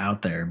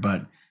out there,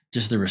 but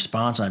just the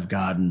response I've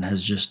gotten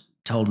has just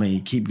told me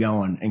keep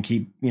going and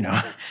keep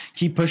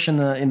keep pushing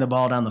the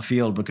ball down the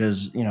field,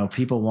 because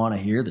people want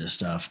to hear this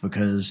stuff,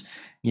 because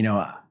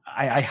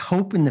I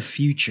hope in the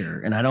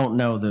future, and I don't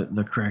know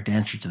the correct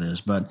answer to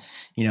this, but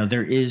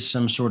there is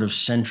some sort of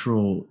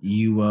central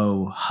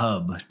UO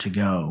hub to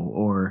go,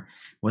 or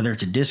whether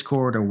it's a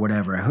Discord or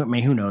whatever. I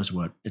mean, who knows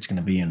what it's going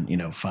to be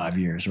in 5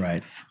 years,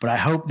 right? But I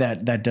hope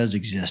that does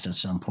exist at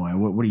some point.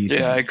 What do you think?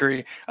 Yeah, I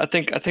agree. I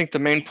think the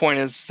main point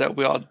is that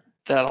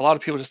that a lot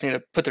of people just need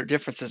to put their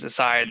differences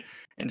aside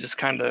and just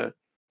kind of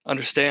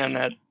understand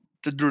that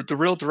the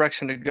real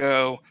direction to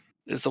go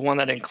is the one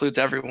that includes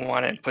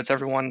everyone and puts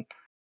everyone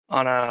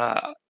on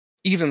a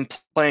even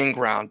playing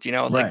ground.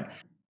 Like Right.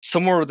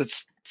 somewhere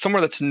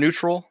that's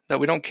neutral, that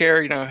we don't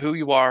care, who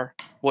you are,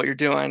 what you're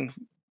doing,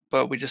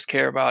 but we just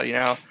care about,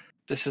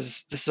 this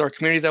is our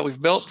community that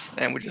we've built,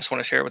 and we just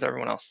want to share it with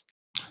everyone else.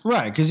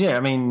 Right, because I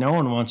mean, no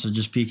one wants to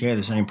just PK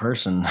the same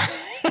person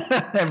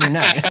every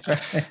night.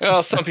 Right?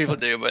 Well, some people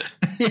do, but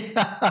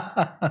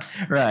Yeah,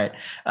 right.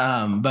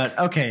 But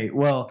okay,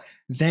 well,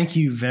 thank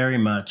you very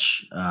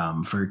much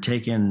for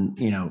taking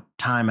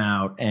time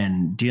out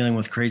and dealing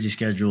with crazy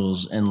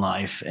schedules in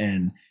life,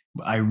 and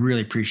I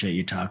really appreciate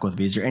you talking with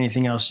me. Is there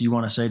anything else you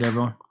want to say to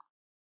everyone?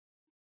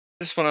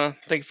 I just want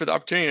to thank you for the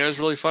opportunity. It was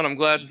really fun. I'm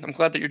glad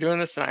that you're doing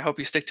this, and I hope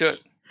you stick to it.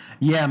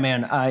 Yeah,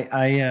 man.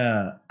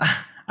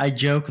 I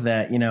joke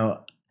that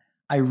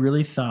I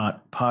really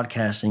thought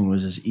podcasting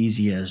was as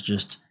easy as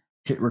just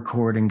hit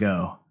record and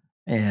go.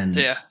 And,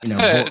 Yeah,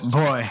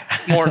 boy,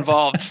 it's more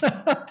involved.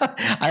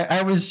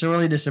 I was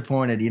sorely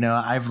disappointed.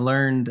 I've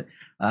learned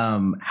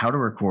how to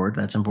record.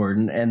 That's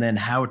important. And then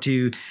how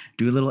to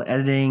do a little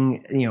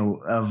editing,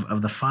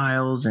 of the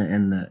files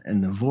and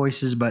the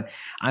voices. But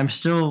I'm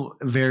still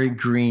very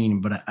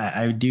green, but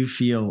I do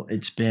feel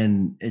it's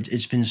been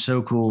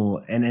so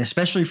cool. And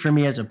especially for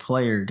me as a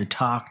player to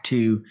talk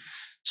to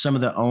some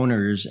of the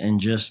owners and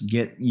just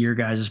get your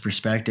guys'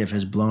 perspective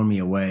has blown me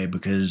away,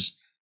 because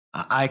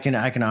I can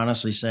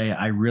honestly say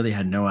I really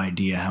had no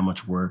idea how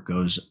much work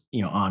goes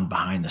on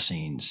behind the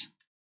scenes.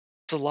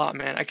 It's a lot,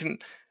 man.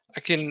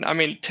 I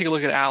mean, take a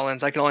look at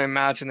Allen's. I can only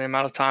imagine the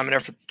amount of time and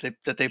effort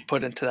that they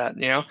put into that.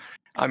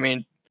 I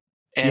mean,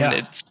 and Yeah.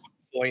 it's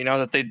cool,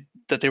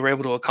 that they were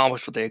able to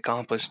accomplish what they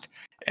accomplished.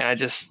 And I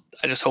just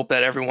hope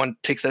that everyone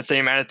takes that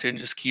same attitude and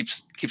just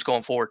keeps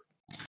going forward.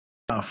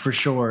 For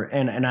sure,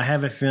 and I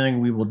have a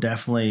feeling we will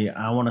definitely.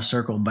 I want to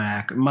circle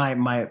back.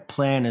 My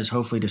plan is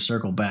hopefully to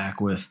circle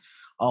back with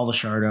all the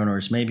shard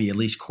owners, maybe at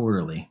least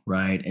quarterly,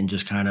 right, and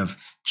just kind of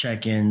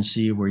check in,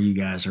 see where you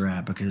guys are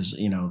at, because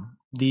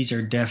these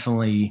are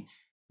definitely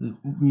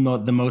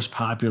the most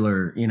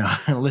popular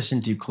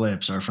listened to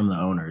clips are from the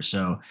owners.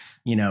 So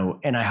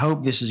and I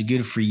hope this is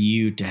good for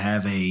you to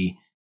have a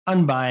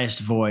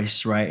unbiased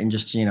voice, right, and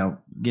just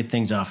get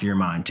things off your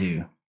mind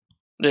too.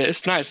 Yeah,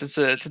 it's nice. It's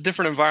a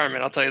different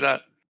environment. I'll tell you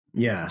that.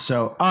 Yeah.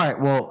 So, all right.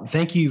 Well,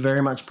 thank you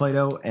very much,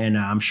 Plato. And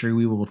I'm sure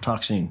we will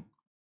talk soon.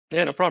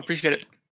 Yeah, no problem. Appreciate it.